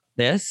about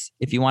this.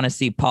 If you want to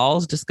see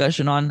Paul's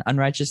discussion on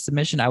unrighteous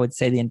submission, I would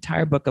say the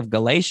entire book of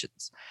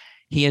Galatians.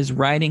 He is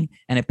writing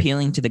and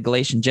appealing to the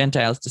Galatian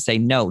Gentiles to say,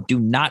 no, do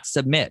not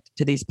submit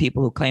to these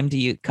people who come to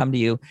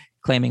you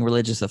claiming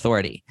religious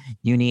authority.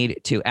 You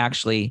need to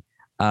actually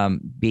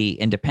be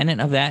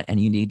independent of that, and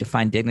you need to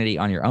find dignity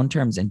on your own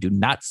terms and do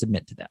not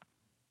submit to them.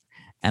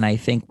 And I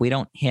think we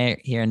don't hear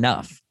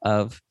enough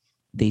of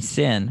the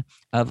sin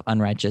of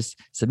unrighteous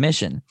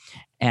submission.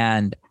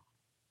 And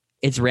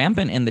it's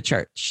rampant in the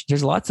church.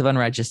 There's lots of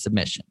unrighteous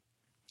submission.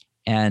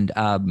 And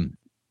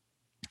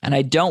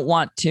I don't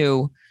want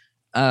to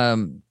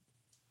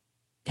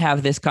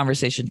have this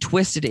conversation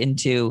twisted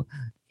into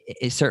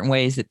certain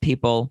ways that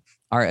people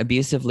are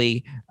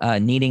abusively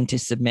needing to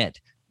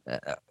submit.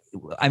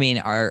 Are in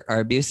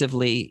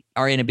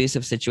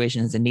abusive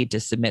situations and need to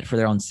submit for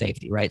their own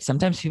safety, right?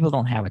 Sometimes people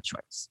don't have a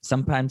choice.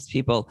 Sometimes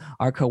people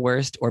are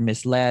coerced or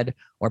misled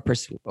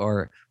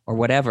or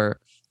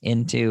whatever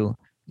into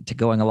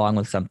going along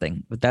with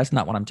something. But that's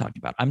not what I'm talking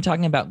about. I'm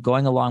talking about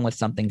going along with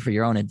something for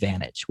your own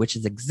advantage, which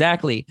is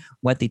exactly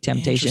what the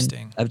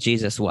temptation of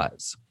Jesus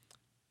was.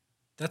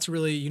 That's a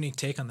really unique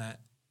take on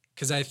that.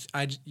 Because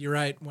you're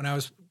right. When I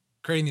was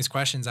creating these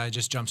questions, I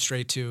just jumped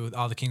straight to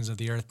all the kings of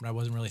the earth, but I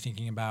wasn't really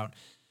thinking about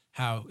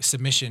how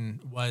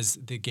submission was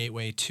the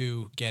gateway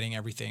to getting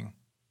everything.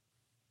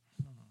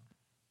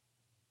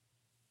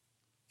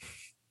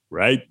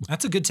 Right.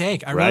 That's a good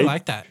take. I really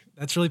like that.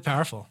 That's really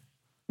powerful.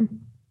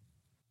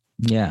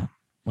 Yeah.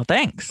 Well,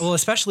 thanks. Well,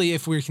 especially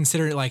if we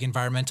consider like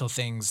environmental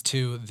things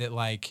too, that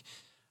like,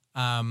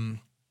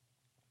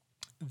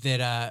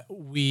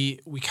 we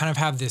kind of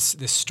have this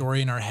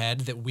story in our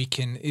head that we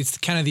can, it's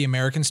kind of the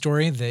American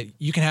story that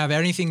you can have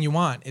anything you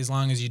want as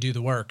long as you do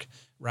the work,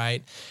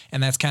 right?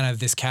 And that's kind of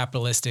this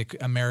capitalistic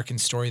American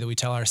story that we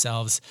tell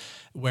ourselves,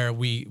 where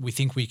we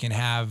think we can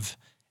have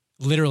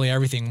literally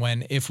everything,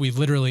 when if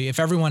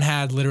everyone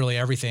had literally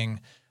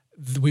everything,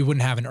 we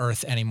wouldn't have an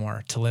earth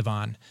anymore to live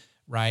on,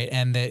 right?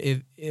 And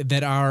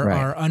that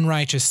our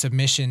unrighteous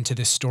submission to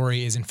this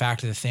story is in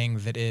fact the thing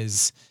that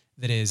is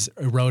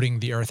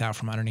eroding the earth out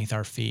from underneath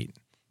our feet.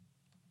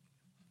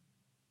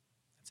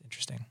 That's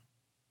interesting.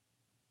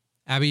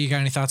 Abby, you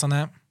got any thoughts on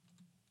that?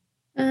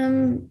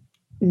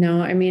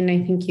 No, I mean,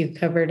 I think you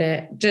covered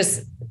it.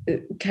 Just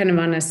kind of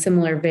on a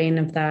similar vein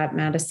of that,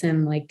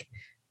 Madison, like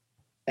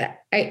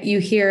you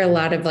hear a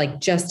lot of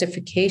like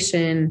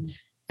justification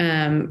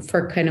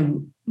for kind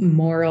of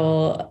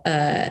moral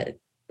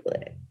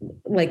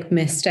like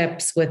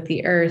missteps with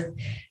the earth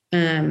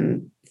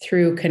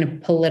through kind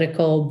of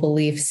political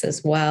beliefs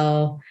as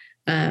well.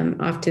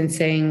 Often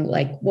saying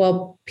like,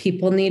 well,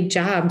 people need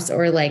jobs,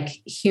 or like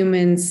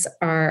humans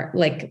are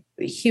like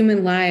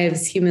human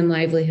lives, human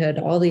livelihood,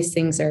 all these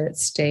things are at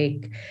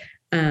stake.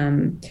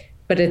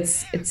 But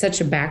it's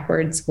such a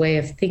backwards way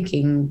of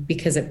thinking,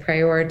 because it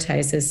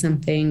prioritizes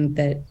something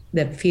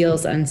that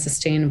feels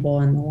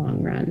unsustainable in the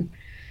long run.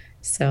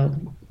 So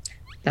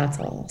that's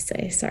all I'll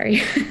say.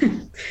 Sorry.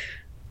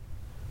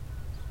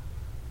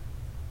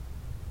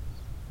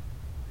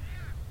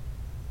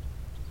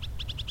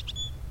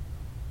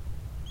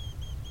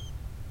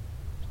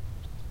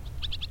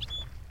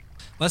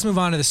 Let's move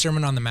on to the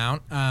Sermon on the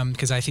Mount,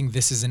 because I think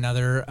this is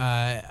another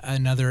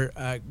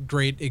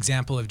great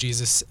example of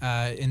Jesus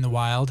in the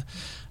wild.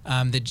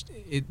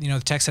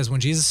 The text says, when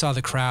Jesus saw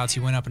the crowds,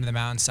 he went up into the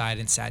mountainside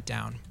and sat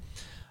down.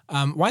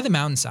 Why the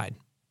mountainside?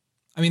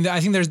 I mean, I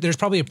think there's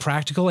probably a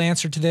practical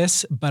answer to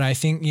this, but I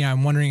think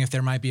I'm wondering if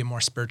there might be a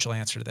more spiritual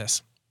answer to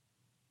this.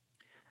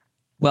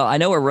 Well, I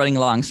know we're running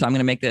along, so I'm going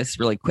to make this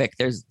really quick.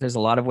 There's a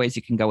lot of ways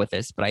you can go with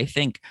this, but I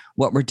think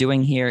what we're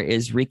doing here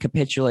is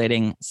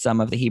recapitulating some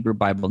of the Hebrew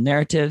Bible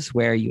narratives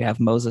where you have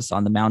Moses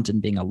on the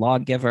mountain being a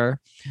lawgiver,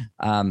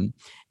 and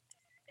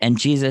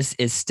Jesus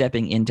is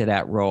stepping into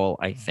that role,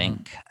 I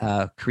think,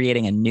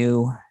 creating a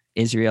new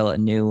Israel, a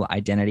new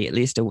identity, at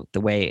least the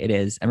way it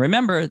is. And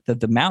remember that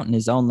the mountain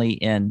is only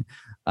in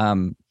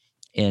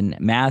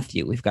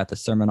Matthew. We've got the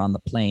Sermon on the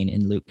Plain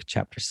in Luke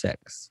chapter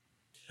 6.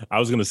 I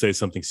was going to say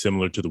something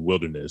similar to the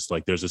wilderness.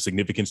 Like there's a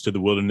significance to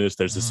the wilderness.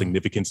 There's a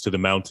significance to the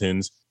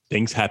mountains.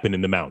 Things happen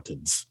in the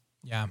mountains.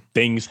 Yeah.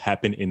 Things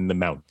happen in the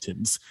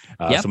mountains.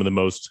 Some of the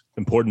most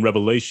important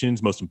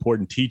revelations, most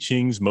important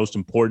teachings, most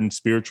important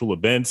spiritual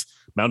events,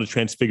 Mount of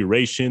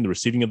Transfiguration, the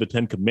receiving of the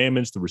 10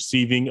 Commandments, the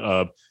receiving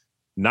of,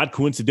 not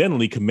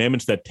coincidentally,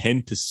 commandments that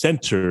tend to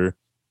center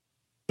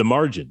the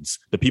margins,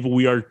 the people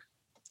we are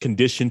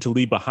conditioned to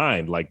leave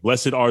behind. Like,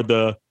 blessed are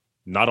the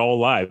not all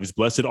lives.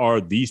 Blessed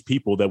are these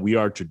people that we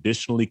are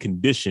traditionally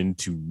conditioned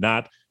to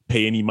not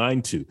pay any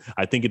mind to.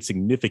 I think it's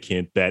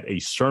significant that a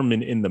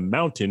sermon in the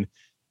mountain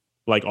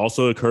like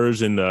also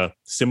occurs in a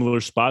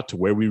similar spot to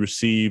where we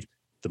receive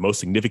the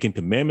most significant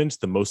commandments,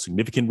 the most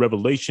significant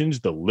revelations,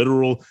 the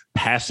literal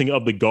passing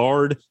of the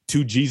guard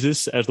to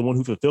Jesus as the one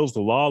who fulfills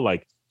the law.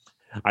 Like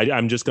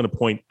I'm just going to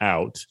point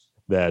out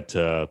that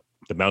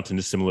the mountain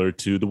is similar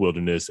to the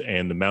wilderness,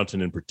 and the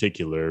mountain in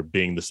particular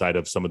being the site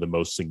of some of the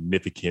most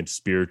significant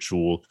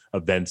spiritual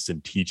events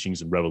and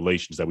teachings and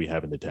revelations that we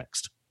have in the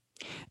text.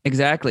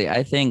 Exactly.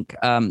 I think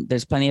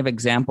there's plenty of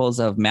examples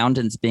of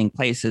mountains being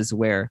places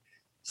where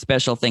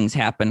special things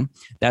happen.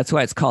 That's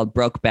why it's called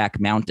Brokeback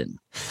Mountain.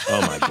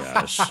 Oh my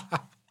gosh.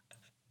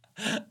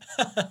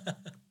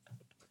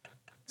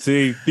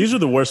 See, these are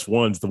the worst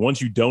ones, the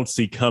ones you don't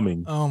see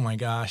coming. Oh my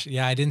gosh.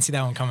 Yeah, I didn't see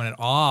that one coming at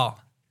all.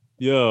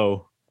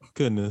 Yo.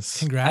 Goodness.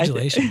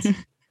 Congratulations.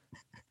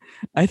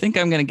 I think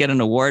I'm going to get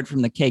an award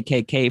from the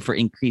KKK for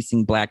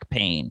increasing black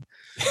pain.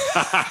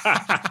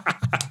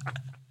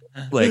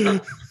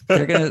 Like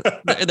they're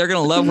gonna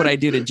love what I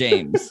do to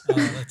James. Oh,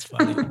 that's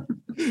funny.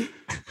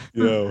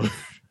 Yo.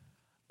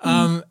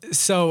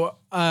 So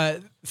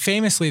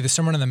famously, the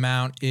Sermon on the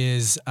Mount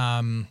is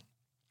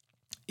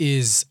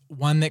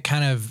one that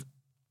kind of,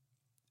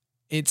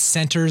 it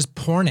centers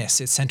poorness,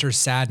 it centers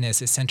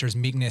sadness, it centers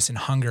meekness and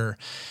hunger,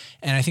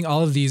 and I think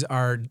all of these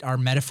are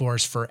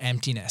metaphors for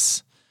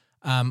emptiness.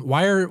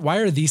 Why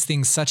are these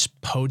things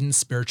such potent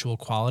spiritual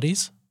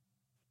qualities?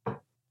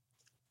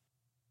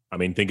 I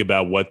mean, think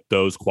about what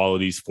those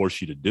qualities force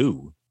you to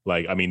do.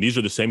 Like, I mean, these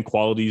are the same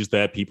qualities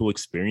that people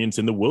experience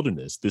in the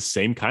wilderness, this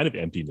same kind of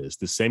emptiness,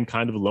 this same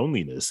kind of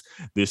loneliness,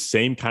 this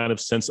same kind of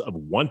sense of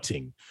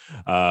wanting.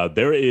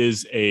 There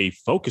is a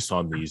focus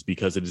on these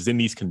because it is in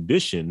these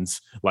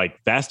conditions, like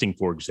fasting,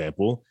 for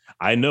example.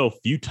 I know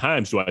few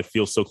times do I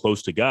feel so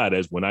close to God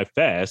as when I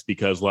fast,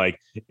 because like,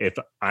 if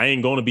I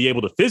ain't going to be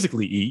able to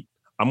physically eat,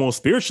 I'm going to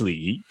spiritually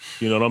eat.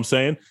 You know what I'm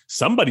saying?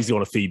 Somebody's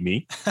going to feed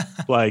me,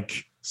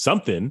 like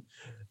something.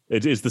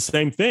 It is the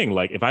same thing.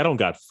 Like if I don't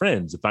got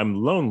friends, if I'm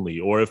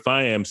lonely, or if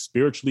I am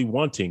spiritually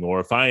wanting,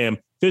 or if I am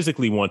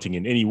physically wanting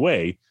in any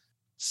way,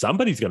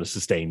 somebody's going to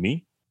sustain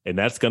me. And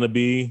that's going to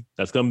be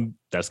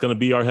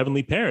our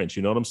heavenly parents.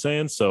 You know what I'm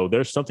saying? So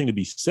there's something to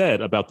be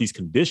said about these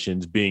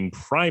conditions being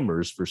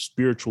primers for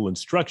spiritual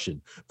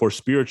instruction, for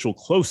spiritual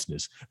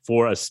closeness,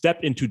 for a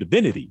step into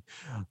divinity.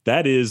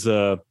 That is,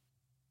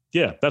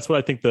 yeah, that's what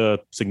I think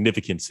the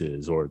significance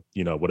is, or,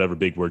 you know, whatever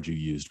big word you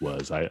used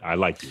was. I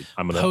liked it.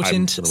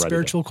 Potent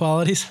spiritual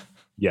qualities.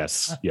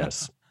 Yes.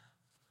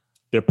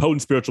 They're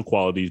potent spiritual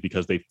qualities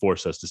because they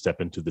force us to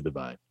step into the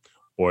divine,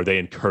 or they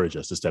encourage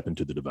us to step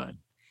into the divine.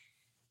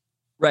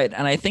 Right.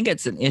 And I think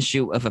it's an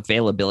issue of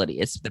availability.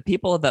 It's the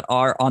people that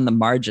are on the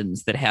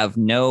margins that have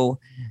no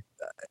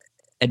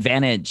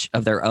advantage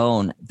of their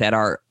own that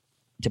are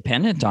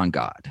dependent on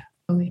God.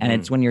 Oh, yeah. And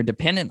it's when you're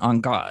dependent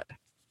on God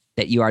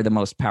that you are the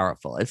most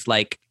powerful. It's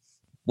like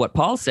what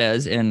Paul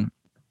says in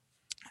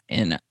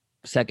 2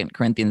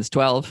 Corinthians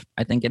 12,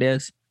 I think it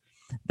is,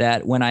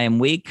 that when I am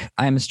weak,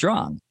 I am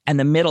strong. And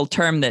the middle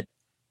term that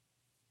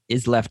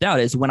is left out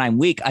is when I'm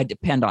weak, I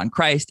depend on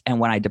Christ. And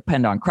when I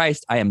depend on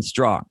Christ, I am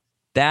strong.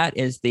 That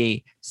is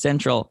the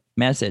central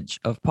message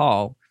of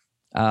Paul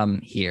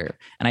here.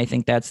 And I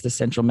think that's the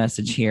central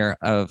message here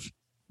of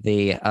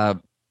the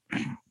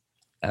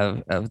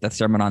of the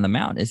Sermon on the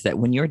Mount, is that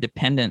when you're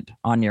dependent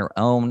on your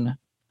own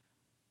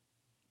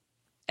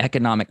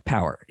economic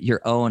power,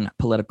 your own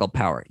political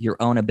power, your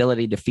own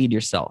ability to feed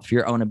yourself,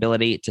 your own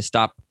ability to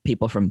stop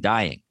people from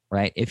dying,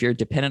 right? If you're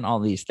dependent on all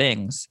these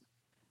things,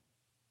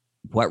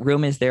 what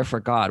room is there for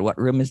God? What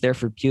room is there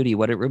for beauty?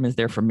 What room is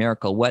there for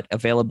miracle? What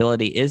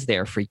availability is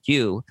there for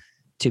you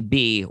to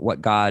be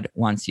what God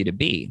wants you to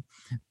be?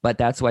 But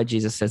that's why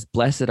Jesus says,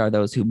 blessed are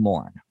those who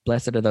mourn.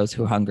 Blessed are those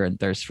who hunger and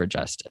thirst for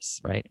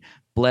justice, right?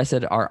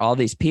 Blessed are all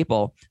these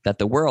people that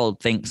the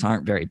world thinks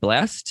aren't very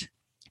blessed,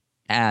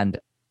 and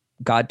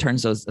God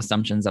turns those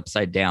assumptions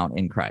upside down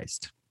in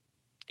Christ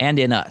and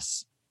in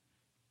us.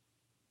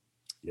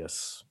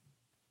 Yes.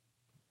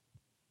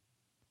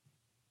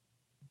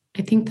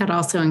 I think that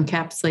also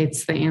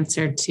encapsulates the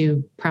answer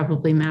to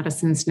probably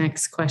Madison's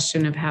next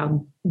question of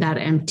how that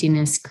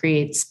emptiness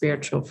creates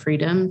spiritual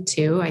freedom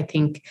too. I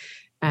think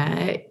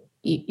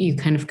you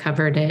kind of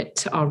covered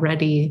it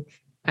already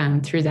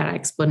through that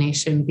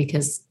explanation,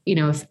 because, you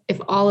know,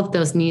 if all of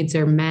those needs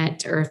are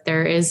met, or if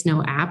there is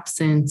no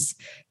absence,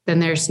 then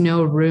there's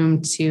no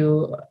room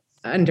to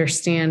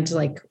understand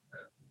like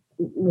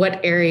what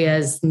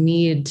areas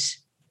need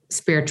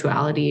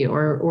spirituality,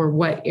 or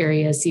what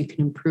areas you can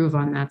improve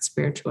on that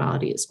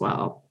spirituality as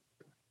well.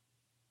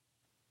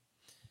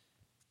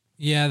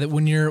 Yeah, that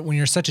when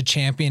you're such a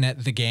champion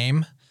at the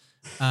game,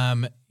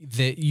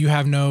 that you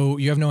have no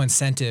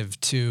incentive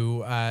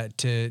to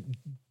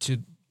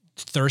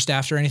thirst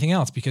after anything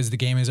else, because the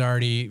game is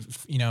already,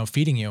 you know,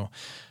 feeding you.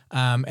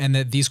 And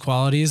that these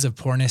qualities of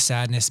poorness,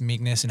 sadness,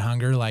 meekness, and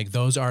hunger, like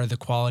those are the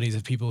qualities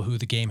of people who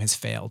the game has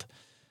failed.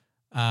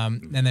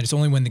 And that it's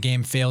only when the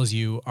game fails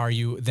you are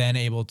you then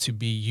able to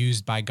be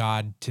used by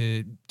God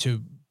to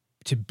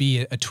be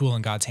a tool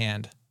in God's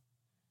hand.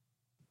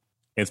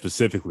 And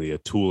specifically a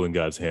tool in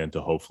God's hand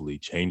to hopefully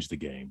change the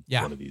game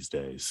one of these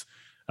days.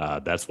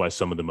 That's why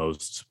some of the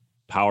most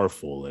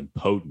powerful and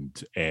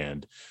potent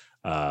and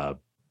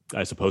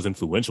I suppose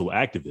influential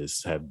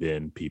activists have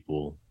been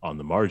people on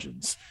the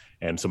margins.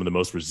 And some of the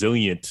most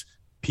resilient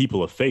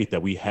people of faith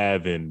that we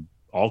have in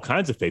all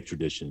kinds of faith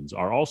traditions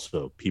are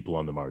also people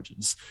on the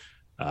margins.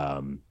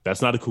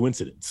 That's not a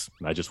coincidence.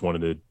 I just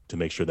wanted to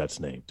make sure that's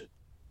named.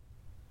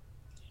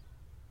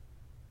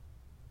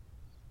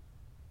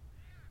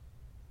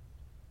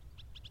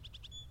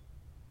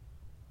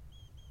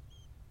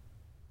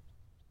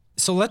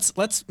 So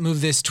let's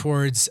move this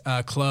towards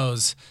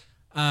close.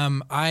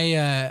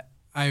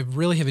 I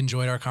really have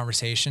enjoyed our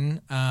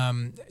conversation.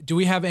 Do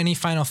we have any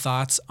final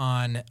thoughts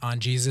on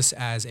Jesus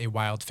as a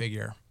wild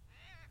figure?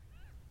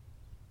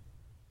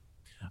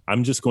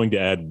 I'm just going to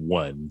add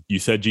one. You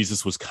said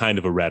Jesus was kind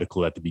of a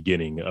radical at the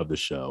beginning of the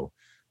show.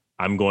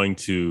 I'm going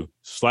to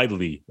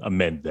slightly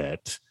amend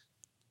that.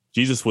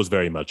 Jesus was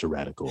very much a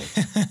radical,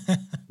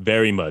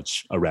 very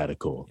much a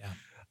radical.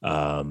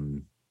 Yeah.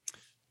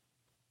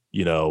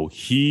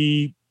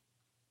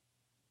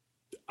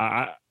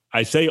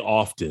 I say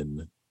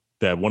often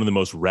that one of the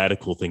most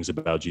radical things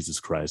about Jesus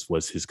Christ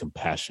was his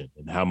compassion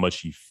and how much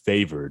he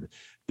favored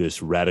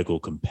this radical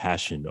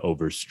compassion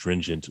over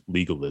stringent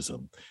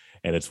legalism.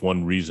 And it's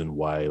one reason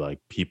why like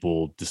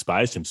people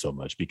despised him so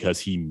much, because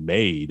he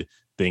made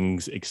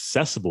things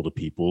accessible to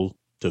people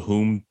to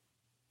whom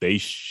they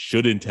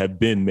shouldn't have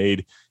been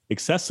made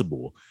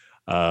accessible.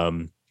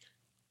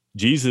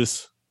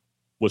 Jesus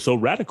was so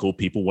radical,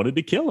 people wanted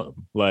to kill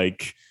him.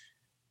 Like,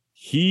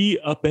 he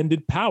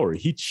upended power.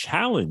 He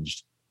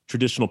challenged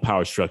traditional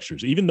power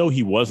structures. Even though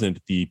he wasn't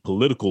the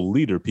political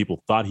leader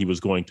people thought he was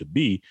going to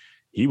be,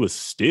 he was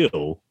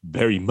still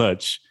very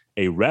much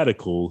a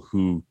radical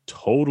who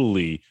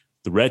totally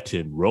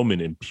threatened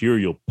Roman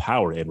imperial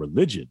power and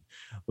religion.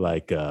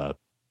 Like,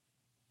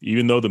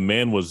 even though the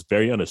man was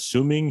very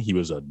unassuming, he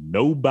was a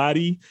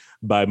nobody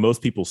by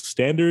most people's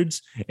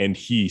standards, and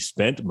he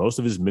spent most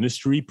of his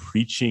ministry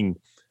preaching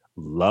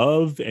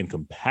love and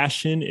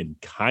compassion and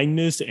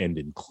kindness and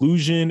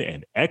inclusion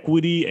and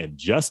equity and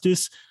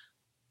justice.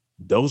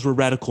 Those were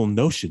radical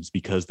notions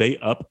because they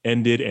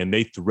upended and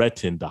they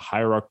threatened the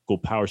hierarchical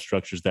power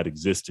structures that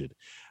existed.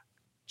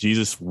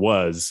 Jesus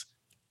was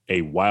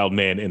a wild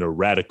man and a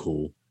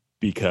radical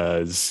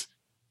because,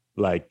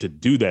 like, to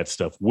do that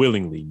stuff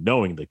willingly,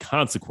 knowing the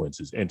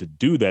consequences, and to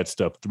do that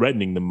stuff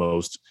threatening the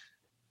most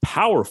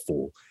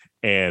powerful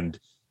and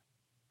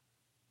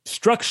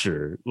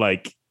structure,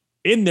 like,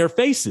 in their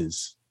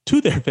faces,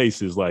 to their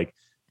faces, like,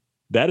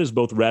 that is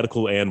both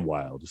radical and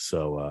wild.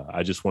 So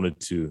I just wanted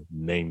to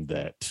name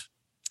that,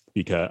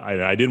 because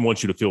I didn't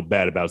want you to feel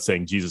bad about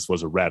saying Jesus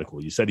was a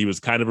radical. You said he was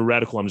kind of a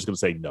radical. I'm just going to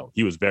say, no,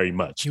 he was very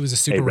much. He was a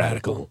super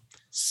radical.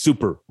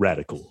 Super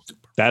radical.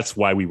 That's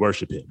why we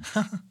worship him.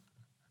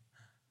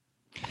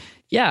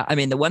 Yeah. I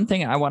mean, the one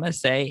thing I want to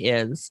say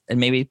is, and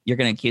maybe you're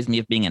going to accuse me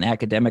of being an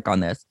academic on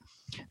this,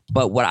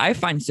 but what I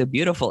find so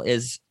beautiful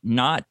is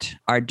not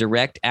our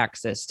direct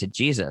access to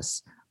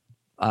Jesus,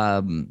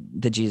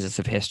 the Jesus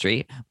of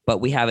history,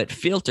 but we have it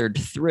filtered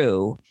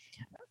through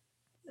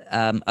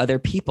other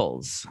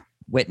people's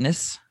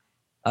witness,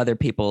 other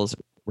people's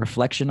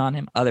reflection on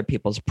him, other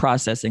people's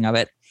processing of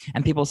it.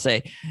 And people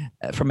say,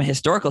 from a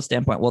historical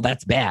standpoint, well,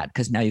 that's bad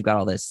because now you've got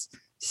all this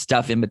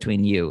stuff in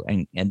between you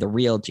and the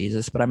real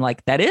Jesus. But I'm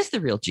like, that is the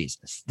real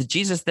Jesus, the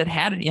Jesus that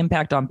had an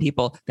impact on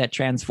people, that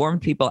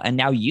transformed people. And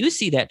now you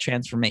see that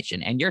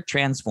transformation and you're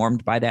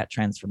transformed by that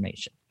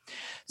transformation.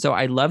 So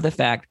I love the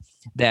fact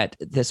that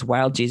this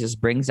wild Jesus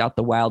brings out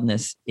the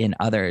wildness in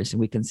others.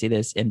 And we can see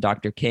this in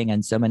Dr. King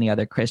and so many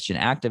other Christian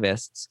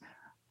activists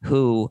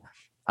who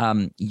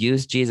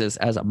use Jesus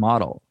as a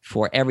model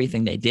for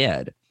everything they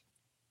did.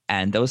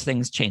 And those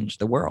things changed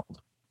the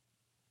world.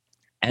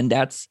 And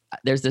there's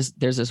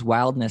this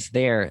wildness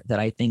there that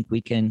I think we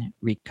can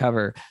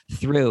recover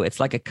through. It's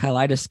like a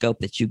kaleidoscope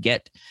that you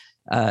get.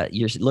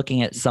 You're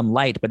looking at some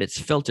light, but it's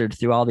filtered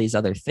through all these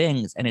other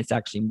things, and it's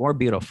actually more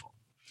beautiful.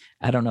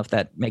 I don't know if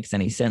that makes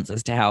any sense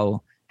as to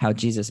how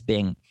Jesus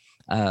being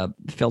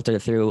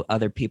filtered through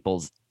other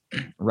people's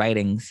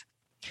writings,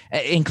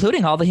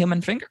 including all the human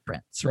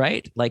fingerprints,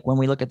 right? Like when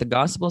we look at the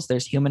Gospels,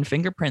 there's human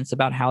fingerprints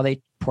about how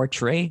they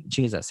portray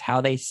Jesus,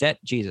 how they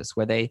set Jesus,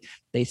 where they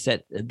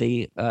set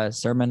the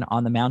Sermon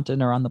on the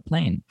Mountain or on the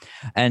plain.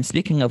 And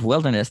speaking of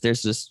wilderness,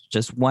 there's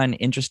just one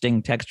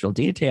interesting textual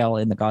detail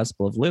in the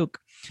Gospel of Luke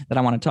that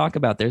I want to talk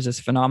about. There's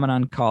this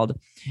phenomenon called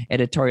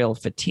editorial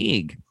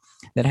fatigue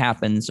that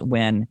happens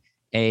when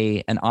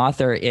an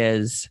author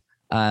is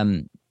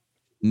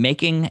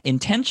making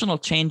intentional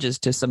changes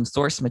to some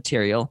source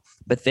material,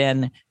 but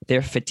then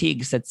their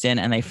fatigue sets in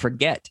and they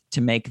forget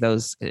to make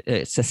those,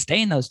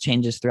 sustain those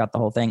changes throughout the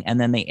whole thing. And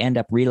then they end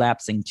up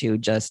relapsing to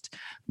just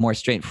more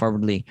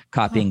straightforwardly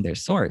copying their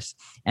source.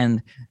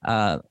 And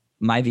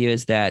my view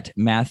is that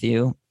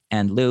Matthew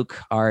and Luke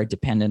are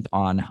dependent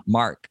on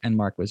Mark, and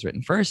Mark was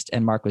written first,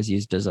 and Mark was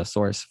used as a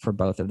source for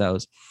both of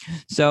those.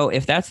 So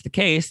if that's the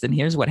case, then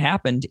here's what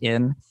happened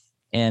in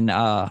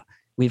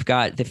we've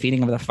got the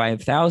feeding of the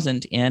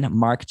 5,000 in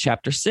Mark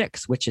chapter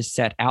 6, which is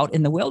set out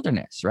in the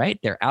wilderness, right?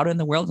 They're out in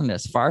the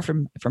wilderness, far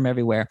from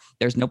everywhere.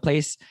 There's no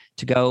place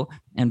to go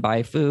and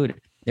buy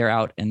food. They're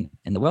out in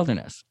the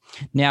wilderness.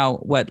 Now,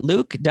 what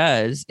Luke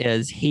does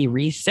is he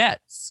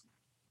resets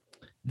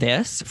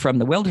this from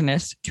the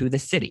wilderness to the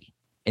city.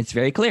 It's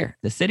very clear.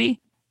 The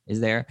city is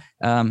there.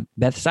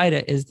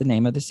 Bethsaida is the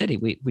name of the city.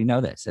 We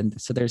know this.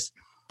 And so there's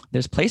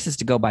places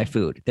to go buy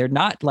food. They're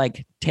not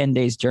like 10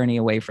 days journey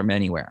away from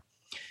anywhere.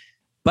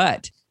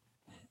 But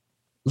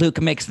Luke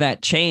makes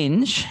that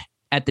change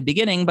at the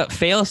beginning, but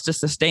fails to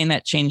sustain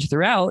that change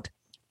throughout.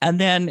 And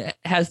then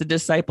has the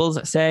disciples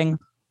saying,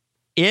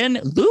 in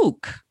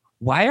Luke,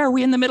 why are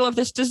we in the middle of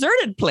this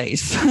deserted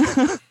place?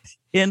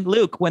 in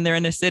Luke when they're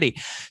in a city.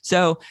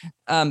 So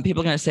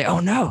people are going to say, oh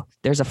no,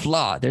 there's a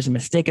flaw. There's a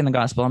mistake in the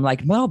gospel. I'm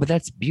like, no, but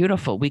that's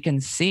beautiful. We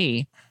can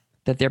see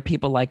that they're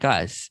people like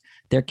us.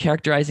 They're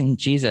characterizing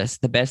Jesus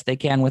the best they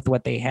can with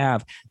what they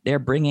have. They're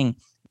bringing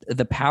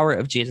the power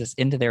of Jesus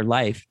into their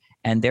life,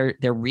 and they're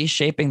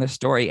reshaping the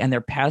story, and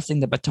they're passing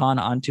the baton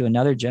on to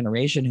another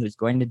generation who's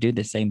going to do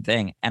the same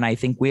thing. And I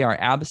think we are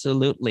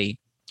absolutely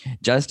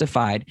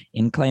justified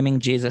in claiming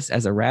Jesus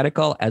as a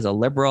radical, as a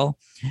liberal,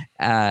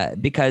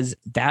 because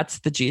that's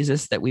the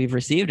Jesus that we've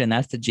received, and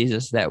that's the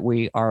Jesus that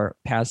we are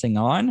passing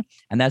on,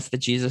 and that's the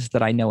Jesus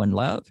that I know and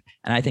love.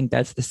 And I think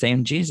that's the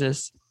same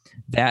Jesus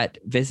that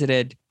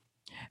visited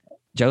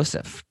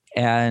Joseph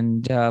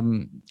and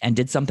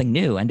did something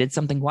new, and did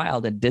something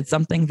wild, and did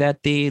something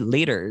that the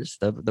leaders,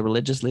 the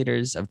religious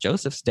leaders of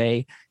Joseph's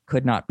day,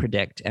 could not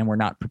predict and were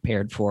not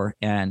prepared for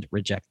and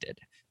rejected.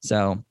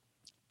 So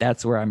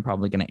that's where I'm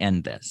probably going to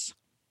end this.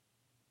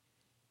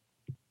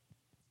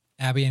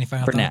 Abby, any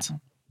final thoughts?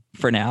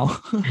 For now.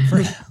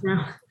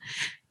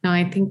 No,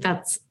 I think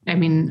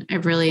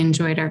I've really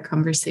enjoyed our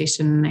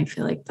conversation, and I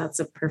feel like that's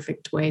a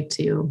perfect way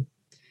to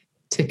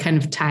kind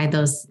of tie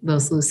those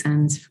loose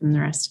ends from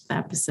the rest of the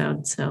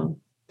episode. So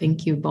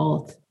thank you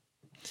both.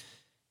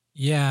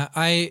 Yeah,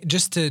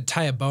 just to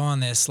tie a bow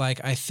on this,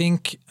 like I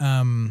think we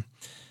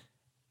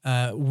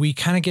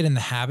kind of get in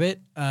the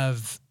habit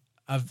of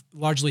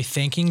largely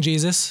thanking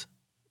Jesus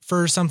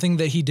for something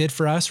that he did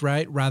for us,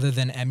 right? Rather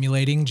than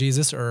emulating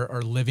Jesus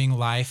or living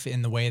life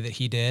in the way that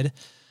he did,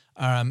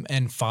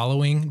 and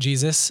following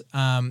Jesus.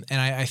 And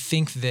I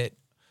think that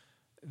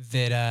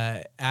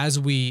as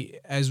we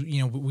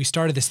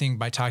started this thing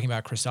by talking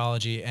about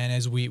Christology, and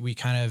as we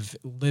kind of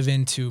live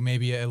into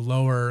maybe a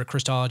lower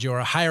Christology or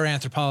a higher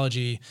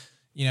anthropology,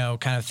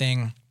 kind of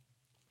thing,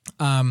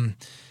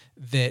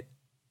 that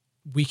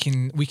we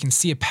can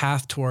see a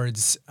path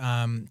towards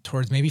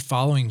maybe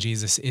following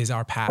Jesus is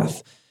our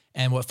path.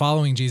 And what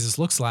following Jesus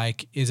looks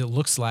like is it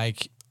looks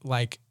like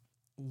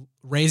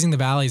raising the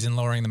valleys and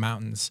lowering the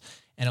mountains.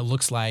 And it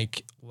looks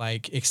like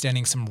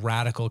extending some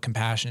radical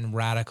compassion,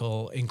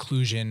 radical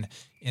inclusion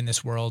in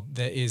this world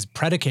that is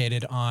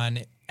predicated on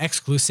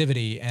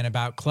exclusivity and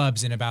about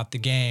clubs and about the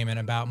game and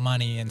about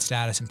money and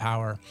status and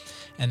power.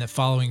 And that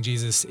following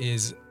Jesus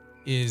is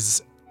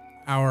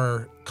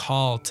our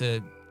call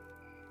to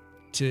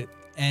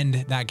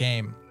end that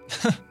game.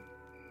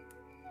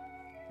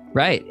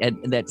 Right. And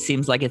that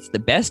seems like it's the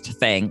best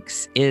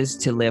thanks is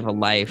to live a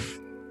life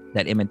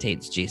that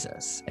imitates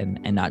Jesus, and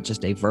not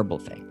just a verbal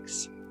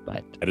thanks,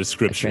 but that is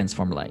scripture. A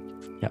transformed life.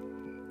 Yep.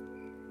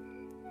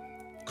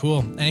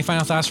 Cool. Any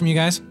final thoughts from you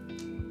guys?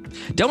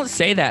 Don't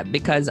say that,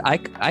 because I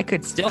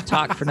could still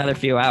talk for another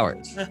few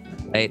hours.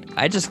 Right.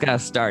 I just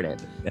got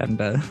started, and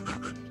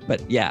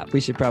but yeah,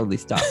 we should probably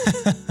stop.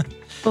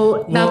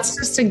 Well, that's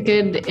just a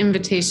good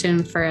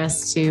invitation for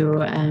us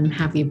to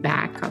have you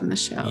back on the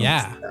show.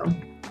 Yeah, so.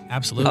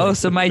 Absolutely. Oh,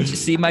 so my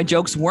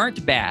jokes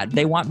weren't bad.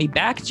 They want me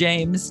back,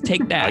 James.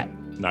 Take that.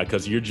 Not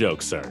because of your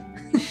jokes, sir.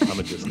 I'm going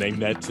to just name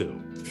that too.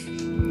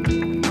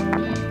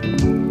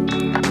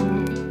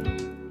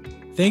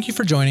 Thank you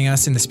for joining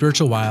us in the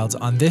Spiritual Wilds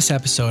on this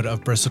episode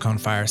of Bristlecone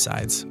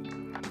Firesides.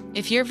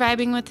 If you're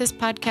vibing with this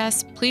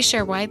podcast, please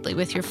share widely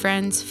with your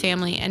friends,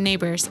 family, and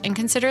neighbors, and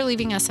consider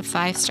leaving us a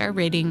 5-star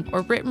rating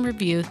or written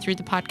review through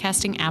the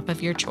podcasting app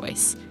of your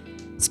choice.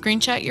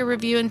 Screenshot your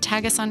review and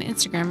tag us on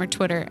Instagram or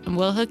Twitter, and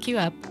we'll hook you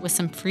up with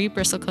some free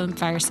Bristlecone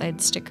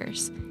Fireside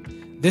stickers.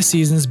 This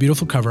season's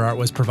beautiful cover art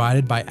was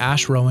provided by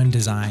Ash Rowan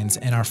Designs,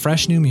 and our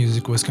fresh new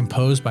music was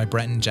composed by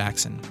Brenton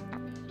Jackson.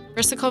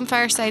 Bristlecone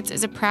Firesides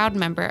is a proud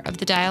member of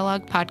the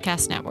Dialogue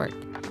Podcast Network.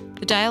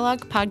 The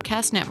Dialogue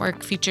Podcast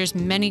Network features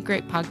many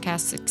great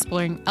podcasts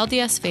exploring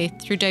LDS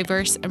faith through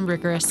diverse and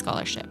rigorous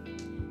scholarship.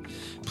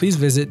 Please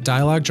visit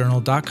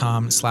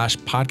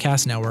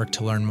dialoguejournal.com/podcast network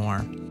to learn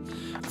more.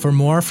 For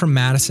more from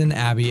Madison,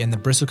 Abby, and the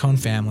Bristlecone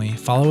family,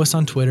 follow us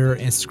on Twitter,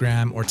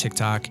 Instagram, or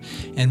TikTok,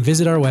 and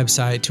visit our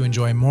website to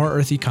enjoy more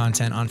earthy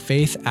content on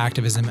faith,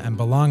 activism, and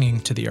belonging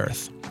to the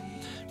earth.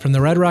 From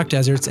the Red Rock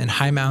Deserts and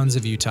high mountains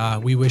of Utah,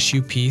 we wish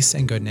you peace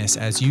and goodness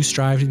as you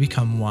strive to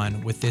become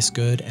one with this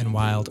good and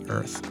wild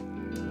earth.